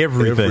acting in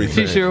everything.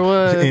 She sure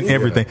was. In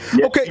everything.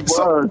 Yes, okay,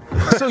 so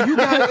you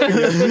guys.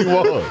 He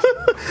was.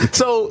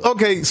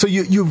 So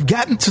you've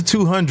gotten to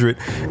 200,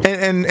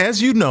 and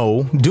as you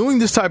know, doing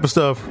this type of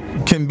stuff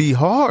can be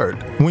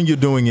hard when you're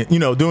doing it.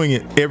 Doing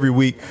it every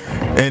week,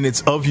 and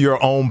it's of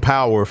your own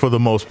power for the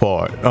most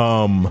part.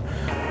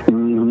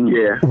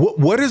 Yeah.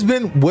 What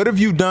have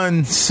you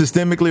done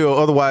systemically or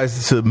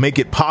otherwise to make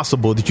it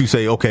possible that you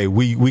say, okay,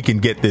 we can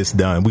get this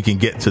done, we can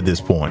get to this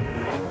point?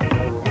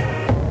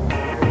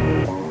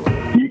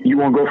 You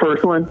want to go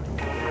first, Len?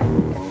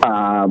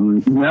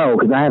 No,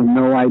 because I have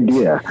no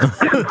idea.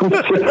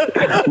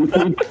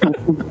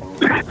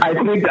 I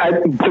think,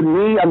 to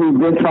me,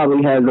 Vince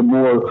probably has a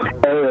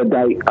more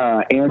erudite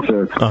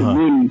answer. To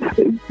me,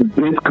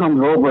 Vince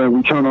comes over and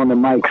we turn on the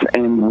mics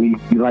and we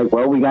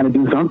got to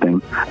do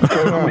something.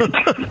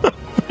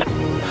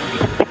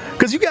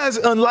 Because you guys,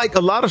 unlike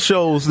a lot of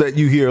shows that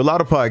you hear, a lot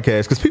of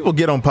podcasts, because people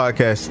get on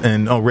podcasts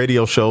and on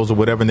radio shows or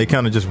whatever, and they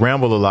kind of just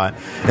ramble a lot.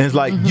 And it's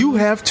like, you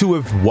have to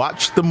have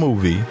watched the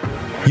movie.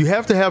 You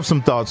have to have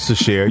some thoughts to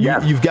share.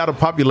 You've got to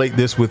populate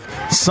this with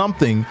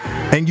something.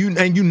 And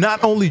you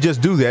not only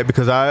just do that,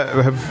 because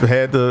I have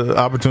had the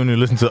opportunity to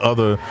listen to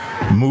other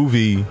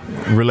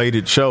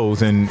movie-related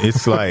shows, and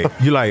it's like,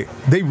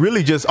 they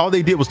really just, all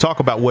they did was talk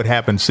about what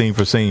happened scene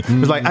for scene.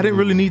 It's like, I didn't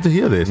really need to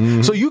hear this.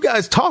 So you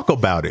guys talk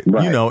about it,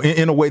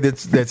 in a way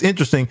that's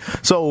interesting.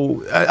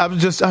 So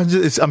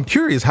I'm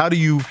curious, how do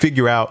you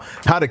figure out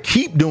how to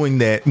keep doing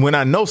that when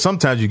I know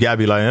sometimes you gotta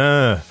be like,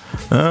 I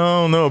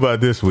don't know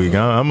about this week.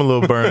 I'm a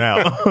little burnt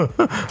out.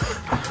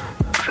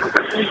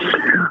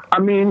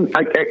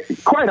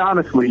 Quite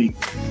honestly,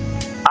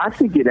 I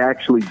think it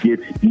actually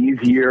gets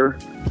easier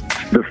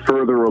the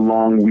further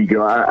along we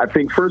go. I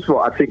think, first of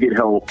all, I think it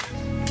helps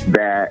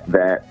that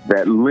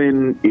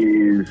Len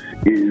is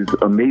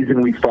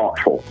amazingly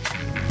thoughtful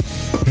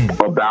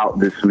about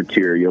this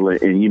material,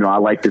 and I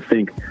like to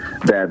think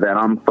that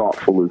I'm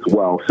thoughtful as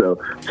well. So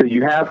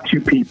you have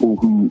two people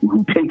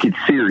who take it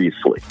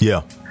seriously.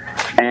 Yeah.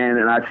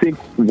 And I think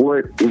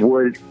what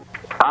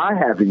I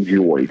have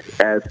enjoyed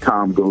as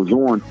time goes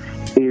on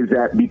is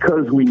that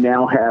because we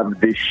now have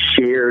this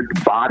shared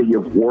body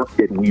of work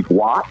that we've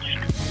watched,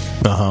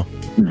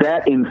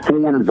 that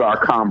informs our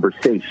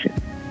conversation.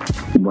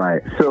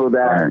 Right. So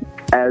that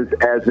as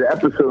the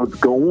episodes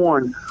go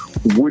on,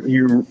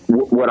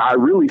 what I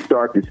really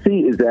start to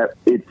see is that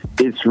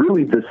it's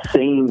really the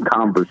same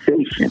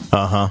conversation.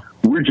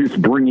 We're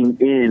just bringing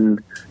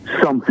in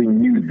something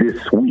new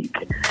this week,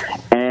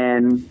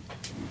 and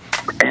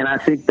I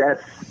think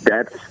that's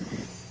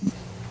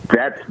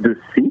the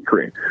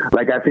secret.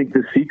 Like, I think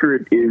the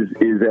secret is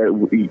that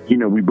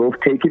we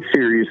both take it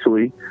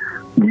seriously,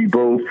 we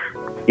both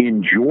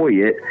enjoy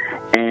it,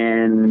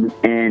 and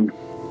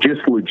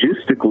just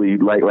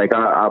logistically, like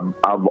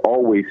I've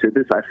always said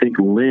this, I think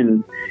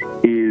Len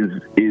is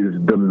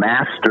the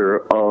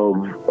master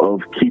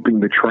of keeping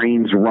the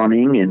trains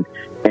running and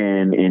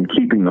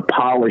keeping the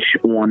polish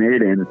on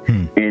it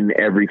and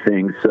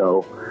everything.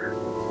 So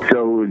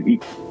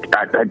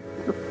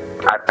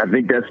I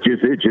think that's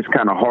just it. Just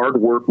kind of hard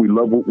work. We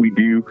love what we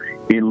do,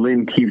 and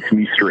Len keeps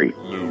me straight.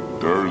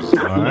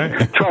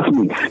 Right. Trust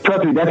me.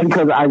 That's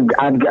because I've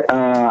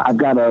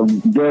got a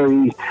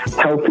very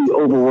healthy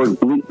overworked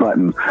bleep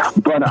button.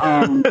 But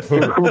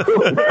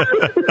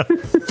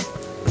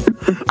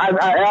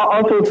I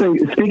also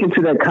think, speaking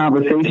to that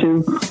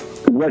conversation,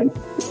 what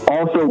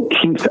also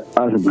keeps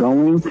us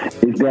going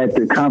is that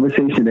the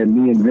conversation that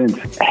me and Vince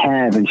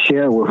have and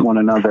share with one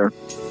another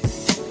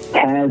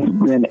has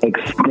been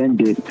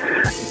extended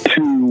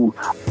to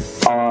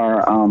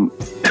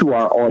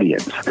our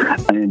audience,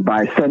 and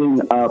by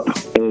setting up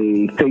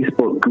a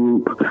Facebook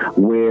group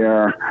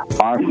where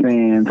our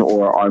fans,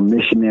 or our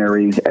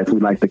missionaries, as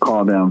we like to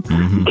call them,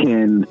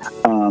 can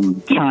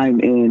chime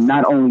in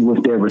not only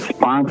with their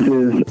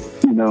responses,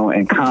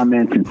 and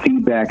comments and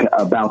feedback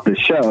about the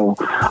show,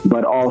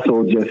 but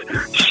also just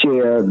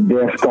share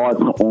their thoughts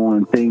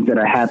on things that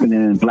are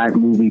happening in Black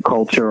movie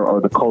culture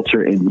or the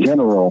culture in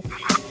general.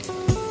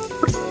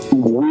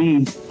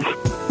 We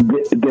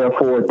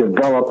therefore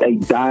develop a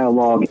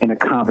dialogue and a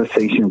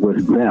conversation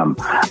with them,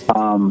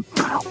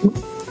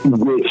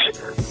 which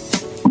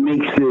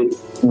makes it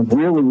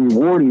really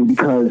rewarding,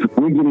 because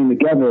we're getting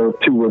together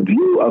to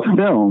review a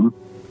film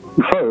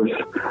first,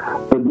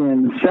 but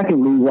then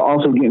secondly, we're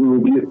also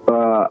getting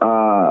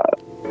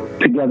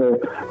together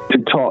to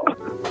talk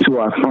to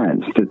our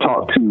friends, to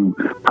talk to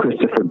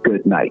Christopher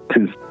Goodnight,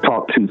 to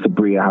talk to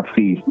Sabria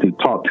Hafiz, to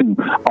talk to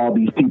all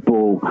these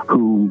people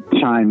who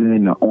chime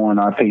in on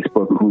our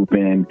Facebook group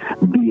and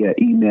via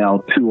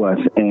email to us,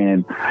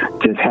 and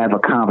just have a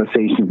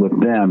conversation with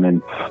them,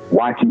 and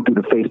watching through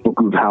the Facebook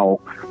group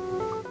how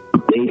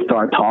they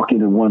start talking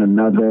to one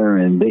another,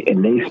 and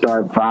they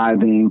start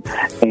vibing,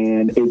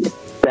 and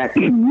that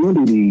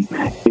community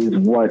is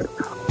what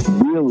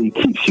really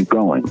keeps you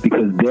going,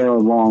 because they're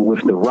along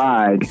with the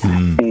ride,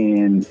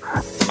 and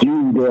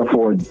you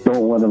therefore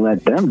don't want to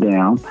let them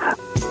down,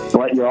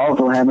 but you're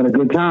also having a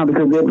good time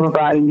because they're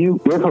providing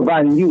you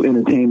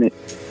entertainment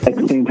at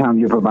the same time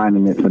you're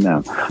providing it for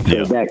them.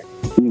 So that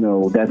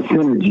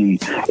synergy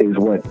is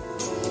what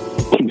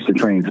keeps the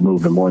trains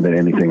moving more than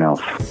anything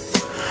else.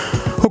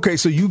 Okay,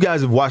 so you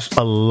guys have watched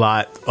a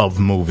lot of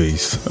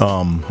movies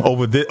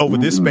over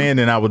this span,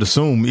 and I would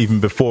assume even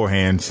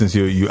beforehand, since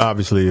you're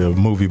obviously a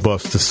movie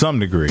buff to some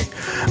degree.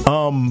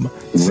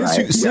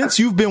 Since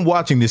you've been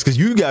watching this, because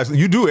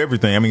you do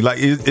everything. I mean, like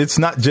it's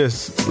not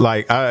just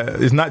like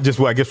it's not just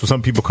what I guess what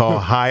some people call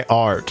high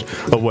art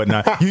or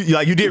whatnot.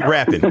 You did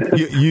rapping.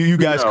 You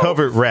guys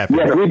covered rapping.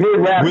 Yeah, we did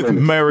rapping with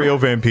Mario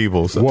Van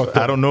Peebles.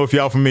 I don't know if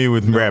y'all familiar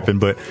with rapping,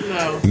 but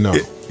no.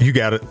 You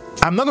got it.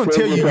 I'm not going to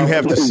tell you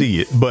have to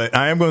see it, but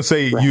I am going to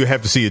say you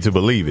have to see it to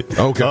believe it.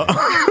 Okay.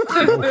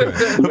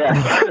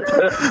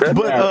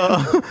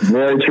 But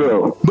very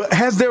true. But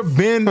has there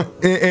been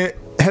a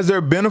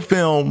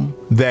film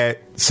that,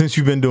 since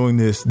you've been doing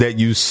this, that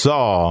you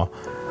saw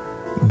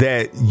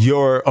that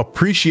your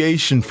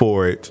appreciation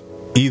for it,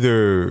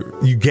 either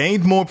you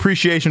gained more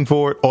appreciation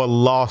for it or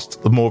lost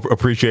more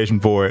appreciation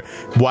for it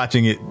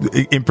watching it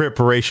in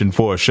preparation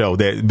for a show,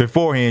 that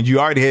beforehand you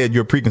already had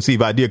your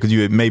preconceived idea because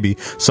you had maybe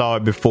saw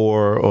it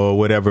before or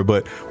whatever,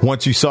 but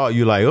once you saw it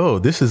you're like, oh,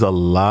 this is a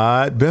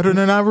lot better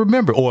than I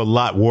remember, or a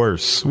lot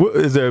worse?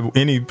 Is there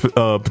any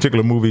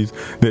particular movies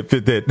that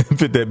fit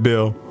that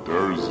bill?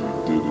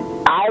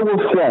 I will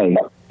say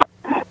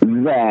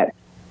that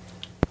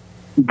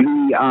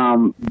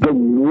the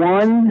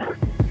one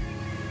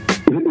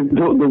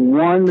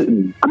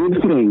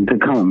good thing to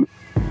come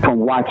from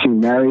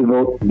watching Mary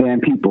Van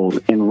Peebles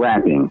and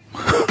rapping,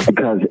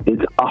 because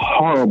it's a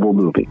horrible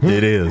movie.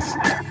 It is.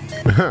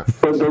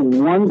 But the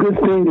one good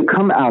thing to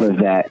come out of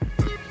that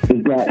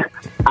is that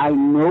I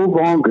no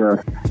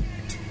longer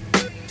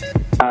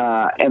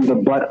am the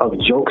butt of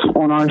jokes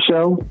on our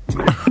show,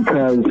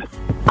 because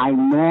I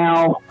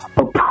now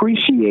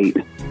appreciate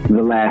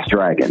The Last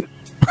Dragon.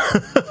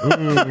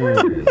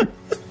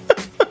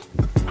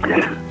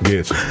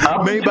 Yes.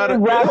 Rapping,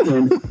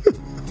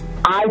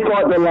 I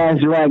thought The Last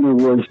Dragon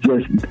was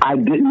just, I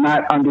did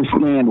not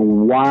understand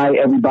why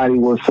everybody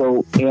was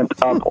so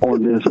amped up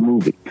on this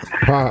movie.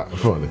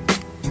 Funny.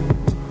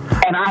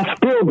 And I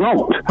still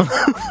don't.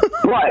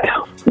 But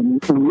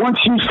once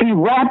you see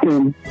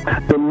rapping,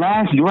 The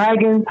Last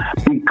Dragon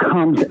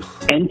becomes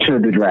Enter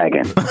the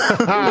Dragon. It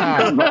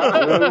becomes a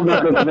whole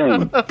other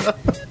thing.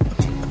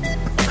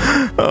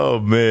 Oh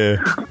man!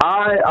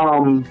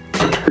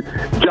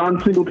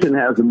 John Singleton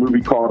has a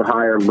movie called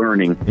Higher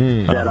Learning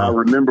that I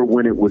remember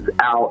when it was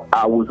out,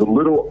 I was a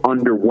little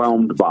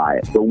underwhelmed by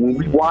it. But when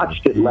we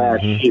watched it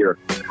last year,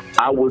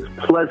 I was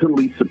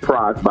pleasantly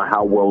surprised by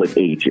how well it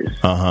ages.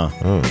 So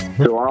I'm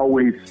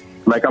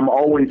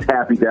always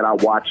happy that I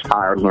watched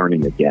Higher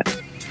Learning again.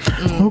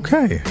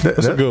 Okay.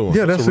 That's a good one.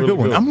 Yeah, that's a good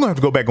one. I'm going to have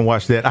to go back and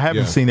watch that. I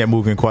haven't seen that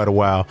movie in quite a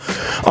while.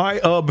 All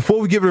right, before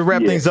we get ready to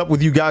wrap things up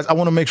with you guys, I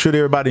want to make sure that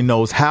everybody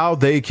knows how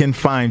they can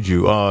find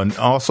you.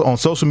 Also on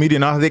social media,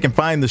 and how they can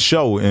find the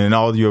show in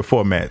all your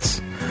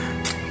formats.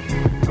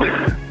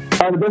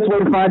 The best way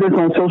to find us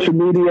on social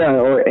media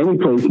or any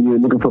place you're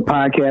looking for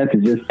podcasts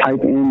is just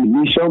type in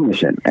Micheaux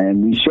Mission.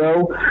 And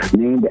Micheaux,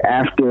 named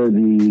after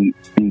the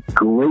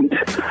great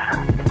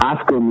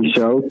Oscar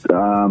Micheaux,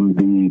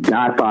 the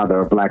godfather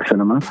of black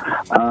cinema,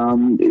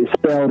 is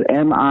spelled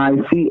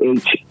Micheaux.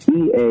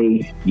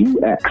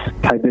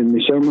 Type in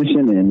Micheaux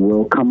Mission and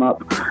we'll come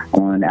up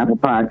on Apple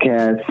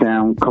Podcasts,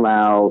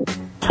 SoundCloud,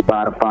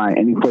 Spotify,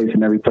 any place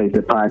and every place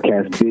that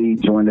podcasts be.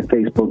 Join the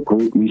Facebook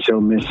group,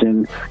 Micheaux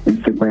Mission,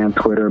 Instagram,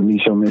 Twitter,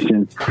 Micheaux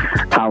Mission.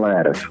 Holler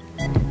at us.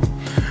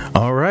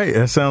 All right,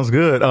 that sounds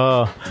good.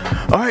 All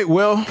right,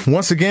 well,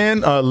 once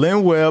again,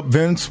 Len Webb,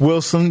 Vince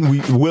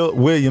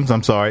Williams.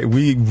 I'm sorry.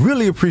 We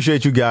really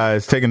appreciate you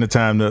guys taking the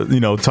time to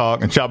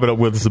talk and chop it up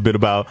with us a bit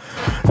about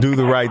Do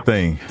the Right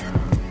Thing.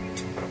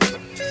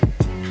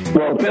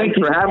 Well, thank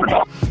you for having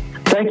us.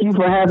 Thank you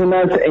for having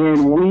us,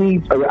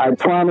 and I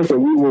promise that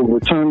we will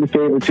return the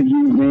favor to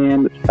you,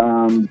 man,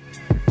 and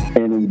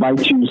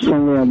invite you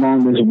somewhere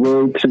along this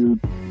road to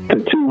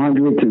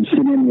 200 to sit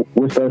in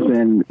with us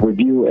and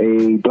review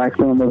a black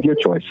film of your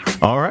choice.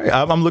 All right.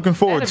 I'm looking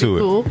forward to it.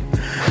 Cool.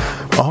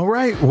 All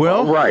right.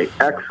 Well. All right.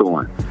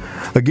 Excellent.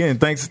 Again,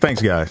 thanks,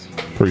 guys.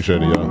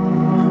 Appreciate it, y'all.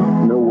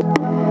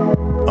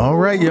 All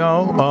right,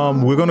 y'all.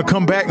 We're going to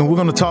come back and we're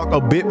going to talk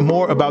a bit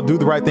more about Do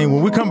the Right Thing.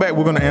 When we come back,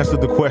 we're going to answer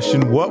the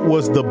question, what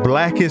was the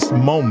blackest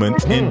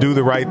moment in Do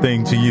the Right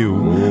Thing to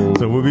you?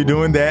 So we'll be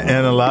doing that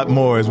and a lot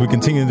more as we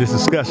continue this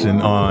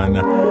discussion on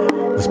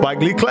the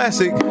Spike Lee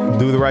classic,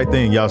 Do the Right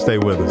Thing. Y'all stay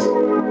with us.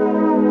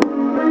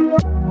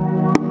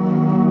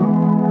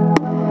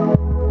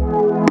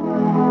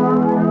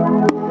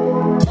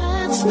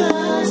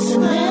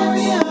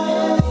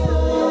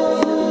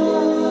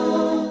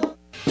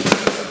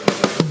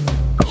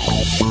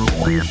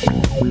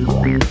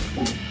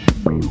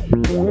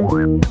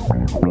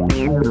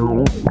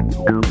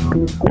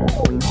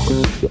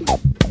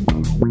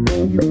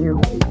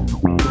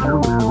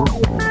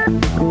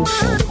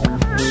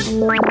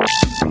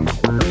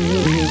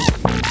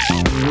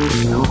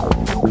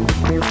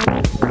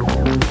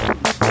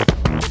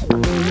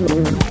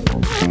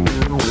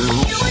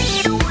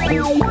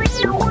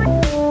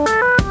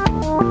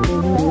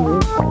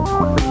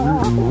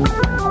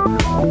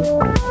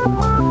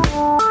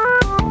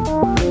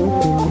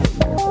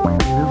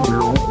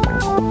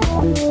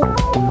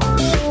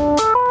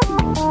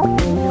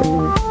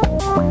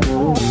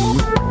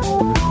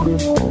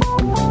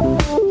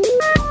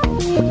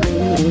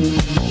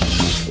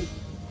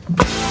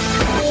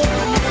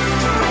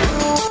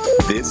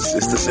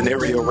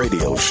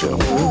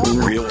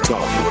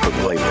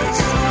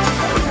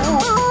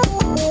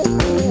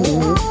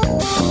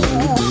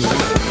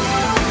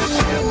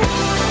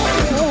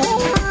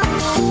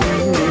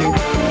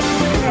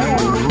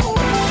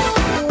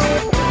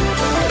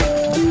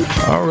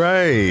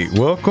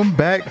 Welcome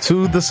back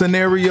to the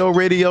Scenario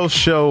Radio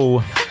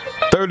Show,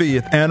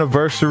 30th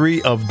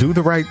anniversary of Do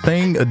the Right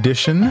Thing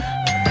edition.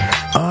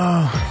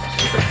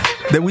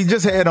 That we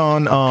just had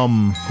on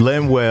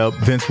Len Webb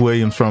Vince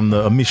Williams from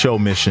the Micheaux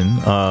Mission.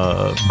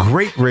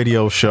 Great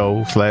radio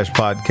show /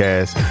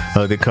 podcast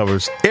that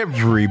covers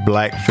every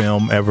black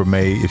film ever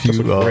made. If you,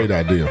 that's a great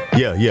idea.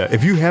 Yeah.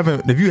 If you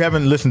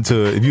haven't listened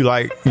to it, if you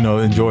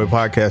enjoy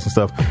podcasts and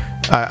stuff,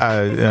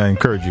 I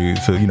encourage you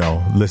to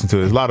listen to it.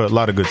 There's a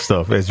lot of good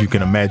stuff, as you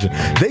can imagine.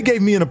 They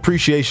gave me an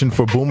appreciation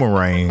for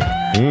Boomerang,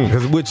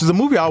 which is a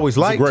movie I always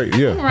liked. Great,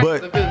 yeah.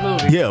 But a good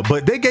movie. Yeah,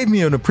 but they gave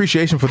me an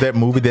appreciation for that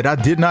movie that I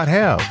did not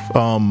have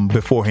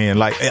beforehand.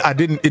 Like it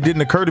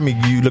didn't occur to me.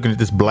 You looking at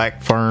this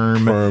black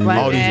firm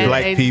all these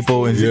black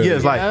people, and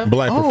it's like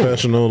black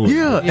professional.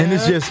 And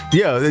it's just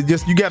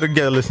you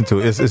gotta listen to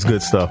it. It's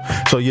good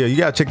stuff. So you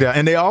gotta check that out.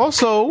 And they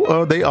also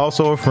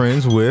are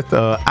friends with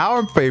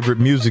our favorite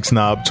music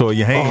snob,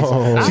 Toya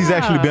Haynes. She's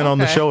actually been on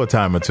the show a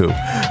time or two.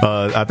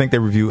 I think they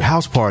reviewed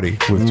House Party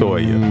with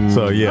Toya.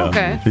 So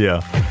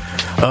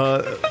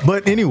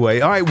but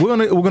anyway, all right,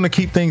 we're gonna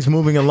keep things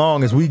moving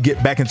along as we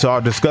get back into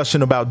our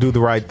discussion about Do the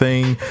Right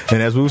Thing.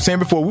 And as we were saying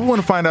before, we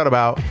want to find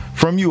out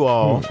from you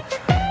all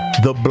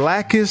the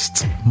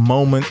blackest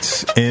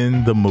moments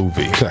in the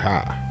movie.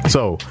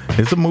 So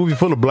it's a movie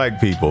full of black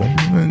people,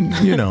 and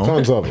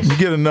tons of us. You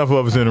get enough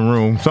of us in a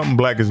room, something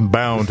black is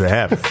bound to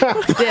happen.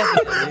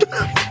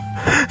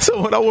 So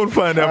what I want to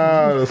find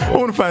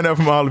out,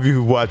 from all of you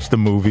who watched the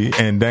movie,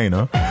 and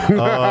Dana,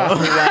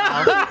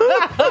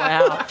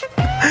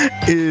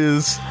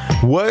 is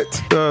what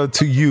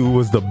to you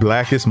was the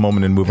blackest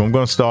moment in the movie? I'm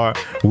going to start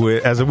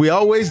with, as we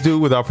always do,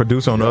 with our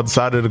producer on the other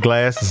side of the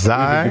glass,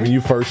 Zai. Giving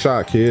you first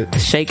shot, kid.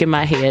 Shaking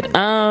my head.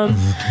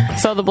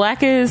 So the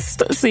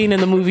blackest scene in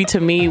the movie to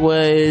me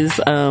was,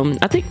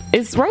 I think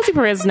it's Rosie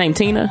Perez's name,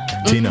 Tina.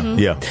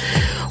 Yeah.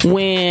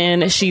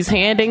 When she's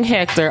handing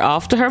Hector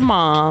off to her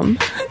mom,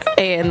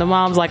 and the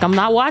mom's like, "I'm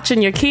not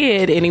watching your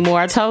kid anymore,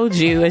 I told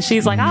you." And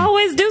she's like, "I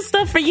always do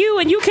stuff for you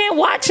and you can't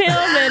watch him."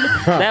 And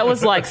that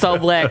was like so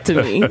black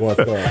to me.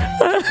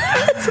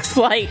 It's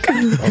like,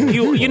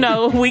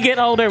 we get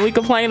older, we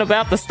complain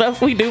about the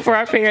stuff we do for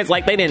our parents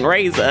like they didn't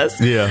raise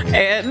us. Yeah.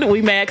 And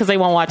we mad because they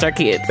won't watch our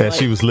kids. That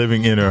she was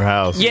living in her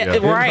house. Yeah,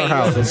 right. In her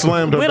house and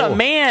slammed her with door. A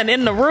man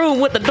in the room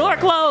with the door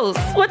closed.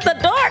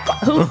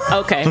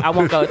 Okay, I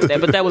won't go into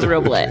that, but that was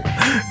real black.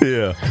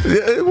 Yeah,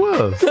 it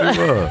was.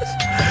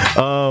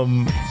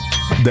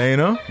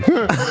 Dana,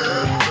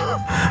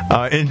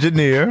 our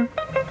engineer,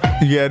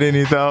 you got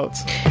any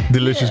thoughts?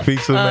 Delicious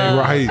pizza, man.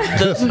 Right.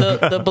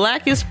 The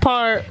blackest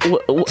part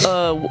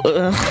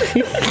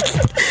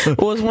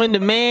was when the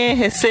man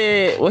had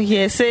said what he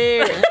had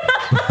said,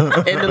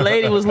 and the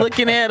lady was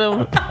looking at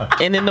him,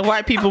 and then the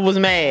white people was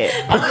mad.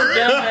 I'm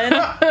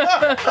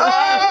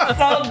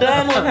so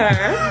done with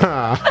her.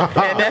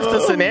 And that's the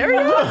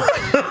scenario.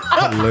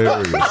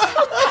 Hilarious.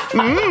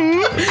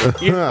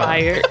 You're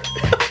fired.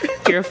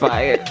 You're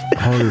fired.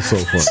 Oh, it's so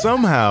funny.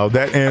 Somehow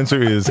that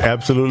answer is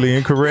absolutely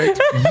incorrect,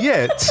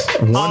 yet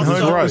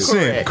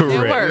 100%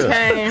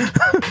 correct.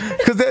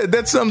 Because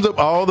that sums up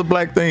all the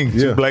black things.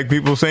 Two black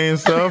people saying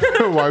stuff.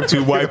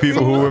 Two white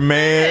people who were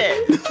mad.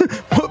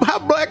 How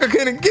blacker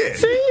can it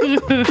get?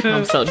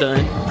 I'm so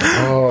done.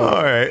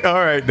 All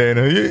right,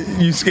 Dana.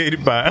 You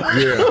skated by.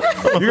 Yeah.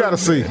 You got to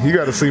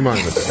see mine.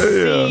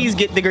 C's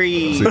get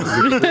degrees.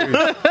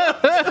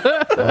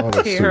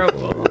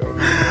 Terrible.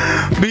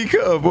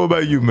 Because what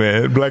about you,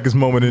 man? Blackest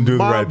moment in Do the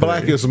My Right Thing.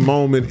 blackest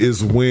moment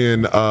is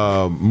when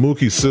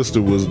Mookie's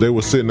sister they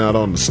were sitting out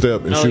on the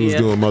step and she was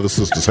doing Mother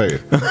Sister's hair.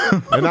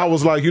 And I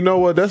was like, you know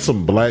what? That's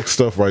some black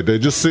stuff right there.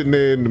 Just sitting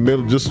there in the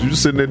middle, just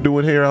sitting there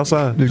doing hair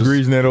outside. Just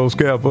greasing that old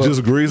scalp up.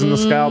 Just greasing the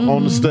scalp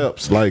on the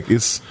steps. Like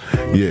that's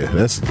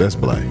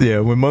black. Yeah,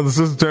 when Mother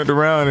Sister turned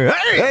around and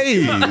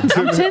hey, I'm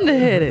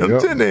tender-headed. I'm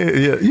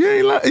tender-headed. Yeah,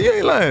 you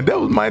ain't lying. That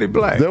was mighty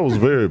black. That was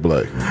very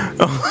black.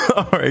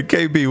 All right,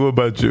 KB, what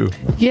about you?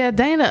 Yeah,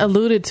 Dana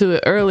alluded to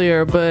it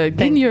earlier, but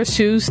getting your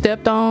shoes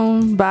stepped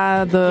on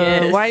by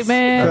the white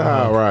man.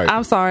 Right.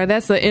 I'm sorry,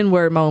 that's an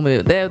N-word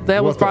moment.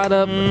 That was brought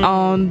up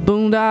on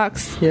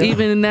Boondocks. Yeah.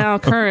 Even now,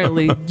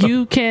 currently,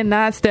 you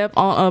cannot step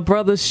on a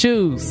brother's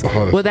shoes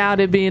without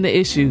it being an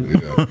issue.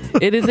 Yeah.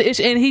 It is an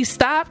issue. And he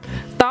stopped,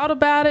 thought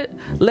about it,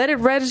 let it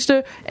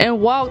register,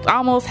 and walked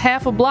almost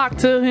half a block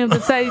to him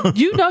to say,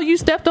 you know you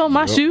stepped on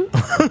my shoe?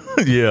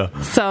 Yeah.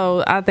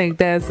 So I think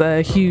that's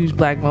a huge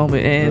black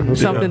moment and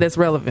something that's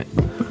relevant.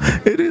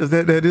 It is.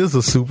 That is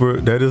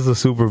a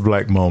super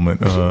black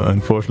moment.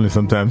 Unfortunately,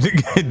 sometimes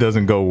it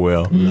doesn't go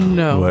well.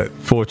 No. But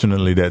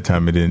fortunately, that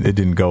time it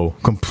didn't go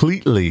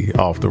completely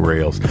off the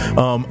rails.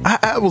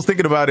 I was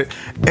thinking about it,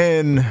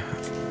 and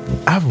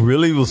I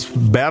really was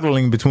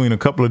battling between a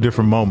couple of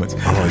different moments.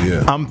 Oh,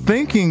 yeah. I'm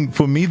thinking,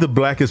 for me, the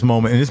blackest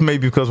moment, and this may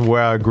be because of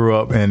where I grew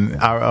up, and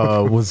I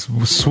was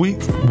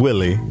Sweet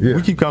Willie. Yeah.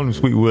 We keep calling him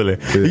Sweet Willie.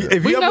 Yeah.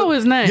 We know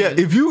his name. Yeah,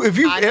 if y'all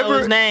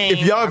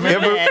have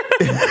ever...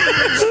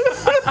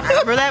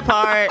 I remember that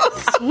part.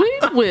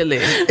 Sweet Willie.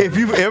 If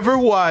you've ever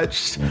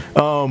watched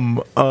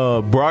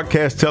a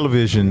broadcast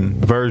television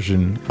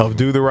version of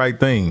Do the Right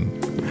Thing,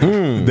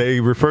 they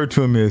refer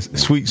to him as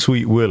Sweet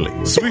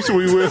Willie. Sweet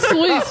Willie.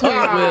 Sweet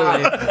Willie.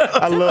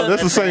 I love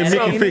that's the same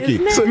Mickey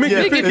Ficky. So,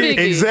 Mickey Ficky.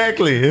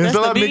 Exactly. There's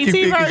a lot of Mickey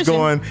Fickies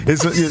going.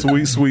 It's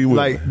Sweet Willie.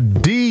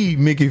 Like D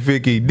Mickey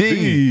Ficky.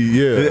 D.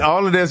 Yeah.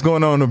 All of that's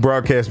going on in the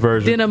broadcast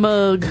version. Dinner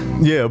mug.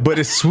 Yeah, but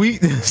it's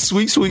Sweet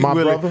My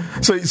Willie. brother.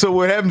 So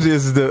what happens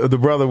is the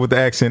brother with the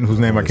accent, whose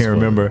name I can't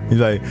remember, he's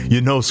like,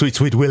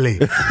 Sweet Willie.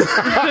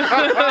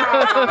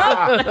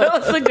 That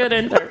was a good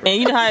intro.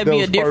 And you know how it'd be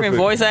a different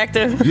voice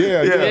actor?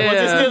 Yeah. Was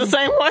it still the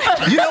same one?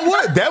 You know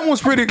what? That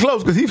one's pretty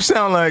close because he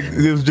sounded like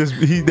it was just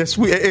that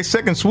sweet. His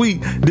second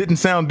Sweet didn't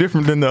sound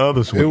different than the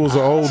other Sweet. It was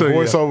an old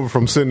voiceover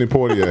from Sidney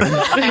Poitier.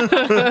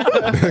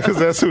 Because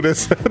that's who that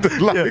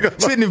sounded like. Yeah.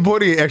 Sidney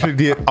Poitier actually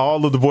did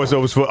all of the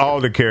voiceovers for all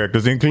the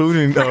characters,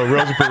 including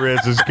Rosa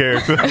Perez's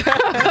character. He's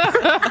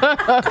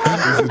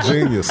a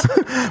genius.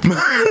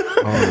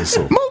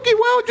 Mookie,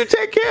 why don't you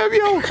take care of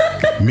your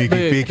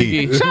Mickey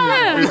Ficky?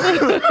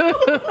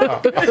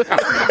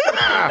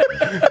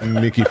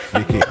 Mickey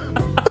Ficky.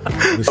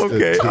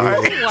 Okay, all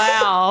right.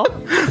 Wow.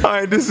 All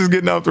right, this is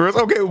getting off the rails.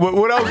 Okay, but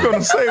what I was going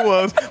to say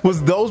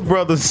was those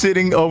brothers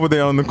sitting over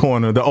there on the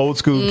corner, the old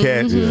school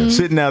cats,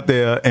 sitting out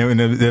there, and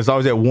there's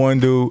always that one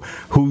dude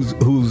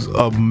who's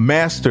a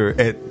master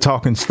at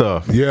talking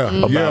stuff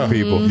about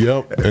people.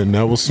 Yep, and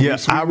that was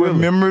Sweet I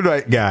remember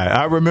that guy.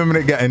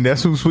 And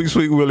that's who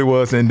Sweet Willie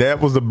was, and that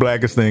was the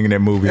blackest thing in that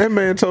movie. That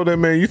man told that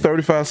man, you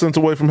 35 cents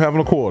away from having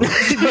a quarter.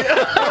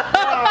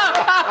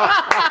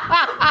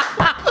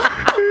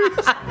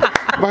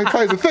 Mike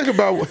Tyson, think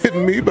about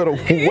hitting me. You better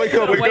wake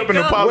up and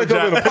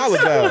apologize.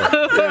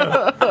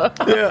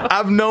 Yeah,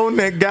 I've known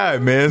that guy,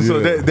 man. So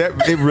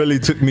that it really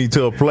took me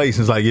to a place.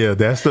 It's like,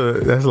 that's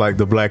like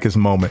the blackest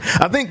moment.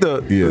 I think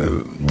the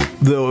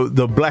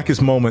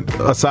blackest moment,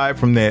 aside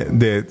from that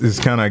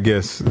is kind of, I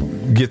guess,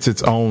 gets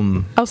its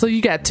own. Oh, so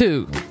you got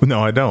two?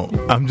 No, I don't.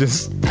 I'm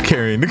just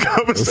carrying the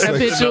conversation.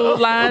 Official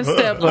line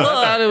stepper. I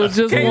thought it was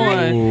just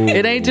one.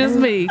 It ain't just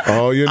me.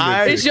 Oh, you're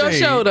nitpicking. It's your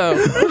show, though.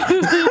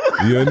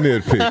 You're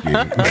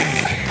nitpicking. I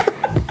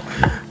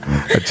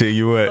tell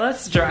you what,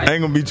 Let's try.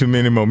 Ain't gonna be too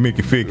many more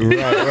Mickey Ficky. Right.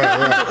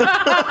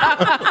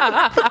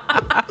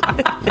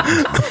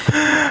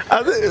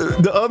 I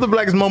think the other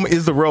blackest moment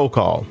is the roll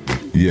call.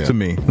 To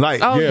me,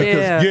 like,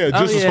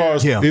 as far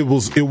as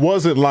it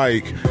wasn't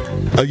like,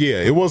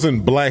 it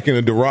wasn't black in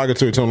a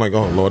derogatory tone, like,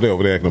 oh Lord, they're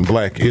over there acting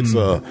black. It's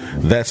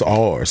that's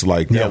ours.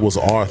 Like that was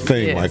our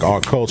thing, like our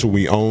culture.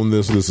 We own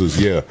this. This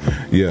is It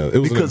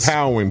was an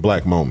empowering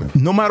black moment.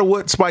 No matter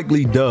what Spike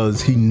Lee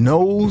does, he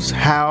knows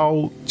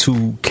how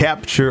to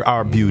capture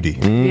our beauty.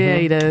 Mm-hmm. Yeah,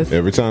 he does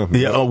every time.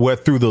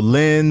 Through the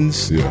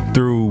lens,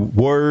 through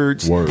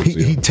words.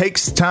 He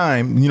takes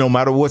time, no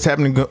matter what's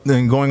happening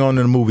and going on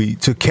in the movie,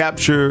 to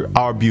capture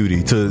our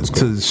beauty, to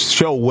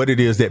show what it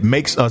is that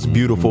makes us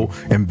beautiful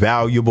and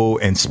valuable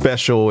and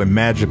special and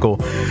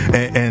magical.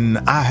 And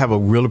I have a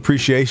real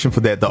appreciation for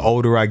that the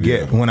older I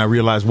get, when I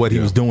realize what he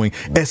was doing,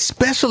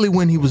 especially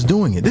when he was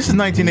doing it. This is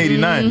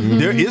 1989. Mm-hmm.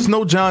 There is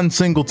no John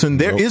Singleton.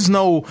 There is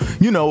no,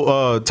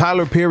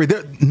 Tyler Perry.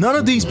 None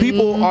of these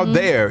people are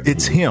there.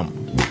 It's him.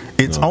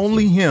 It's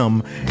only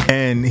him,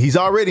 and he's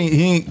not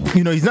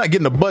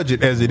getting a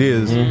budget as it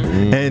is,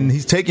 and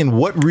he's taking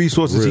what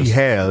resources he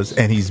has,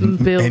 and he's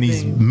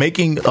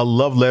making a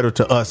love letter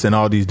to us in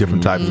all these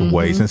different types of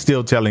ways, and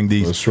still telling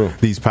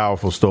these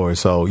powerful stories.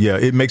 So yeah,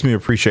 it makes me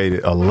appreciate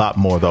it a lot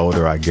more the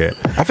older I get.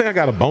 I think I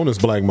got a bonus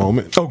black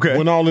moment. Okay,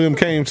 when all of them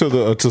came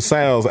to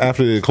Sal's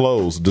after they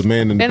closed,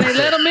 demanding, and they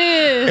let him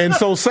in, and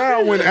so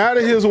Sal went out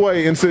of his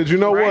way and said, "You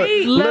know what?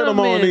 Let him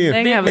on in."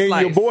 And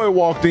your boy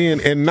walked in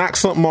and knocked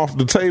something off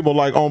the table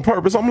like on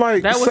purpose. I'm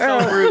like, that was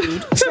Sal, so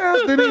rude. Sal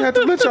didn't even have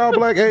to let y'all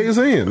black A's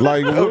in.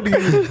 Like, what do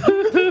you?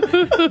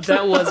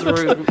 That was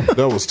rude.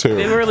 That was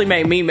terrible. It really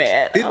made me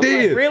mad. It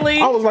did. Like, really?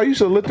 I was like, you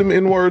should let them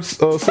N-words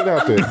sit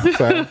out there,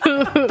 Sal.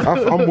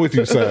 I'm with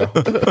you, Sal.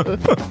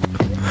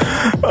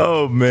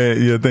 Oh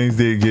man, yeah, things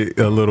did get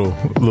a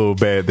little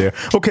bad there.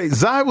 Okay,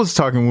 Zai was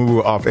talking when we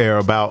were off air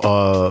about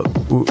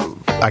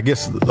I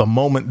guess a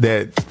moment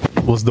that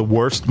was the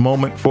worst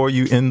moment for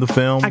you in the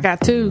film. I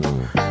got two.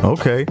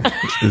 Okay.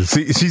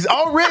 See, she's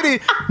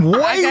already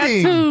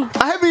waiting.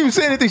 I haven't even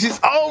said anything.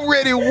 She's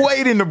already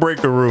waiting to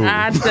break the rules.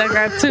 I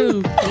got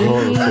two.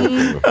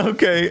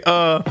 Okay.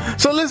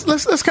 So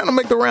let's kind of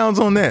make the rounds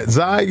on that.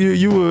 Zai,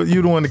 you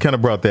the one that kind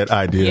of brought that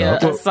idea.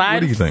 Yeah. What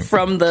do you think?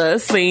 From the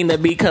scene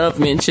that B Cove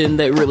mentioned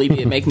that really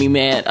did make me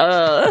mad.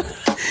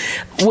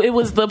 It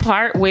was the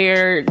part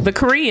where the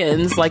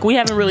Koreans, like, we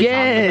haven't really talked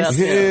about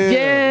them.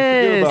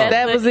 Yes,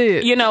 that was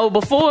it. You know,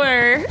 before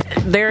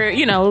they're,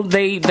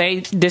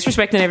 they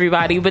disrespecting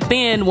everybody, but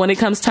then when it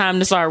comes time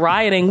to start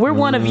rioting, we're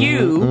one of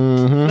you.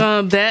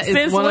 That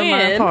is one of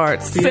my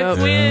parts. Since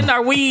when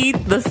are we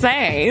the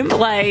same?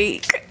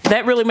 Like,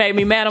 that really made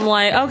me mad. I'm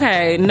like,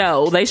 okay,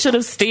 no, they should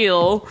have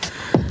still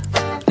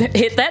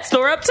hit that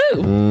store up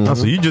too.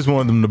 So you just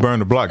wanted them to burn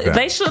the block down?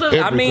 They should have.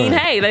 I mean,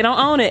 hey, they don't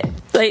own it.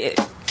 They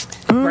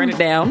burn it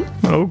down.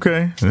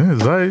 Okay,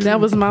 that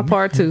was my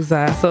part too,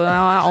 Zai. So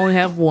now I only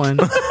have one.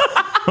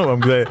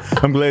 I'm glad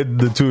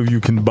the two of you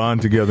can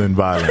bond together in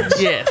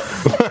violence. Yes.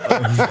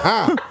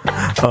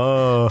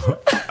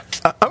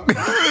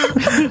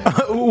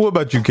 What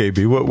about you,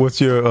 KB? What's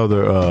your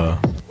other?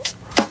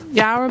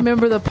 Y'all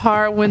remember the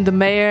part when the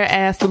mayor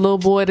asked the little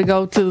boy to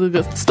go to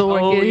the store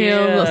and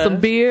get him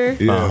some beer?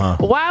 Yeah.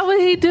 Why would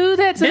he do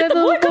that to that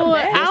little boy?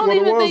 I don't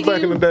even think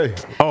back in the day.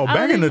 Oh,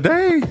 back in the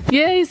day?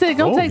 Yeah, he said,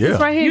 "Go take this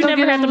right here. You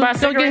never had to buy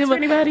cigarettes for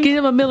anybody? Get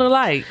him a Miller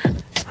Lite."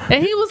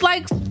 And he was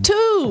like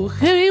 2.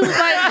 He was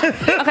like,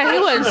 okay, he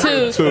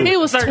wasn't 2. He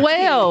was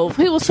 12.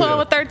 He was 12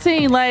 or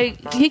 13.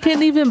 Like, he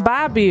couldn't even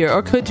buy beer,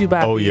 or could you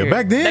buy beer? Oh yeah,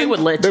 back then they would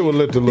let the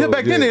little. Yeah,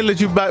 back then they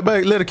let you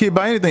let a kid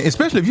buy anything,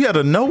 especially if you had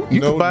a note. You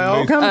could buy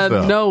all kinds of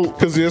stuff. Note,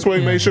 because that's why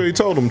he made sure he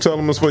told him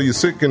it's for your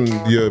sick and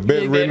your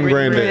bedridden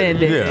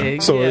granddad. Yeah.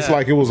 So it's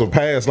like it was a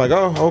pass. Like,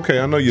 oh, okay,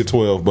 I know you're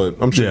 12, but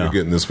I'm sure you're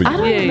getting this for you. I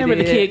don't remember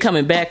the kid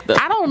coming back though.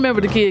 I don't remember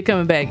the kid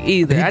coming back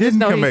either. He didn't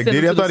come back,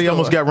 did he? I thought he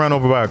almost got run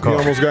over by a car. He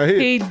almost got hit.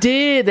 He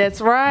did.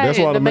 That's right. That's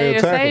why the mayor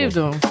saved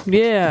him.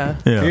 Yeah.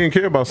 He didn't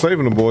care about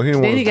saving the boy. He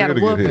didn't want his kid to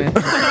get hit.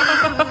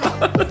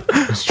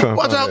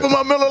 Watch out for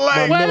my Miller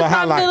Lite. Miller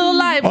High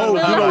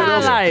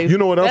Life. You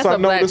know what else I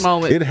noticed?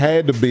 It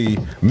had to be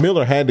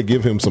Miller had to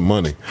give him some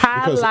money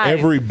because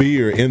every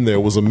beer in there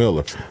was a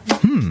Miller.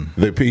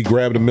 He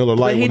grabbed a Miller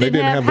Lite when they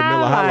didn't have the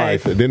Miller High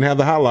Life. They didn't have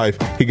the High Life.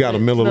 He got a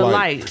Miller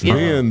Lite.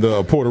 Then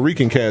the Puerto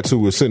Rican cats who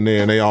were sitting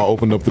there and they all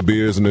opened up the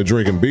beers and they're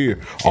drinking beer.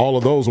 All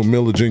of those were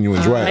Miller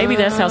Genuine Draft. Maybe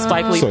that's how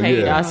Spike Lee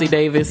paid Ossie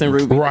Davis and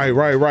Ruby.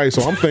 Right.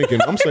 So I'm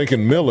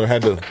thinking Miller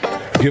had to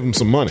give him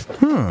some money.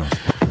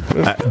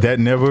 That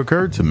never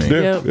occurred to me.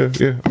 Yeah.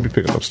 I'll be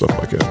picking up stuff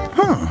like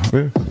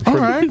that. All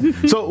right.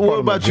 So, what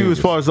about you as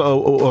far as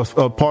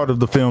a part of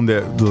the film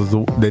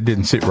that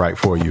didn't sit right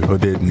for you or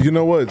didn't? You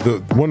know what?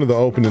 One of the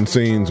opening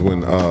scenes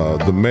when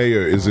the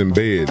mayor is in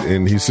bed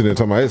and he's sitting there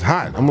talking about it's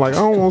hot. I'm like, I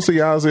don't want to see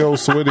Ozzy old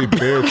sweaty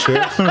bare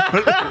chest.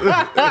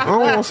 I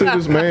don't want to see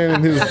this man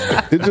and his.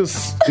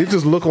 It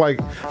just looked like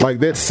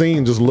that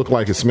scene just looked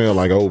like it smelled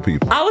like old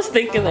people. I was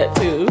thinking that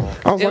too.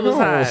 I was like, I don't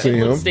want to see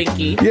him.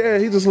 Stinky. Yeah,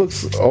 he just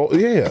looks. Oh,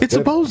 yeah. It's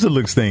supposed to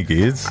look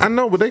stinky. I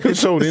know, but they could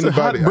show it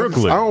anybody. I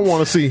don't want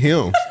to see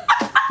him.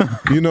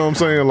 You know what I'm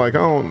saying? Like, I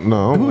don't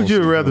know. Who would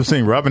you rather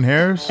see? Robin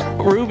Harris?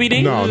 Ruby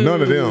Dee? No,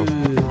 none of them.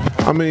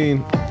 I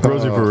mean,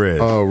 Rosie Perez.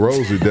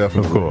 Rosie,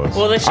 definitely. Of course.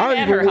 Well, she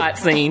had her hot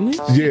scene.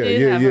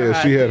 Yeah.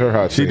 She had her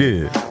hot scene. She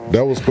did.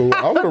 That was cool.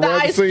 I would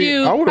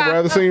have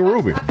rather seen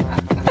Ruby.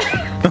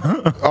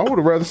 I would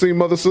have rather seen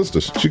Mother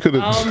Sisters. She could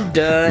have. I'm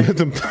done.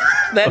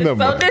 That is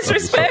so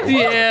disrespectful.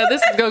 Yeah,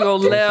 this is gonna go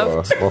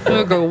left. It's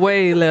gonna go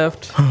way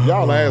left.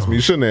 Y'all asked me.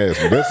 You shouldn't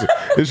ask me.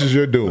 This is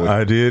your doing.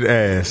 I did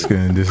ask,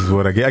 and this is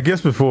what I get. I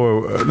guess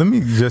before, let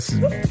me just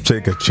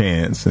take a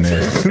chance and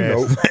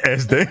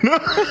ask Dana.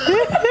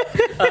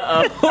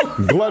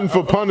 Glutton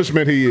for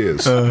punishment, he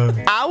is.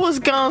 I was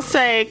gonna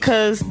say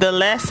because the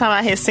last time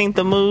I had seen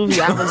the movie,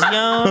 I was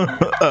young,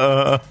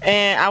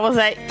 and I was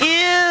like,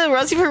 "Ew,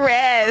 Rosie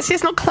Perez, she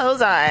has no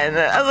clothes on."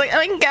 I was like, "Oh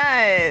my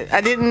god!"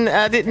 I didn't.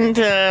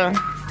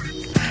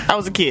 I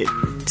was a kid,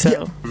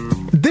 so.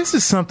 This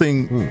is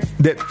something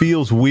that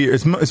feels weird.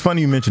 It's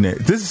funny you mention it.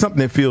 This is something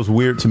that feels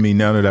weird to me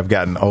now that I've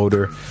gotten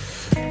older.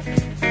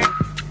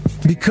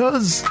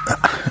 Because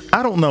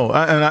I don't know,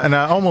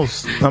 I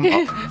almost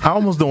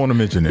don't want to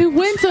mention He it.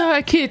 went to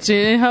her kitchen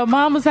in her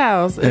mama's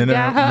house and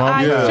got her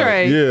ice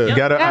tray. Yeah,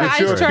 got an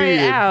ice tray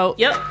out.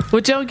 Yep.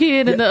 With your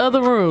kid in the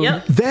other room.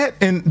 Yep. That,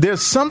 and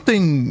there's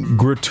something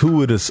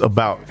gratuitous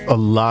about a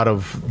lot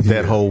of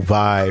that whole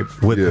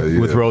vibe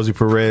with Rosie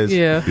Perez.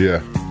 Yeah.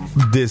 Yeah.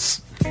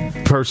 This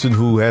person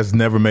who has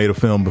never made a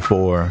film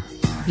before.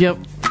 Yep.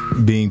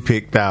 Being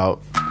picked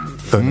out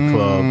in the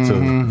club to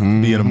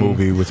be in a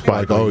movie with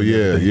Spike Lee. Oh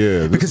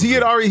yeah. Because he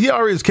already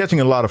was catching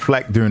a lot of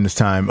flack during this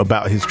time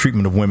about his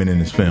treatment of women in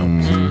his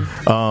films.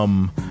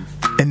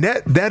 And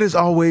that is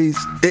always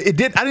it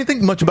did. I didn't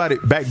think much about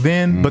it back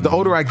then, but the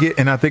older I get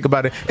and I think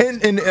about it,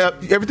 and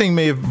everything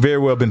may have very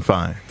well been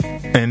fine.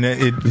 And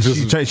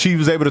she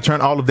was able to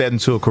turn all of that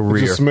into a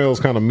career. It just smells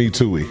kind of Me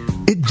Too-y.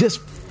 It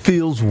just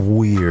feels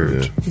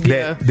weird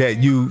that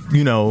you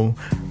know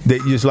that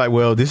you're just like,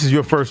 well, this is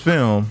your first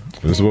film.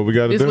 This is what we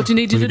got to do. This is what you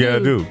need to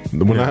do.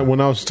 When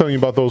I was telling you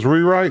about those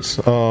rewrites,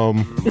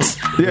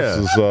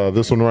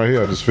 this one right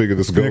here. I just figured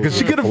this goes. Because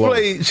she could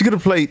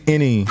have played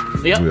any,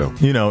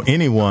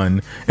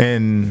 anyone,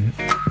 and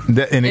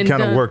it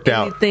kind of worked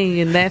out.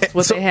 And that's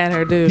what they had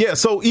her do. Yeah.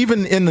 So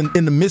even in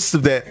the midst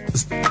of that,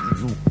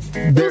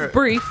 it was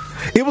brief.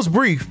 It was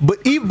brief,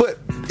 but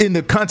in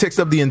the context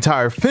of the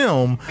entire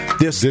film,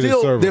 there's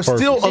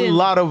still a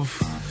lot of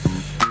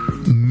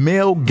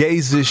male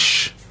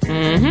gaze-ish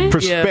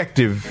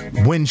perspective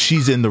when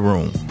she's in the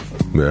room.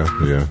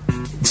 Yeah.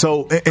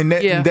 So and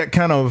that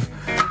kind of,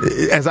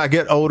 as I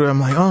get older, I'm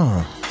like,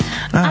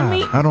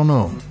 I don't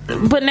know.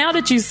 But now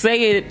that you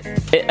say it,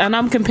 and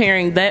I'm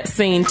comparing that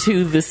scene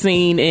to the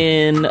scene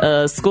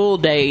in School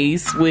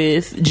Days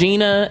with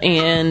Gina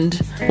and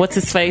what's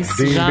his face,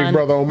 Big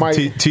Brother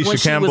Almighty, Tisha when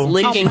Campbell. She was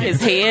licking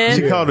his head.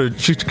 She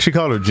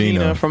called her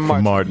Gina from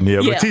Martin.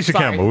 Yeah, but Tisha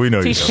Campbell, we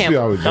know Tisha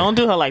Campbell. Don't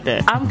do her like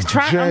that. I'm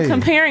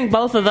comparing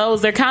both of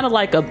those. They're kind of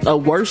like a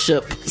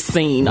worship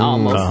scene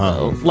almost,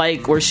 though,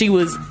 like where she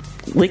was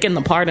licking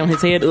the part on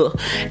his head, and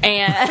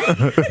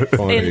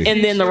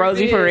then the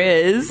Rosie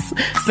Perez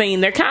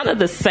scene. They're kind of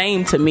the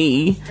same to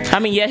me. I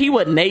mean, he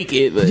wasn't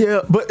naked,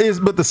 but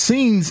but the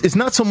scenes. It's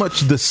not so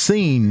much the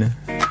scene.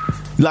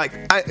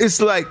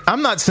 It's like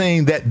I'm not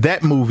saying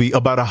that movie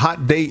about a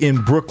hot day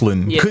in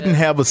Brooklyn couldn't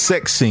have a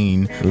sex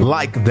scene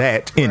like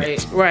that in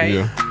it, right?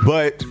 Yeah.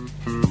 But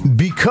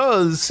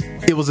because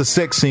it was a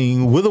sex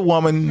scene with a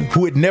woman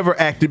who had never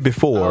acted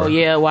before.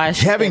 Why is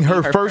she having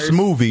her first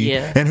movie,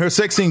 and her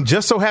sex scene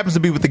just so happens to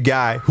be with the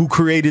guy who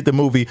created the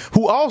movie,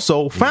 who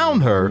also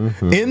found her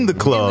in the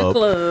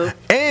club.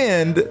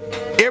 And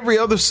every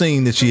other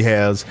scene that she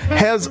has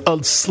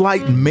a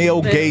slight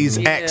male gaze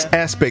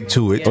aspect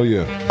to it. Oh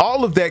yeah.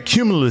 All of that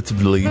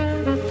cumulatively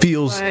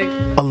feels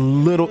a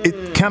little.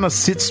 It kind of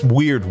sits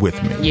weird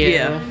with me.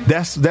 Yeah.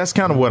 That's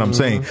kind of what I'm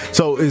saying.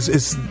 So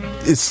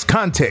it's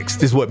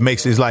context is what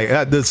makes it. It's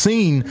like the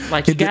scene.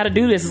 Like you got to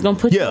do this. It's gonna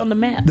put you on the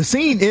map. The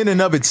scene in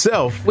and of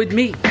itself with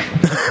me.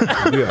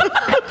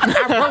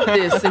 I wrote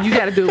this, and you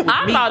got to do it with me.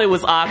 I thought it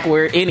was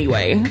awkward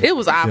anyway. It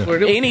was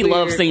awkward. Any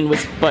love scene with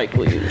Spike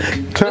Lee.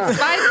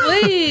 Spike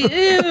Lee.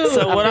 Ew.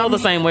 So I feel the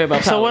same way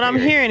about. So what I'm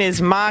hearing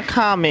is my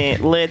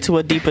comment led to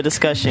a deeper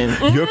discussion.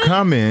 Your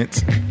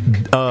comment.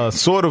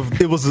 Sort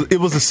of. It was a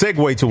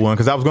segue to one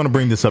because I was going to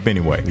bring this up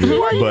anyway.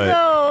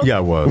 Yeah, I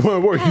was. Where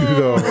were you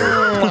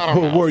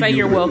though? Say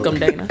you're welcome,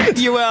 Dana.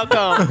 You're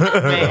welcome,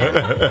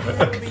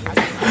 man.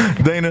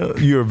 Dana,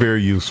 you're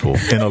very useful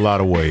in a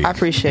lot of ways. I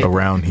appreciate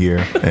around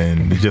here,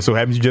 and it just so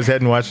happens you just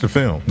hadn't watched the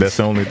film. That's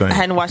the only thing. I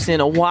hadn't watched it in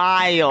a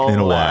while.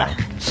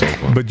 So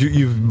fun. But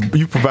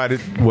you've provided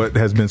what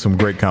has been some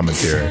great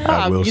commentary.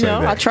 I will say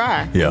that. I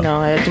try. Yeah.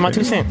 I do my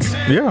 2 cents.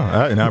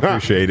 Yeah, and I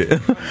appreciate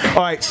it.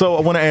 All right, so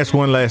I want to ask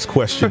one last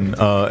question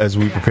as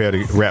we prepare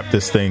to wrap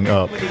this thing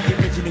up.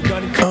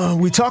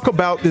 We talk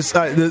about this.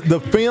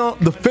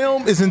 The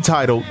film is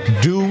entitled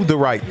 "Do the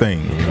Right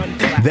Thing."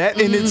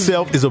 That in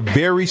itself is a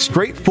very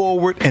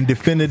straightforward and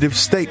definitive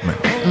statement.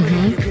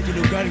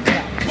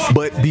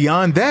 But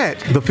beyond that,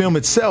 the film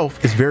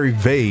itself is very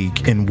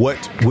vague in what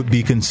would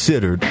be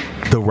considered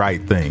the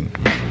right thing.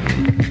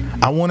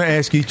 I want to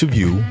ask each of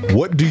you,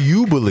 what do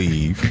you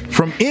believe,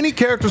 from any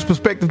character's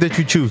perspective that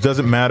you choose,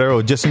 doesn't matter,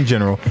 or just in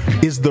general,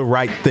 is the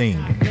right thing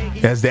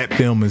as that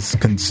film is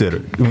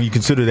considered? When you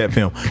consider that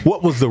film,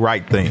 what was the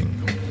right thing?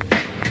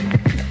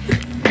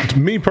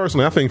 Me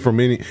personally, I think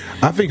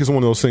it's one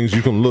of those things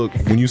you can look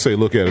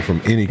at it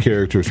from any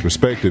character's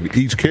perspective.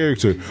 Each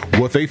character,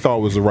 what they thought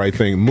was the right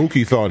thing.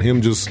 Mookie thought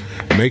him just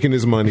making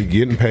his money,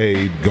 getting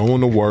paid,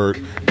 going to work,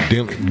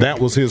 that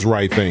was his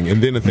right thing.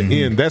 And then at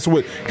the end, that's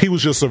what he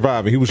was just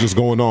surviving. He was just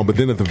going on. But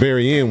then at the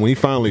very end, when he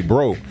finally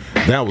broke,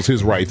 that was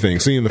his right thing.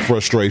 Seeing the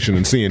frustration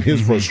and seeing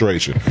his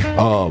frustration,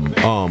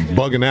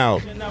 bugging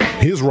out.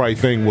 His right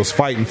thing was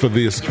fighting for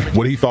this,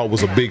 what he thought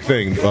was a big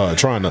thing,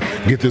 trying to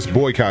get this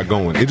boycott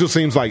going. It just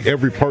seems like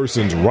every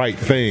person's right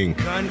thing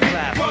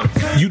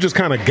you just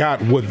kind of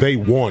got what they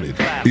wanted.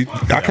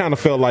 I kind of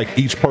felt like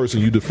each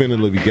person, you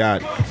definitively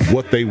got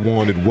what they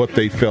wanted, what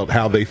they felt,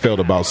 how they felt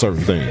about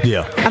certain things.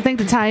 Yeah. I think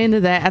to tie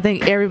into that, I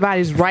think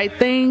everybody's right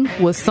thing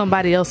was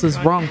somebody else's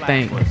wrong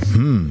thing.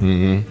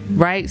 Mm-hmm.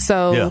 Right?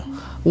 So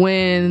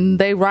when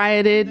they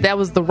rioted, that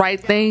was the right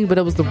thing, but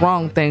it was the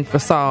wrong thing for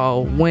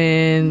Saul.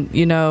 When,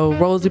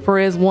 Rosie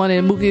Perez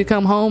wanted Mookie to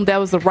come home, that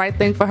was the right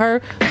thing for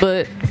her.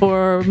 But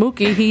for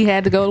Mookie, he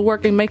had to go to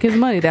work and make his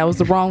money. That was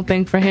the wrong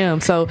thing for him.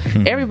 So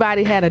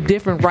everybody had a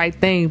different right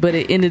thing, but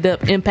it ended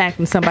up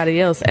impacting somebody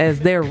else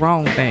as their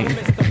wrong thing.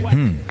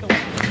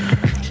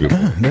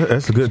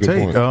 That's a good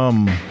take.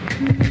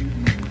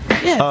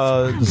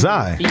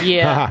 Zai.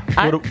 Yeah.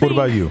 What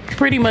about you?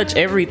 Pretty much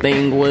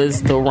everything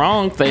was the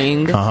wrong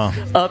thing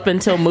up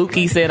until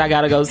Mookie said, I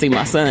gotta go see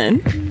my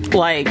son.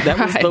 Like, that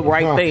was the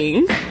right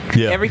thing.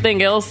 Yeah.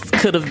 Everything else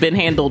could have been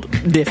handled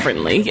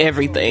differently.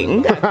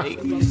 Everything, I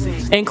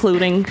think.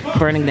 Including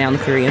burning down the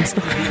Korean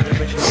store.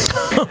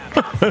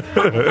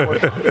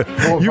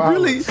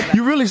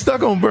 You really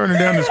stuck on burning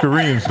down this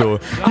Korean store.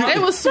 They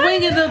were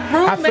swinging the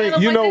broom. I think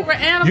they were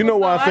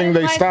animals, why I think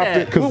they stopped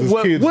it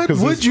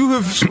because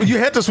you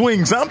had to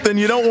swing something.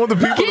 You don't want the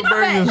people to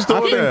burn your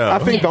store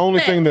down. I think the only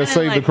thing that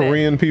saved the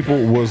Korean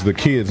people was the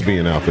kids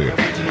being out there,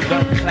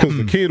 because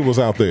the kid was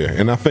out there,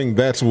 and I think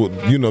that's what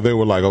they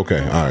were like.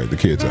 Okay, all right, the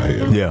kids out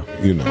here. Yeah,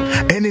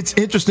 and it's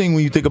interesting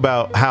when you think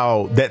about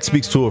how that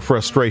speaks to a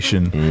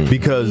frustration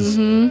because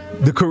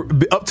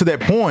up to that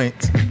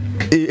point,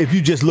 if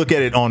you just look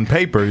at it on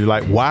paper, you're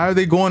like, why are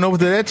they going over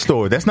to that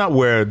store? That's not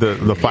where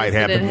the fight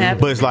happened.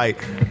 But it's like,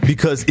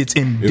 because it's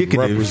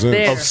indicative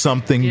of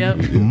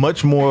something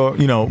much more,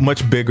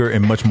 much bigger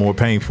and much more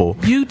painful.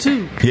 You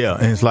too. Yeah,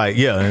 and it's like,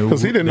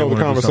 because he didn't know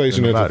the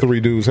conversation that the three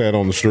dudes had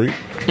on the street.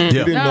 He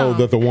didn't know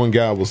that the one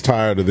guy was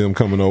tired of them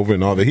coming over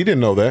and all that. He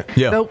didn't know that.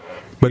 Yeah. Nope.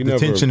 But the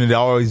tension had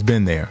always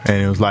been there, and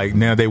it was like,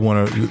 now they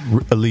want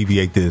to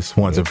alleviate this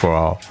once and for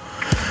all.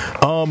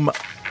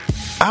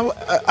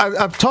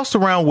 I've tossed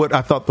around what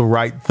I thought the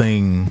right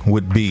thing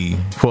would be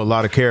for a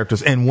lot of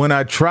characters, and when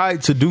I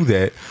tried to do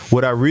that,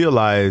 what I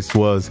realized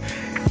was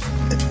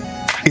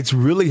it's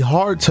really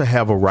hard to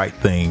have a right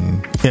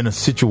thing in a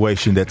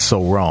situation that's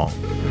so wrong.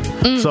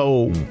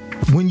 So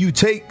when you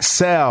take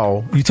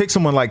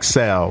someone like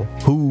Sal,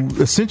 who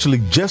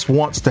essentially just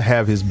wants to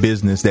have his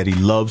business that he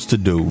loves to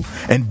do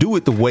and do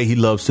it the way he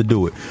loves to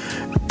do it,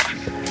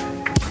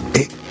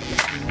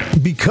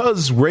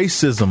 because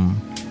racism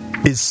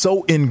is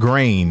so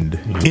ingrained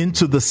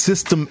into the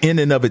system in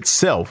and of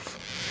itself,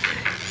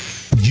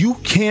 you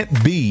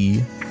can't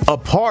be a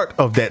part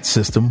of that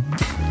system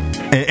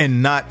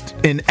and not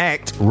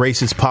enact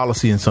racist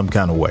policy in some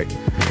kind of way.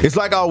 It's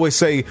like I always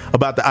say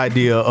about the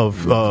idea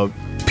of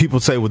people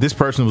say, well, this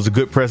person was a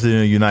good president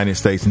of the United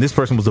States and this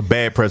person was a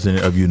bad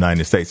president of the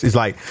United States. It's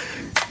like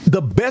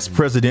the best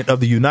president of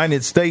the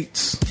United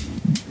States,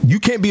 you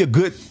can't be a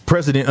good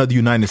president of the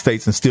United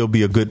States and still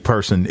be a good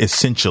person,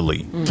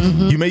 essentially.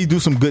 You may do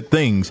some good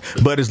things,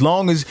 but as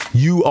long as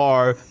you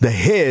are the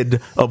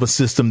head of a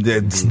system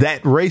that's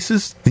that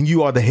racist, then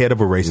you are the head of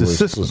a racist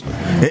system.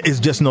 It's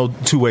just no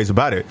two ways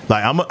about it.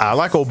 Like I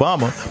like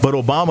Obama, but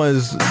Obama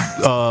is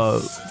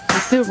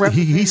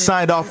he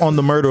signed off on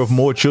the murder of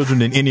more children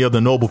than any other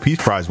Nobel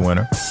Peace Prize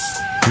winner.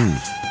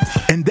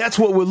 And that's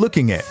what we're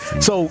looking at.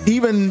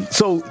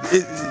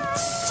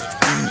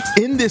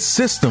 In this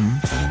system,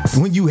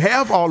 when you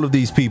have all of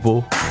these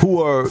people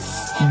who are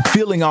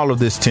feeling all of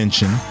this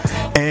tension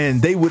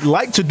and they would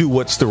like to do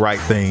what's the right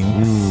thing,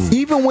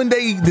 even when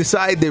they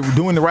decide that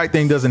doing the right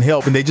thing doesn't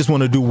help and they just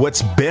want to do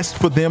what's best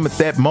for them at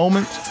that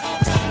moment,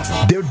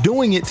 they're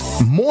doing it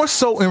more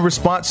so in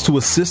response to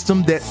a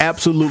system that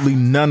absolutely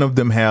none of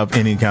them have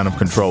any kind of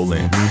control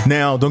in.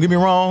 Now, don't get me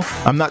wrong,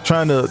 I'm not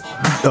trying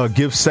to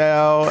give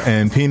Sal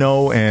and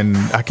Pino and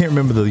I can't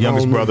remember the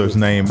youngest brother's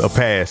name a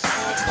pass,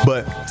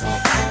 but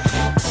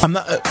I'm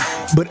not.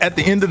 But at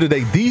the end of the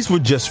day, these were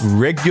just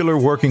regular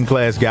working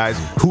class guys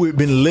who had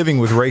been living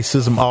with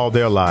racism all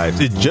their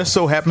lives. It just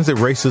so happens that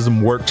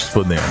racism works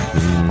for them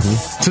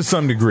to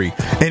some degree.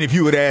 And if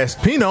you would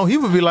ask Pino, he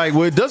would be like,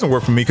 well, it doesn't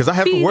work for me because I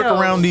have to work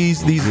around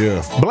these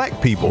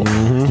black people.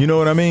 You know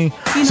what I mean?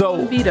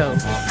 So,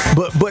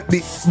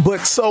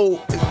 so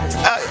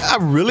I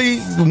really,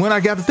 when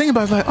I got to think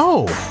about it, I was like,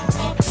 oh.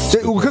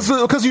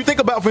 Because you think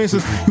about, for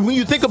instance, when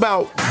you think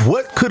about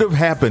what could have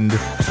happened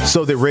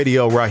so that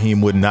Radio Raheem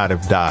would not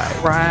have died.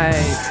 Right.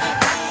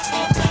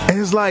 And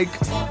it's like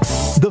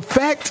the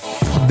fact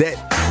that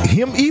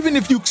even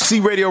if you see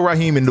Radio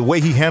Raheem and the way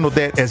he handled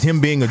that as him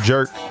being a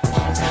jerk,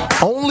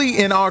 only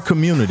in our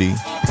community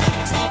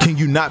can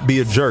you not be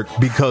a jerk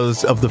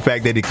because of the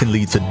fact that it can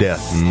lead to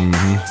death.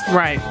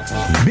 Right.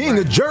 Being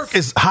a jerk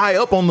is high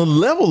up on the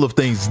level of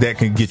things that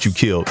can get you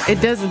killed.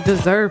 It doesn't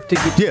deserve to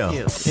get you killed.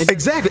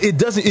 Exactly. It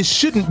doesn't. It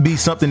shouldn't be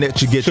something that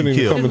should get you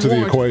killed. Come into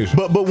the equation.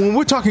 But when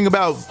we're talking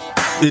about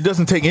it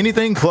doesn't take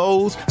anything,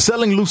 clothes,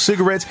 selling loose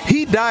cigarettes,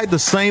 he died the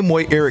same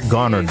way Eric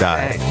Garner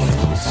died.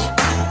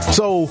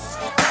 So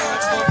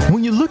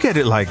when you look at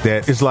it like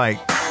that, it's like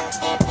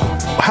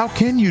how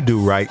can you do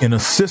right in a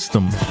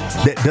system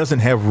that doesn't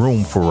have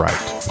room for right?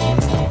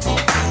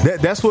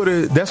 That's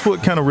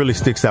what kind of really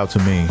sticks out to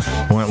me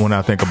when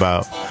I think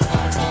about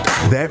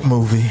that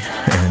movie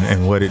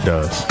and what it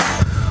does.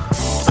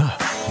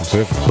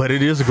 But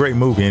it is a great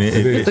movie, and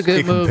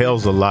it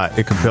compels a lot.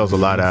 It compels a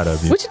lot out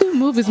of you. We should do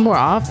movies more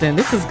often.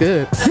 This is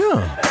good.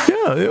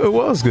 Yeah, it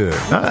was good.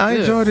 I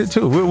enjoyed it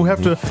too. We'll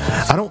have to.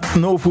 I don't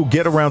know if we'll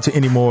get around to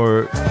any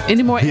more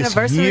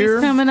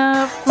anniversaries coming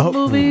up for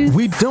movies.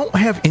 We don't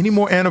have any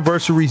more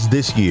anniversaries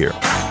this year.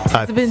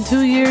 It's been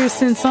 2 years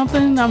since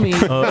something. I mean,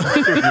 well,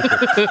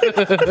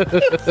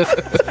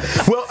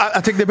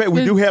 I take that back.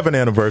 We do have an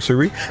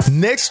anniversary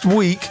next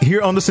week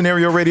here on the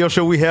Scenario Radio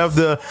Show. We have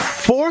the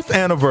 4th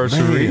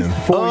anniversary of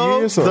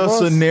the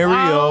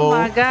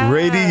Scenario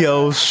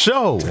Radio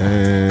Show.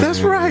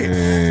 That's right.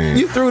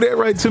 You threw that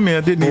right to me.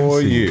 I didn't even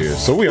 4 years.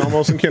 So we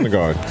almost in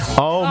kindergarten.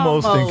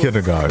 Almost in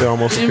kindergarten.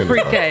 Almost in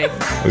pre-K.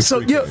 So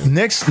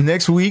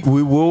next week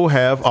we will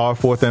have our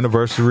 4th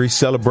anniversary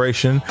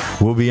celebration.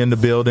 We'll be in the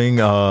building,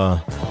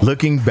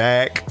 looking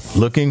back,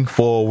 looking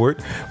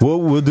forward.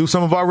 We'll do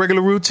some of our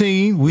regular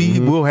routine. We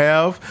will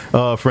have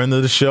a friend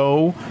of the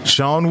show,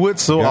 Sean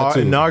Witzel, our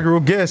inaugural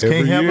guest.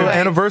 Can't have an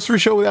anniversary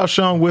show without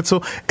Sean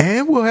Witzel.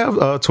 And we'll have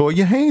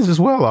Toya Haynes as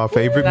well, our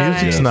favorite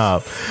music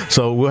snob.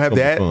 So we'll have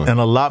that and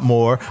a lot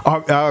more.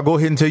 I'll go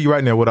ahead and tell you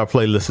right now what our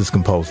playlist is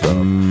composed of.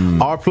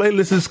 Our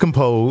playlist is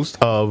composed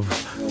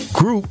of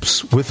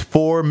groups with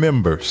 4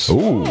 members.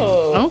 Ooh.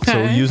 Okay.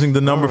 So using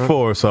the number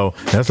 4. So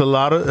that's a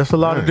lot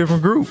of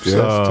different groups. Yeah,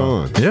 that's a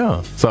ton.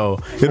 Yeah. So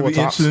it'll be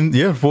interesting.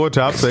 Yeah, 4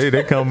 tops.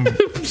 They come.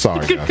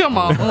 Sorry, guys. Come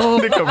on.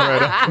 They come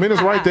right up. I mean,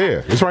 it's right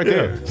there. It's right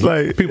there. It's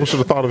like people should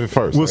have thought of it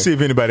first. We'll see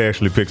if anybody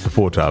actually picks the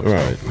 4 tops.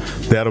 Right.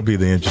 That'll be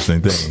the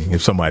interesting thing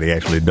if somebody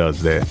actually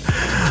does that.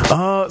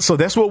 So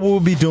that's what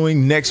we'll be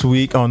doing next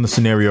week on the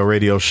Scenario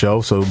Radio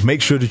Show. So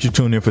make sure that you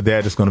tune in for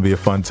that. It's going to be a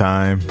fun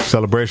time.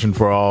 Celebration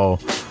for all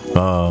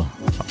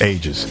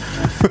ages.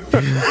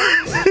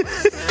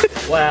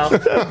 Wow.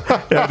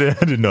 I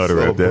didn't know how to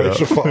wrap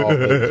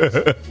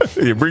that up.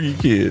 Yeah, bring your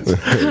kids.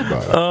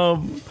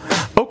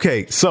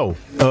 Okay, so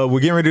we're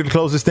getting ready to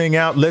close this thing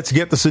out. Let's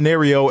get the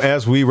scenario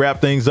as we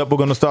wrap things up. We're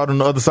going to start on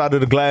the other side of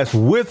the glass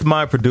with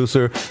my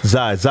producer,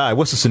 Zai. Zai,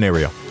 what's the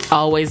scenario?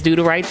 Always do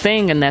the right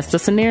thing, and that's the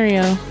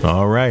scenario.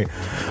 All right.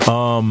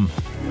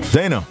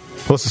 Dana,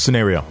 what's the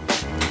scenario?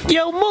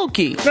 Yo,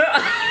 Mookie.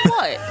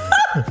 What?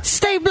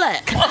 Stay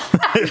black.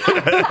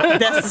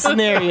 That's the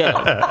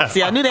scenario.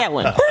 See, I knew that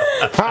one.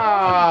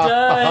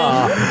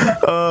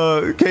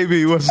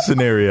 KB, what's the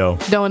scenario?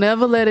 Don't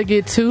ever let it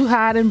get too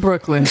hot in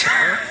Brooklyn.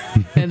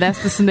 And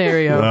that's the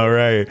scenario. All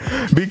right.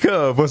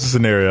 B-Cub, what's the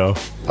scenario?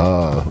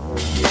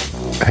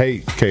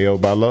 Hate KO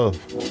by love.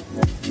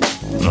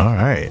 All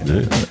right.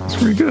 That's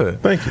pretty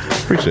good. Thank you.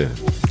 Appreciate it.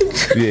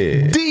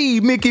 Yeah.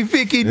 D, Mickey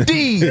Vicky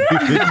D.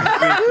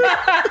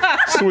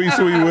 Sweet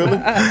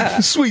Willie.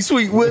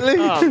 Sweet Willie.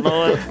 Oh,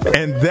 Lord.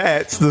 And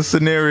that's the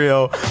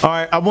scenario. All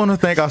right. I want to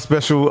thank our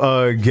special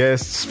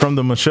guests from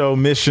the Micheaux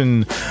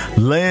Mission,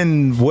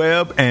 Len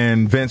Webb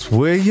and Vince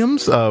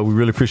Williams. We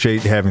really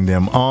appreciate having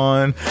them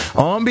on.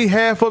 On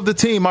behalf of the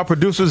team, our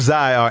producer,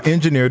 Zai, our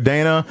engineer,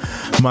 Dana,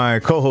 my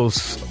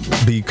co-host,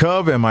 B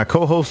Cub, and my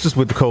co-hostess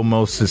with the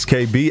co-most is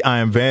KB. I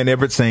am Van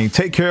Everett saying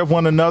take care of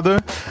one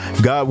another.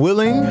 God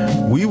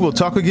willing, we will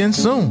talk again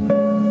soon.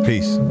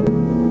 Peace.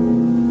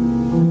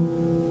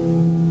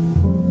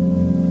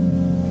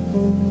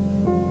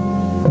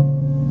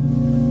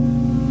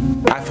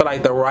 I feel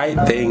like the right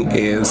thing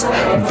is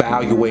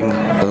valuing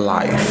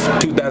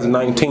life.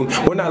 2019,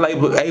 we're not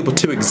able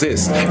to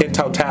exist in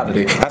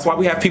totality. That's why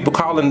we have people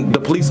calling the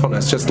police on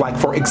us just like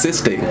for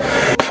existing.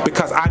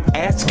 Because I'm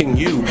asking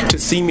you to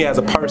see me as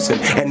a person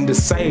and to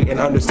say and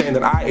understand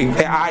that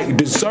I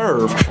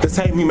deserve the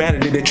same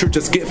humanity that you're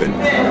just given.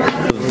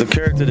 The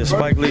character that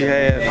Spike Lee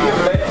had,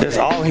 that's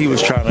all he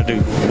was trying to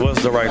do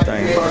was the right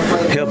thing.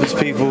 Help his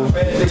people,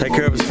 take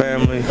care of his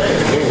family,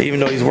 even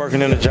though he's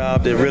working in a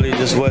job that really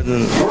just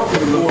wasn't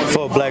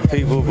for black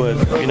people, but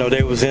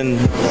they was in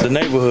the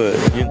neighborhood.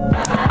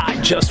 I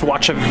just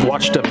watched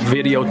a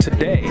video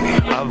today,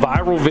 a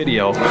viral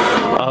video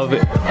of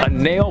a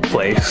nail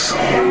place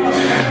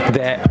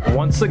that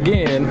once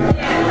again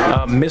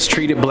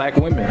mistreated black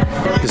women.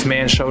 This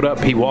man showed up.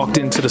 He walked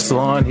into the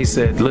salon. He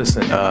said,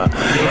 "Listen,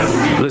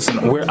 this is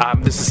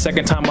the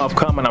second time I've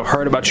come and I've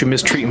heard about you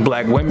mistreating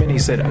black women." He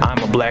said,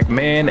 "I'm a black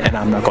man and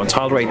I'm not going to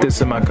tolerate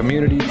this in my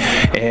community.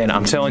 And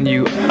I'm telling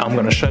you, I'm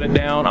going to shut it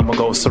down. I'm going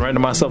to go surrender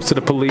myself to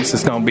the police.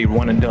 It's going to be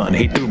one and done."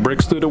 He threw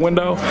bricks through the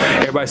window.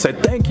 Everybody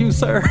said, "Thank you,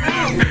 sir."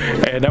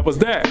 And that was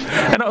that.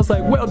 And I was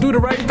like, well, do the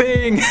right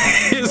thing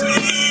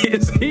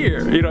is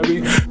here. You know what I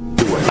mean?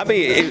 Do it. I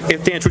mean,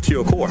 if staying true to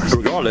your core,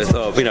 regardless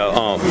of, in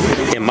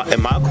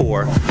my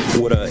core,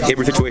 with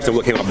every situation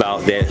that came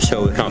about that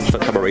showed kind of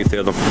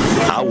racism,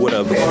 I would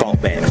have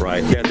fought back,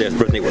 right? That's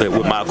resonate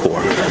with my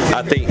core.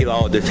 I think it's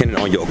all dependent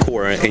on your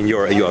core and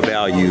your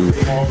value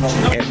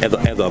as a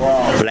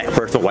black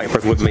person, white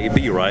person, what it may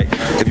be, right?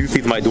 If you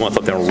see somebody doing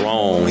something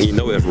wrong, you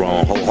know it's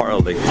wrong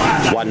wholeheartedly,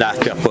 why not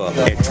step up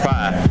and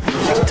try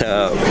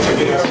to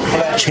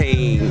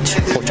change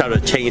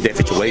that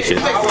situation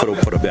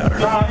for the better?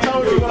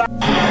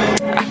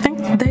 I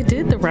think they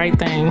did the right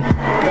thing.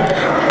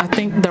 I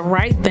think the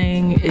right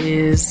thing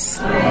is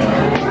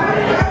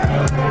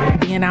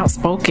being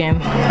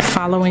outspoken,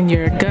 following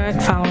your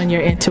gut, following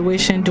your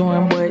intuition,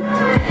 doing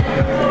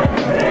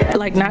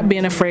not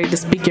being afraid to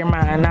speak your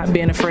mind, not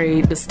being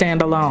afraid to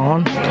stand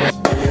alone.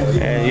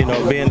 And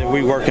being that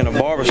we work in a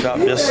barbershop,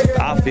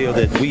 I feel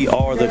that we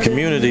are the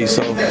community.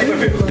 So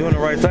doing the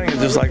right thing is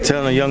just like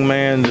telling a young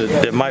man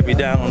that might be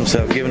down on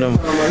himself, giving him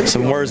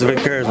some words of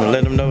encouragement,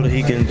 letting him know that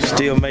he can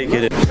still make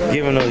it,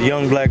 giving a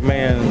young black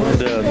man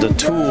the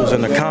tools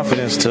and the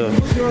confidence to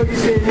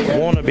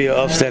want to be an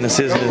upstanding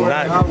citizen and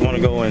not want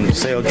to go and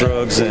sell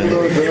drugs and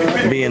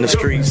be in the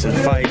streets and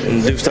fight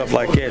and do stuff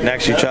like that, and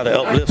actually try to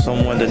uplift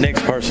someone, the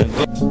next person.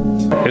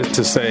 Is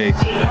to say,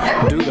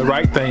 do the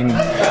right thing.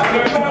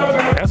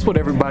 That's what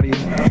everybody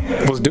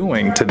was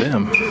doing to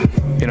them.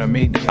 You know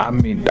what I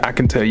mean? I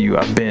can tell you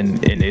I've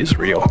been in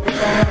Israel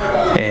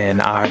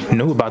and I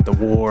knew about the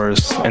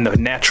wars and the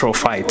natural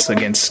fights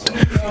against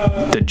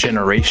the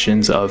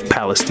generations of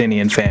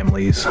Palestinian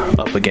families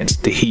up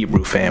against the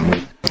Hebrew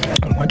family.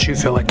 And once you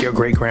feel like your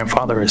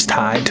great-grandfather is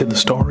tied to the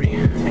story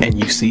and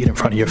you see it in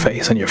front of your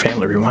face and your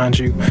family reminds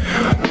you,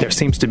 there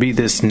seems to be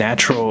this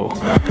natural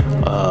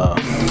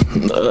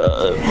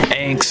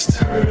angst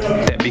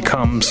that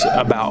becomes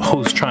about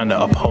who's trying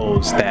to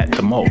oppose that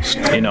the most,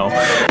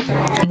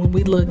 When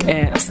we look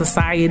at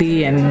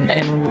society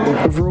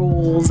and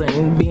rules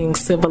and being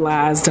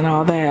civilized and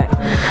all that,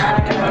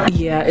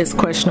 yeah, it's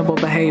questionable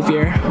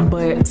behavior,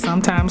 but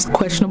sometimes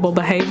questionable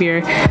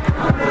behavior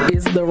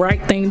is the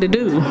right thing to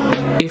do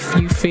if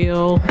you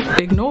feel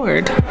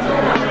ignored.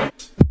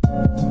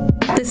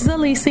 This is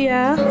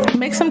Alicia.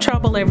 Make some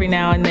trouble every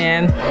now and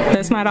then.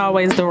 That's not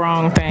always the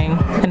wrong thing,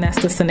 and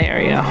that's the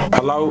scenario.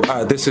 Hello,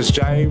 this is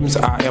James.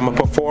 I am a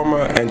performer,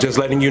 and just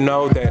letting you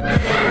know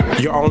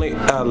that your only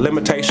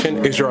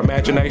limitation is your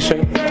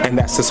imagination, and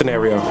that's the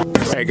scenario.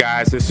 Hey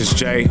guys, this is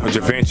Jay of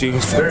Da Vinci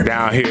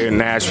down here in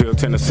Nashville,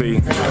 Tennessee,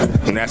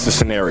 and that's the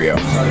scenario.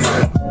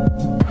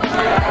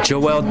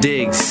 Joel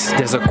Diggs.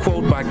 There's a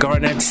quote by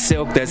Garnett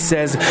Silk that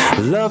says,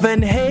 "Love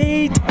and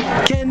hate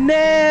can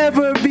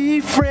never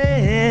be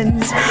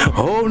friends.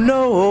 Oh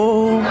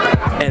no."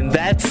 And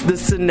that's the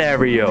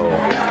scenario.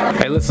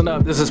 Hey, listen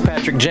up. This is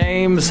Patrick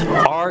James.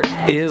 Art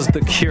is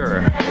the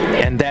cure.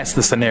 And that's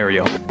the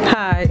scenario.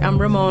 Hi, I'm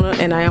Ramona,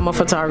 and I am a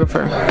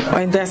photographer.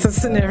 And that's the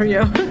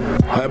scenario.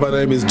 Hi, my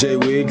name is Jay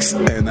Weeks,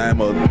 and I'm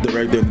a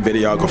director and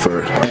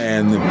videographer.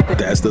 And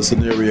that's the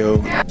scenario.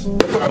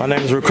 My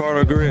name is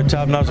Ricardo Greer,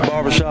 Top Notch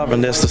Barbershop,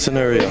 and that's the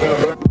scenario.